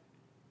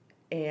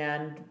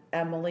 and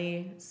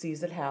Emily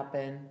sees it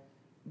happen.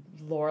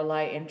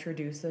 Lorelai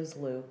introduces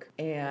Luke,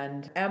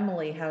 and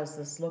Emily has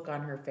this look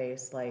on her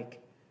face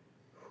like,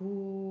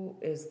 who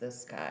is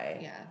this guy?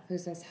 Yeah,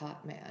 who's this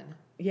hot man?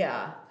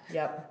 Yeah,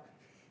 yep.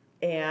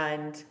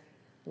 And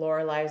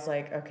Lorelai's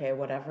like, okay,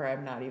 whatever,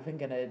 I'm not even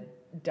going to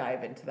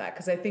dive into that.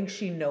 Because I think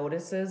she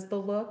notices the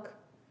look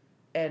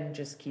and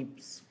just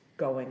keeps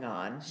going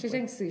on. She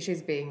thinks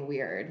she's being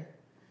weird.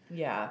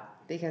 Yeah.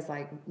 Because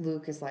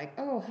Luke is like,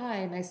 oh,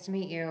 hi, nice to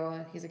meet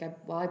you. He's like,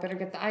 well, I better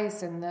get the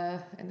ice in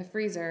the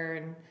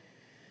freezer.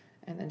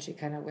 And then she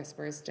kind of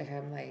whispers to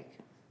him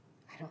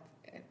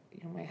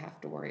you might have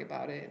to worry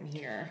about it in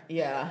here.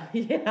 Yeah.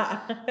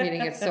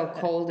 Meaning it's so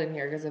cold in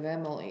here because of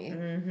Emily.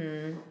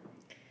 Mm-hmm.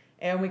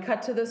 And we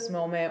cut to this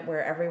moment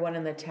where everyone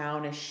in the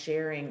town is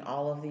sharing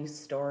all of these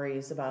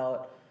stories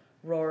about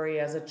Rory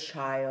as a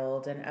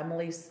child, and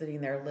Emily's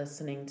sitting there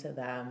listening to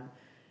them.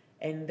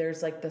 And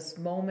there's like this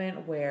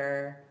moment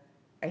where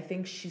I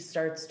think she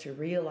starts to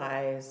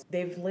realize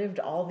they've lived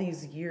all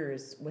these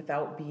years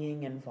without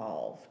being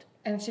involved.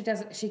 And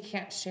she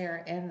can't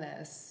share in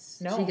this.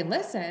 No. She can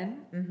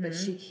listen, but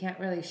she can't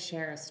really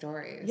share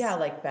stories. Yeah,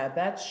 like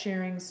Babette's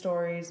sharing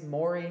stories,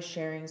 Maury's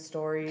sharing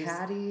stories.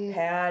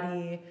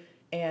 Patty.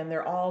 And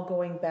they're all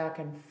going back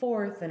and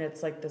forth, and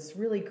it's like this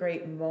really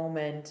great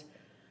moment.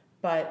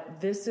 But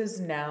this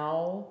is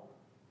now,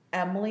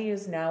 Emily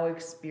is now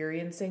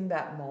experiencing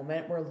that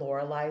moment where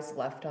Lorelai's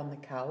left on the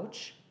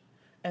couch,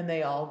 and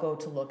they all go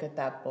to look at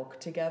that book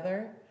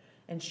together.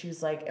 And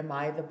she's like, am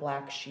I the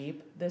black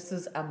sheep? This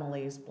is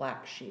Emily's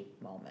black sheep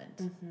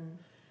moment.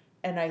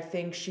 And I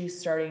think she's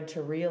starting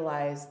to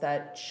realize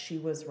that she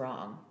was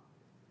wrong.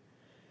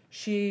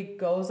 She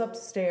goes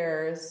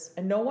upstairs,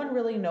 and no one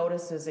really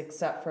notices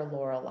except for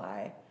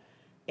Lorelai.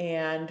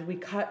 And we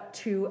cut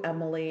to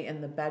Emily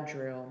in the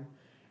bedroom,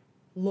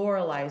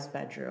 Lorelai's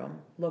bedroom,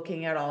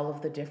 looking at all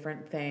of the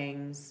different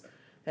things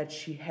that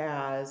she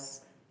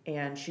has.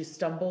 And she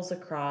stumbles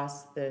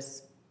across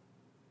this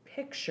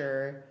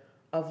picture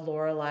of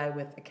Lorelai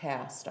with a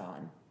cast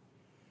on.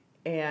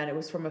 And it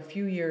was from a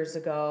few years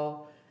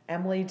ago.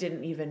 Emily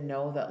didn't even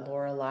know that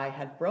Lorelai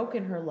had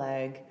broken her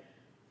leg.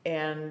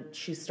 And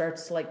she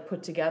starts to like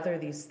put together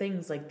these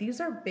things. Like,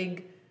 these are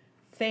big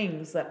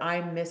things that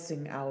I'm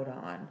missing out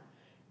on.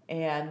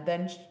 And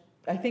then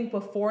I think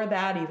before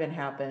that even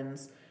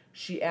happens,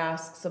 she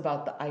asks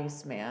about the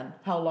Iceman.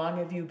 How long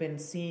have you been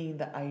seeing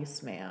the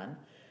Iceman?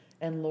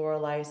 And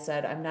Lorelai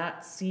said, I'm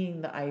not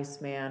seeing the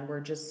Iceman.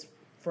 We're just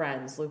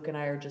friends. Luke and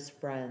I are just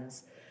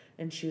friends.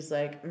 And she's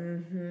like,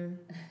 And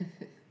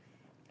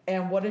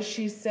what does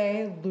she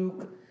say?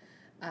 Luke...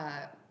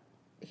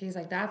 he's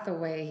like, not the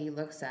way he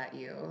looks at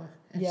you.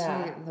 And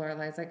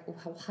Lorelai's like,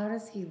 how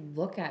does he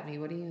look at me?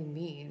 What do you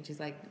mean? She's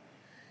like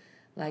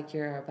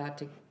you're about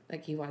to,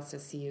 like, he wants to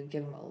see you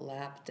give him a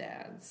lap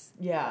dance.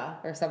 Yeah.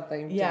 Or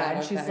something. Yeah,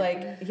 and she's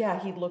like, yeah,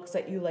 he looks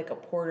at you like a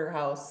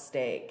porterhouse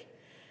steak.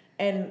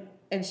 And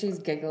she's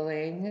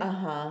giggling.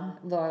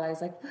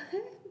 Lorelai's like,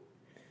 what?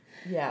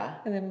 Yeah.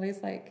 And then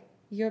Emily's like,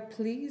 you're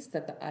pleased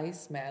that the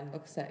Iceman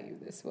looks at you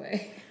this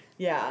way.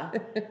 Yeah.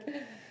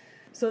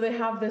 So they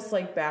have this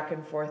like back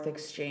and forth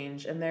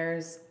exchange, and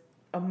there's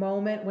a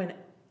moment when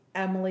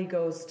Emily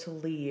goes to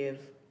leave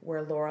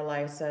where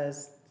Lorelai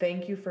says,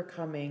 thank you for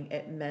coming.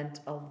 It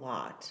meant a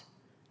lot.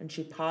 And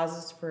she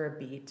pauses for a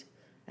beat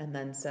and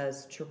then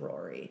says to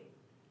Rory.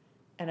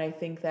 And I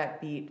think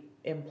that beat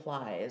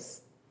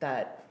implies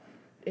that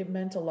it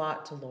meant a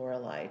lot to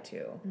Lorelai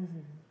too.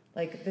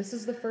 Like, this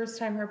is the first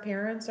time her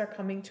parents are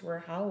coming to her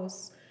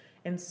house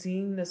and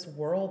seeing this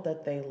world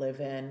that they live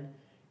in.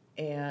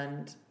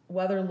 And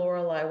whether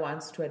Lorelai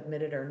wants to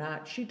admit it or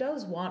not, she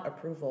does want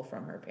approval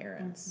from her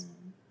parents.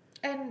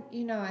 And,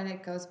 and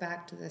it goes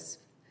back to this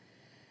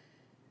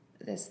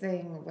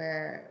thing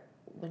where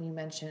when you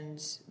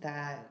mentioned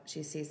that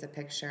she sees a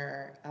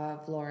picture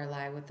of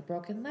Lorelai with the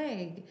broken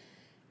leg,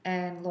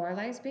 and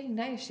Lorelai's being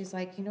nice. She's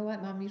like, you know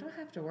what, Mom, you don't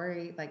have to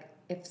worry. Like,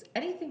 if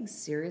anything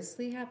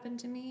seriously happened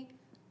to me,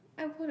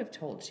 I would have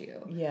told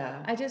you.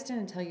 Yeah. I just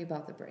didn't tell you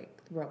about the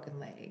broken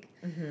leg.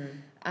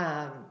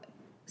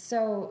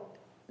 So,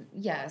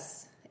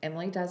 yes,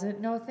 Emily doesn't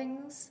know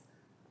things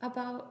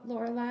about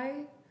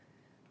Lorelai,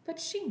 but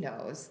she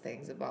knows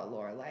things about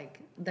Lorelai.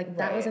 Like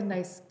that was a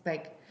nice,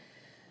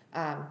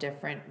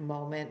 different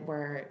moment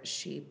where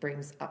she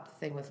brings up the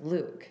thing with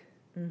Luke.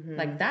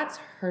 Like, that's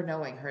her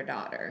knowing her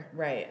daughter.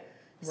 Right.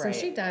 So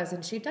she does,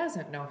 and she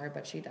doesn't know her,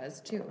 but she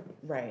does too.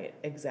 Right,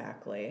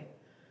 exactly.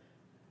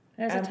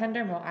 There's a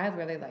tender moment. I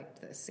really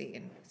liked this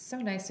scene. It's so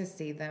nice to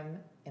see them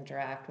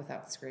interact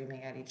without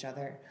screaming at each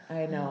other.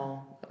 I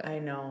know.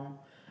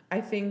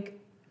 I think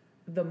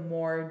the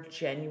more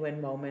genuine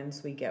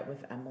moments we get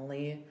with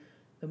Emily,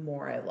 the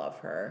more I love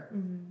her.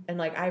 And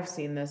like, I've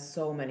seen this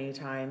so many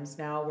times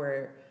now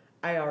where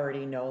I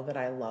already know that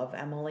I love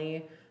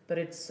Emily, but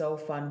it's so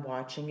fun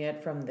watching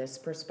it from this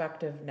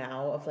perspective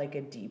now of like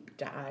a deep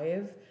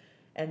dive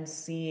and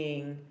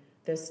seeing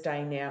this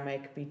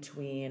dynamic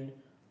between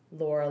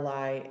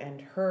Lorelai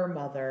and her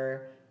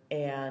mother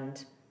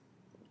and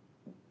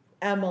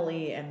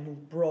Emily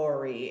and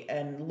Rory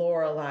and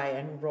Lorelai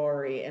and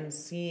Rory, and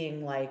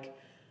seeing like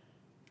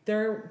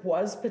there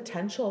was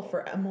potential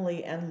for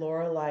Emily and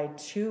Lorelai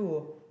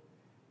to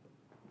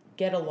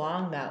get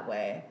along that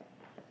way.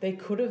 They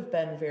could have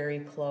been very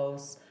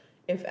close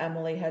if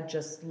Emily had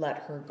just let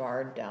her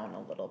guard down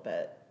a little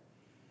bit.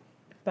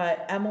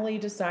 But Emily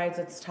decides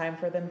it's time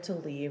for them to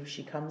leave.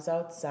 She comes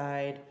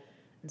outside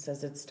and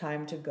says it's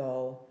time to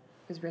go.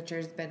 Because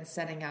Richard's been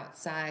sitting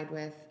outside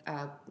with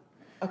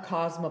a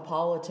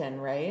Cosmopolitan,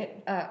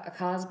 right? A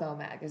Cosmo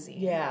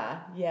magazine.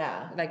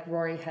 Yeah. Like,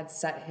 Rory had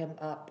set him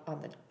up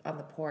on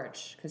the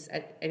porch because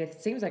it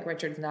seems like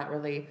Richard's not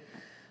really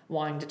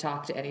wanting to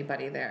talk to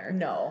anybody there.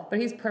 No, but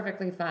he's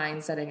perfectly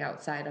fine sitting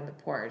outside on the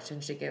porch,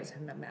 and she gives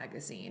him a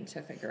magazine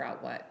to figure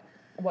out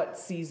what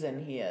season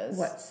he is,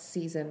 what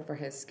season for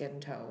his skin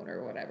tone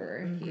or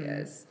whatever he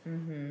is.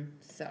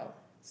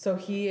 So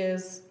he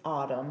is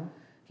autumn.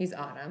 he's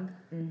on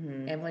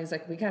him. Emily's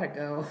like, we gotta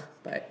go,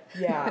 but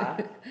Yeah.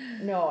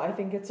 No, I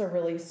think it's a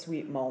really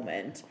sweet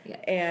moment.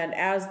 Yeah. And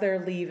as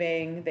they're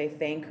leaving, they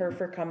thank her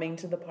for coming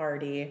to the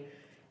party.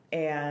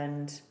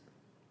 And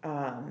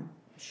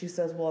she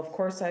says, well, of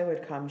course I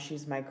would come.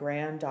 She's my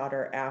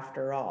granddaughter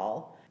after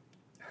all.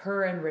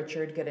 Her and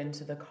Richard get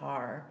into the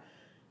car,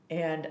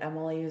 and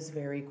Emily is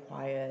very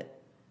quiet.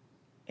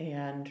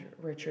 And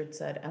Richard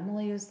said,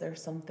 Emily, is there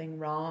something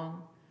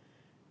wrong?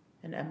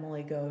 And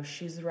Emily goes,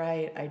 she's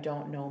right. I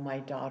don't know my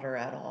daughter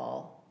at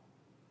all.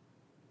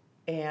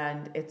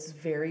 And it's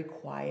very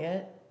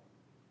quiet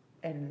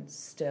and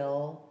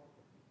still.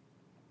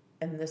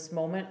 And this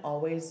moment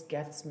always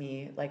gets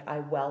me, like I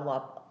well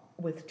up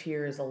with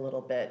tears a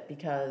little bit,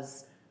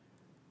 because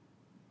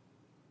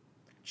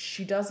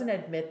she doesn't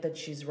admit that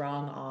she's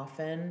wrong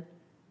often.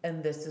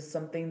 And this is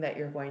something that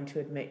you're going to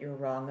admit you're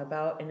wrong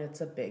about. And it's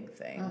a big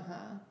thing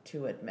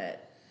to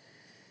admit.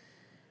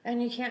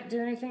 And you can't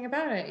do anything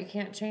about it. You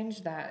can't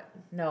change that.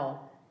 No.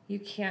 You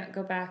can't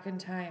go back in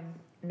time.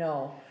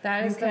 No.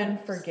 That is you can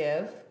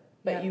forgive,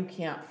 but Yep. you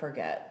can't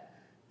forget.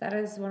 That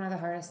is one of the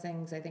hardest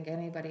things I think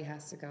anybody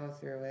has to go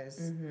through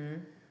is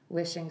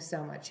wishing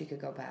so much you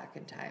could go back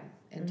in time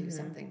and do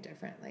something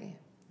differently.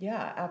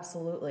 Yeah,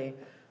 absolutely.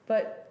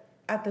 But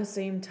at the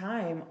same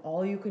time,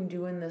 all you can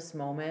do in this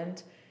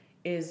moment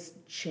is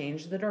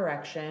change the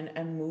direction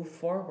and move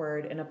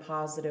forward in a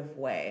positive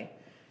way.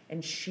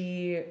 And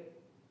she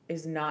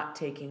is not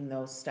taking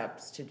those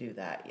steps to do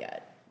that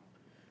yet.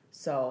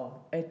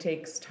 So it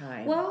takes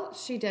time. Well,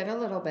 she did a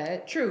little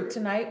bit. True,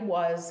 tonight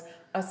was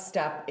a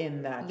step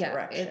in that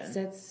direction.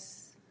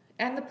 It's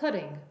and the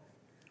pudding.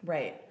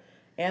 Right.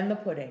 And the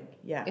pudding,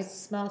 yes. It's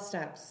small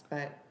steps,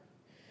 but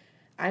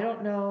I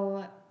don't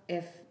know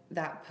if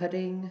that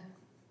pudding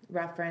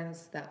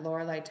reference that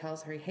Lorelai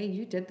tells her, hey,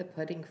 you did the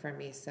pudding for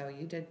me, so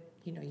you did,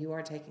 you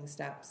are taking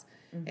steps.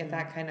 If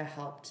that kind of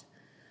helped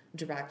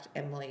direct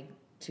Emily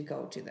to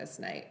go to this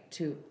night,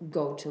 to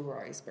go to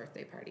Rory's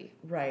birthday party.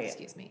 Right.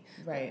 Excuse me.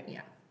 Right.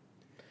 Yeah.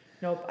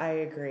 Nope, I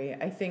agree.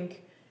 I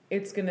think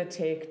it's going to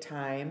take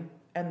time,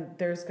 and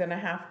there's going to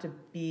have to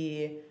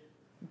be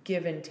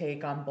give and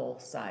take on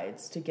both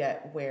sides to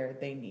get where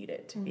they need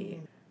it to be.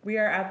 We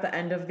are at the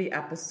end of the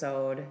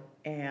episode,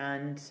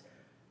 and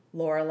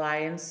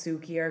Lorelai and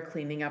Suki are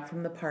cleaning up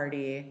from the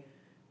party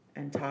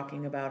and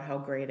talking about how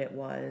great it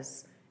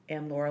was.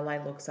 And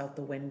Lorelai looks out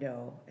the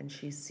window and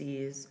she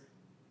sees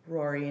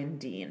Rory and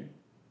Dean.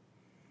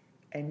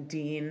 And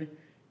Dean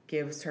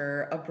gives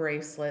her a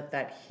bracelet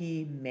that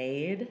he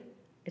made.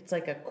 It's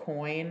like a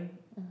coin.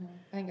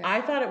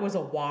 I thought it was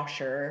a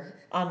washer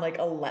on like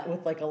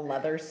with like a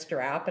leather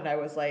strap, and I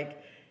was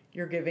like,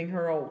 "You're giving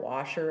her a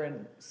washer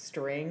and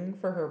string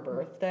for her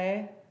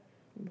birthday?"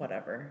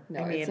 Whatever.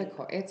 No,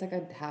 it's like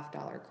a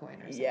 $50 coin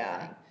or something.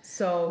 Yeah.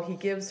 So he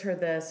gives her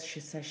this. She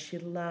says she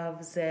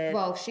loves it.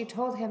 Well, she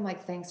told him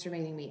like, "Thanks for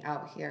meeting me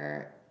out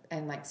here,"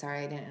 and like, "Sorry,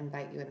 I didn't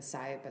invite you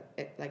inside,"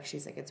 but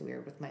she's like, "It's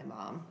weird with my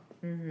mom."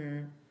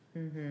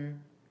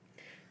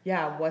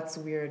 Yeah. What's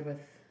weird with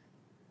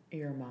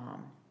your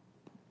mom?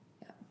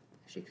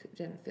 She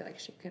didn't feel like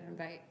she could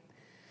invite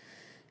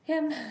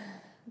him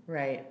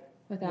Right.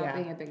 without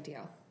being a big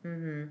deal.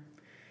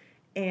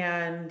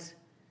 And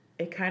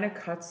it kind of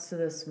cuts to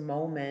this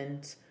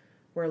moment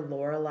where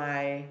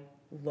Lorelai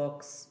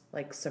looks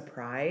like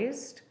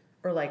surprised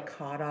or like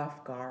caught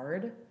off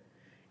guard.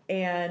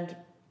 And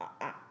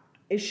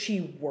is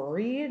she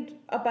worried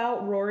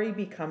about Rory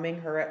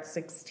becoming her at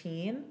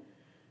 16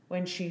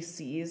 when she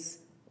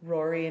sees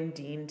Rory and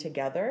Dean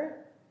together?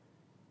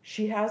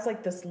 She has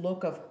like this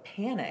look of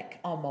panic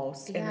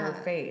almost in her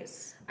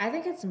face. I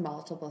think it's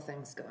multiple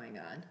things going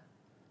on.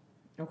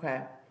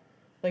 Okay.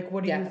 Like,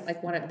 what do you...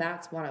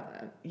 that's one of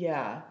them.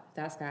 Yeah.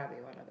 That's gotta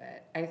be one of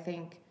it. I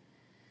think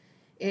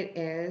it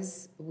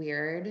is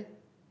weird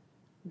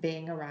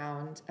being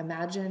around.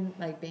 Imagine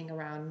like being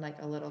around like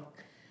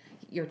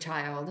your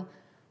child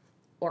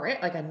or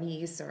like a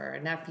niece or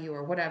a nephew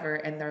or whatever,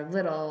 and they're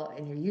little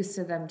and you're used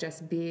to them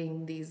just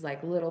being these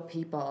like little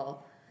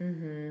people.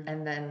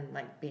 And then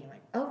like being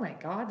like, oh my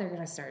God, they're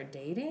going to start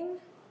dating.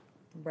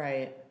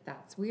 Right.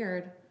 That's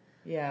weird.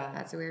 Yeah.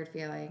 That's a weird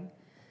feeling.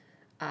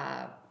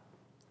 And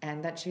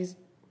that she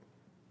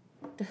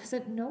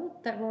doesn't know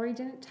that Rory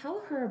didn't tell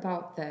her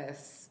about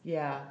this.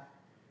 Yeah.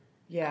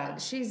 Yeah.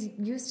 She's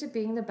used to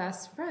being the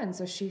best friend.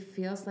 So she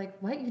feels like,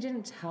 what? You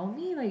didn't tell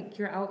me? Like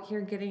you're out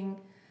here getting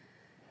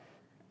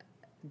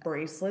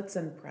bracelets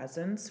and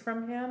presents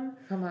from him?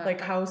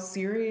 Like how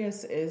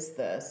serious is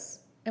this?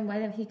 And why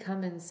didn't he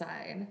come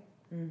inside?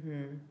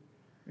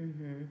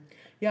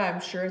 Yeah,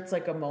 I'm sure it's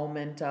like a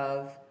moment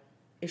of,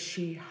 is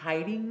she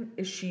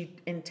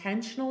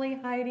intentionally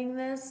hiding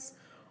this?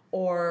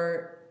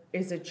 Or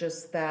is it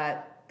just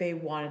that they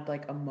wanted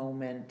like a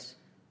moment,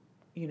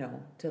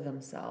 to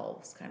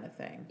themselves kind of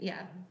thing?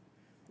 Yeah.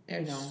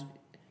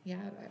 Yeah,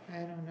 I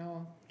don't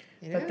know.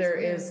 But there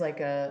is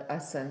like a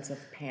sense of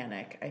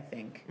panic, I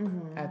think,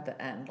 at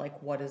the end. Like,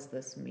 what does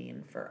this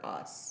mean for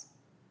us?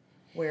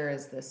 Where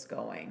is this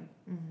going?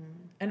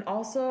 And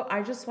also,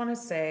 I just want to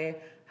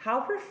say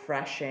how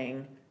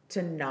refreshing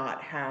to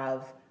not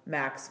have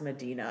Max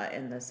Medina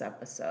in this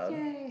episode.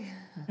 Yay.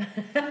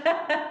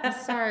 I'm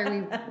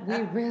sorry, we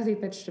really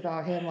bitched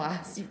about him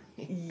last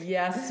week.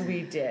 Yes,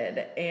 we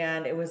did.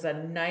 And it was a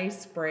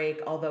nice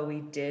break, although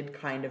we did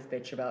kind of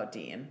bitch about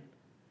Dean.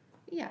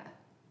 Yeah.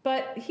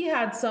 But he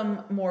had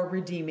some more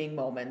redeeming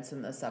moments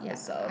in this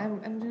episode. Yeah,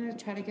 I'm going to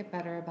try to get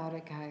better about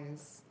it,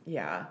 guys.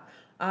 Yeah.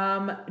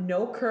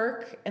 No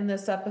Kirk in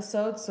this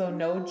episode, so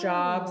no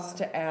jobs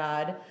to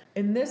add.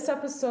 In this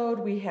episode,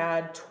 we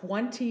had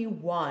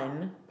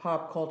 21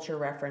 pop culture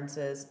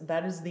references.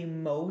 That is the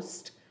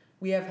most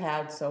we have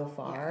had so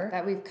far. Yeah,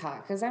 that we've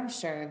caught, because I'm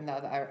sure in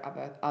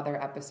the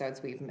other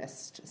episodes we've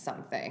missed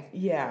something.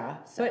 Yeah,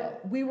 So.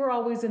 but we were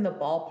always in the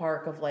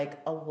ballpark of like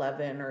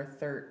 11 or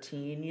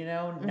 13, you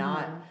know,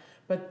 not.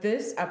 But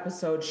this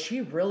episode,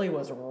 she really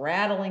was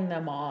rattling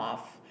them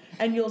off.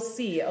 And you'll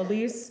see,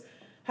 Elise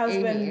has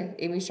been...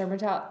 Amy Sherman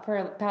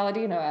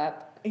Palladino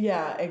up.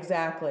 Yeah,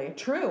 exactly.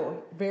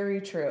 True. Very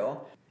true.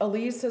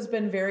 Elise has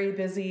been very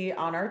busy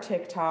on our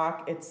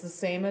TikTok. It's the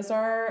same as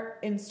our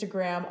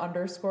Instagram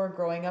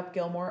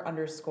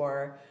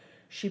 _growingupgilmore_.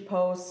 She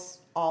posts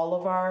all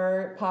of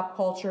our pop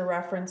culture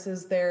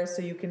references there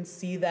so you can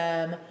see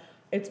them.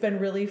 It's been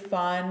really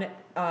fun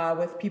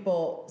with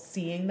people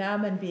seeing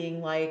them and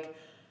being like,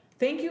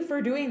 thank you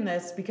for doing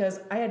this, because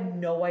I had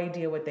no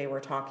idea what they were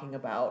talking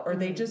about. Or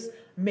they just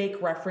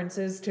make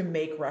references to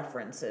make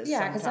references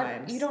sometimes. Yeah,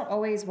 because you don't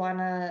always want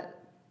to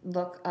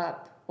look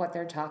up what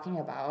they're talking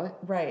about.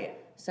 Right.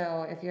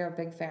 So if you're a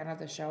big fan of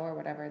the show or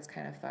whatever, it's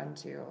kind of fun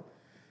to,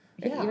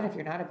 Yeah. even if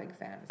you're not a big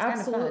fan, it's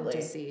Absolutely. kind of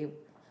fun to see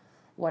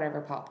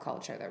whatever pop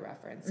culture they're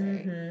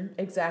referencing.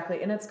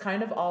 Exactly. And it's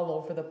kind of all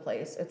over the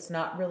place. It's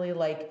not really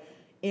like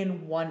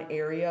in one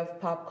area of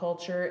pop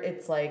culture.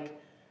 It's like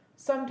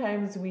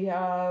sometimes we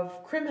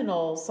have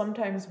criminals,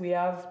 sometimes we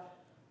have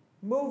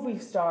movie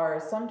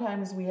stars,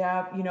 sometimes we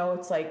have, you know,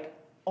 it's like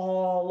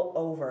all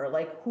over.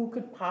 Like, who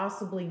could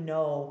possibly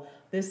know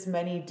this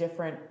many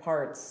different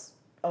parts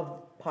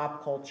of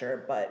pop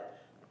culture,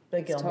 but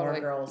the Gilmore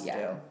Girls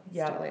do. It's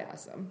totally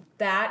awesome.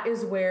 That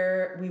is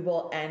where we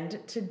will end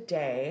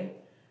today.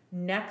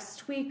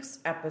 Next week's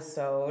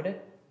episode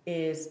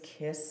is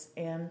Kiss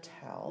and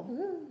Tell.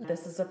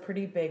 This is a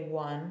pretty big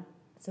one.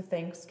 It's a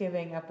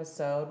Thanksgiving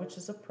episode, which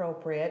is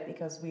appropriate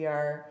because we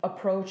are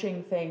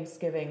approaching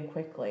Thanksgiving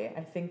quickly.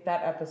 I think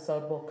that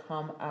episode will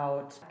come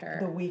out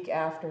the week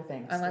after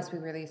Thanksgiving. Unless we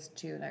release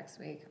 2 next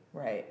week.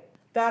 Right.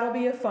 That'll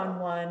be a fun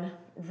one.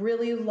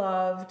 Really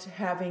loved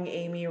having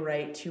Amy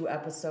write 2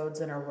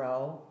 episodes in a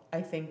row.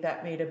 I think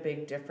that made a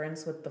big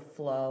difference with the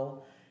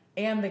flow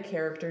and the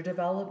character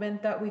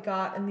development that we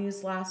got in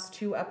these last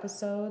 2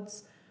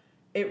 episodes.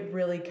 It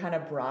really kind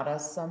of brought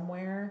us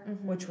somewhere,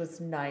 which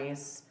was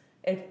nice.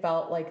 It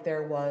felt like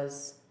there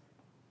was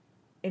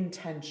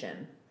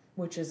intention,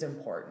 which is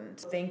important.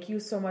 Thank you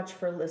so much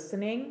for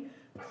listening.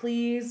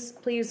 Please,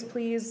 please,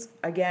 please,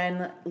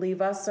 again,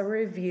 leave us a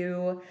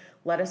review.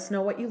 Let us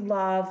know what you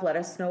love. Let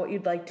us know what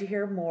you'd like to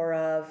hear more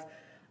of.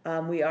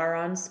 We are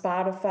on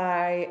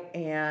Spotify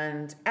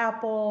and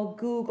Apple,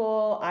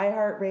 Google,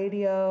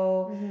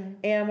 iHeartRadio,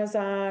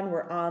 Amazon.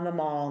 We're on them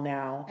all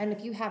now. And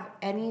if you have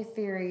any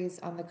theories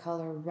on the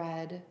color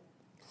red,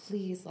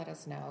 please let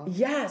us know.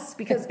 Yes,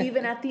 because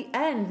even at the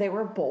end, they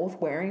were both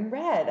wearing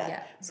red.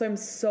 Yeah. So I'm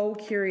so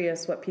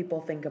curious what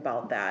people think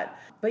about that.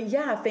 But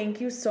yeah,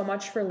 thank you so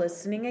much for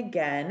listening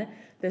again.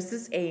 This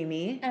is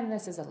Amy. And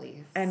this is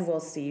Elise. And we'll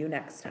see you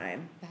next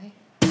time. Bye.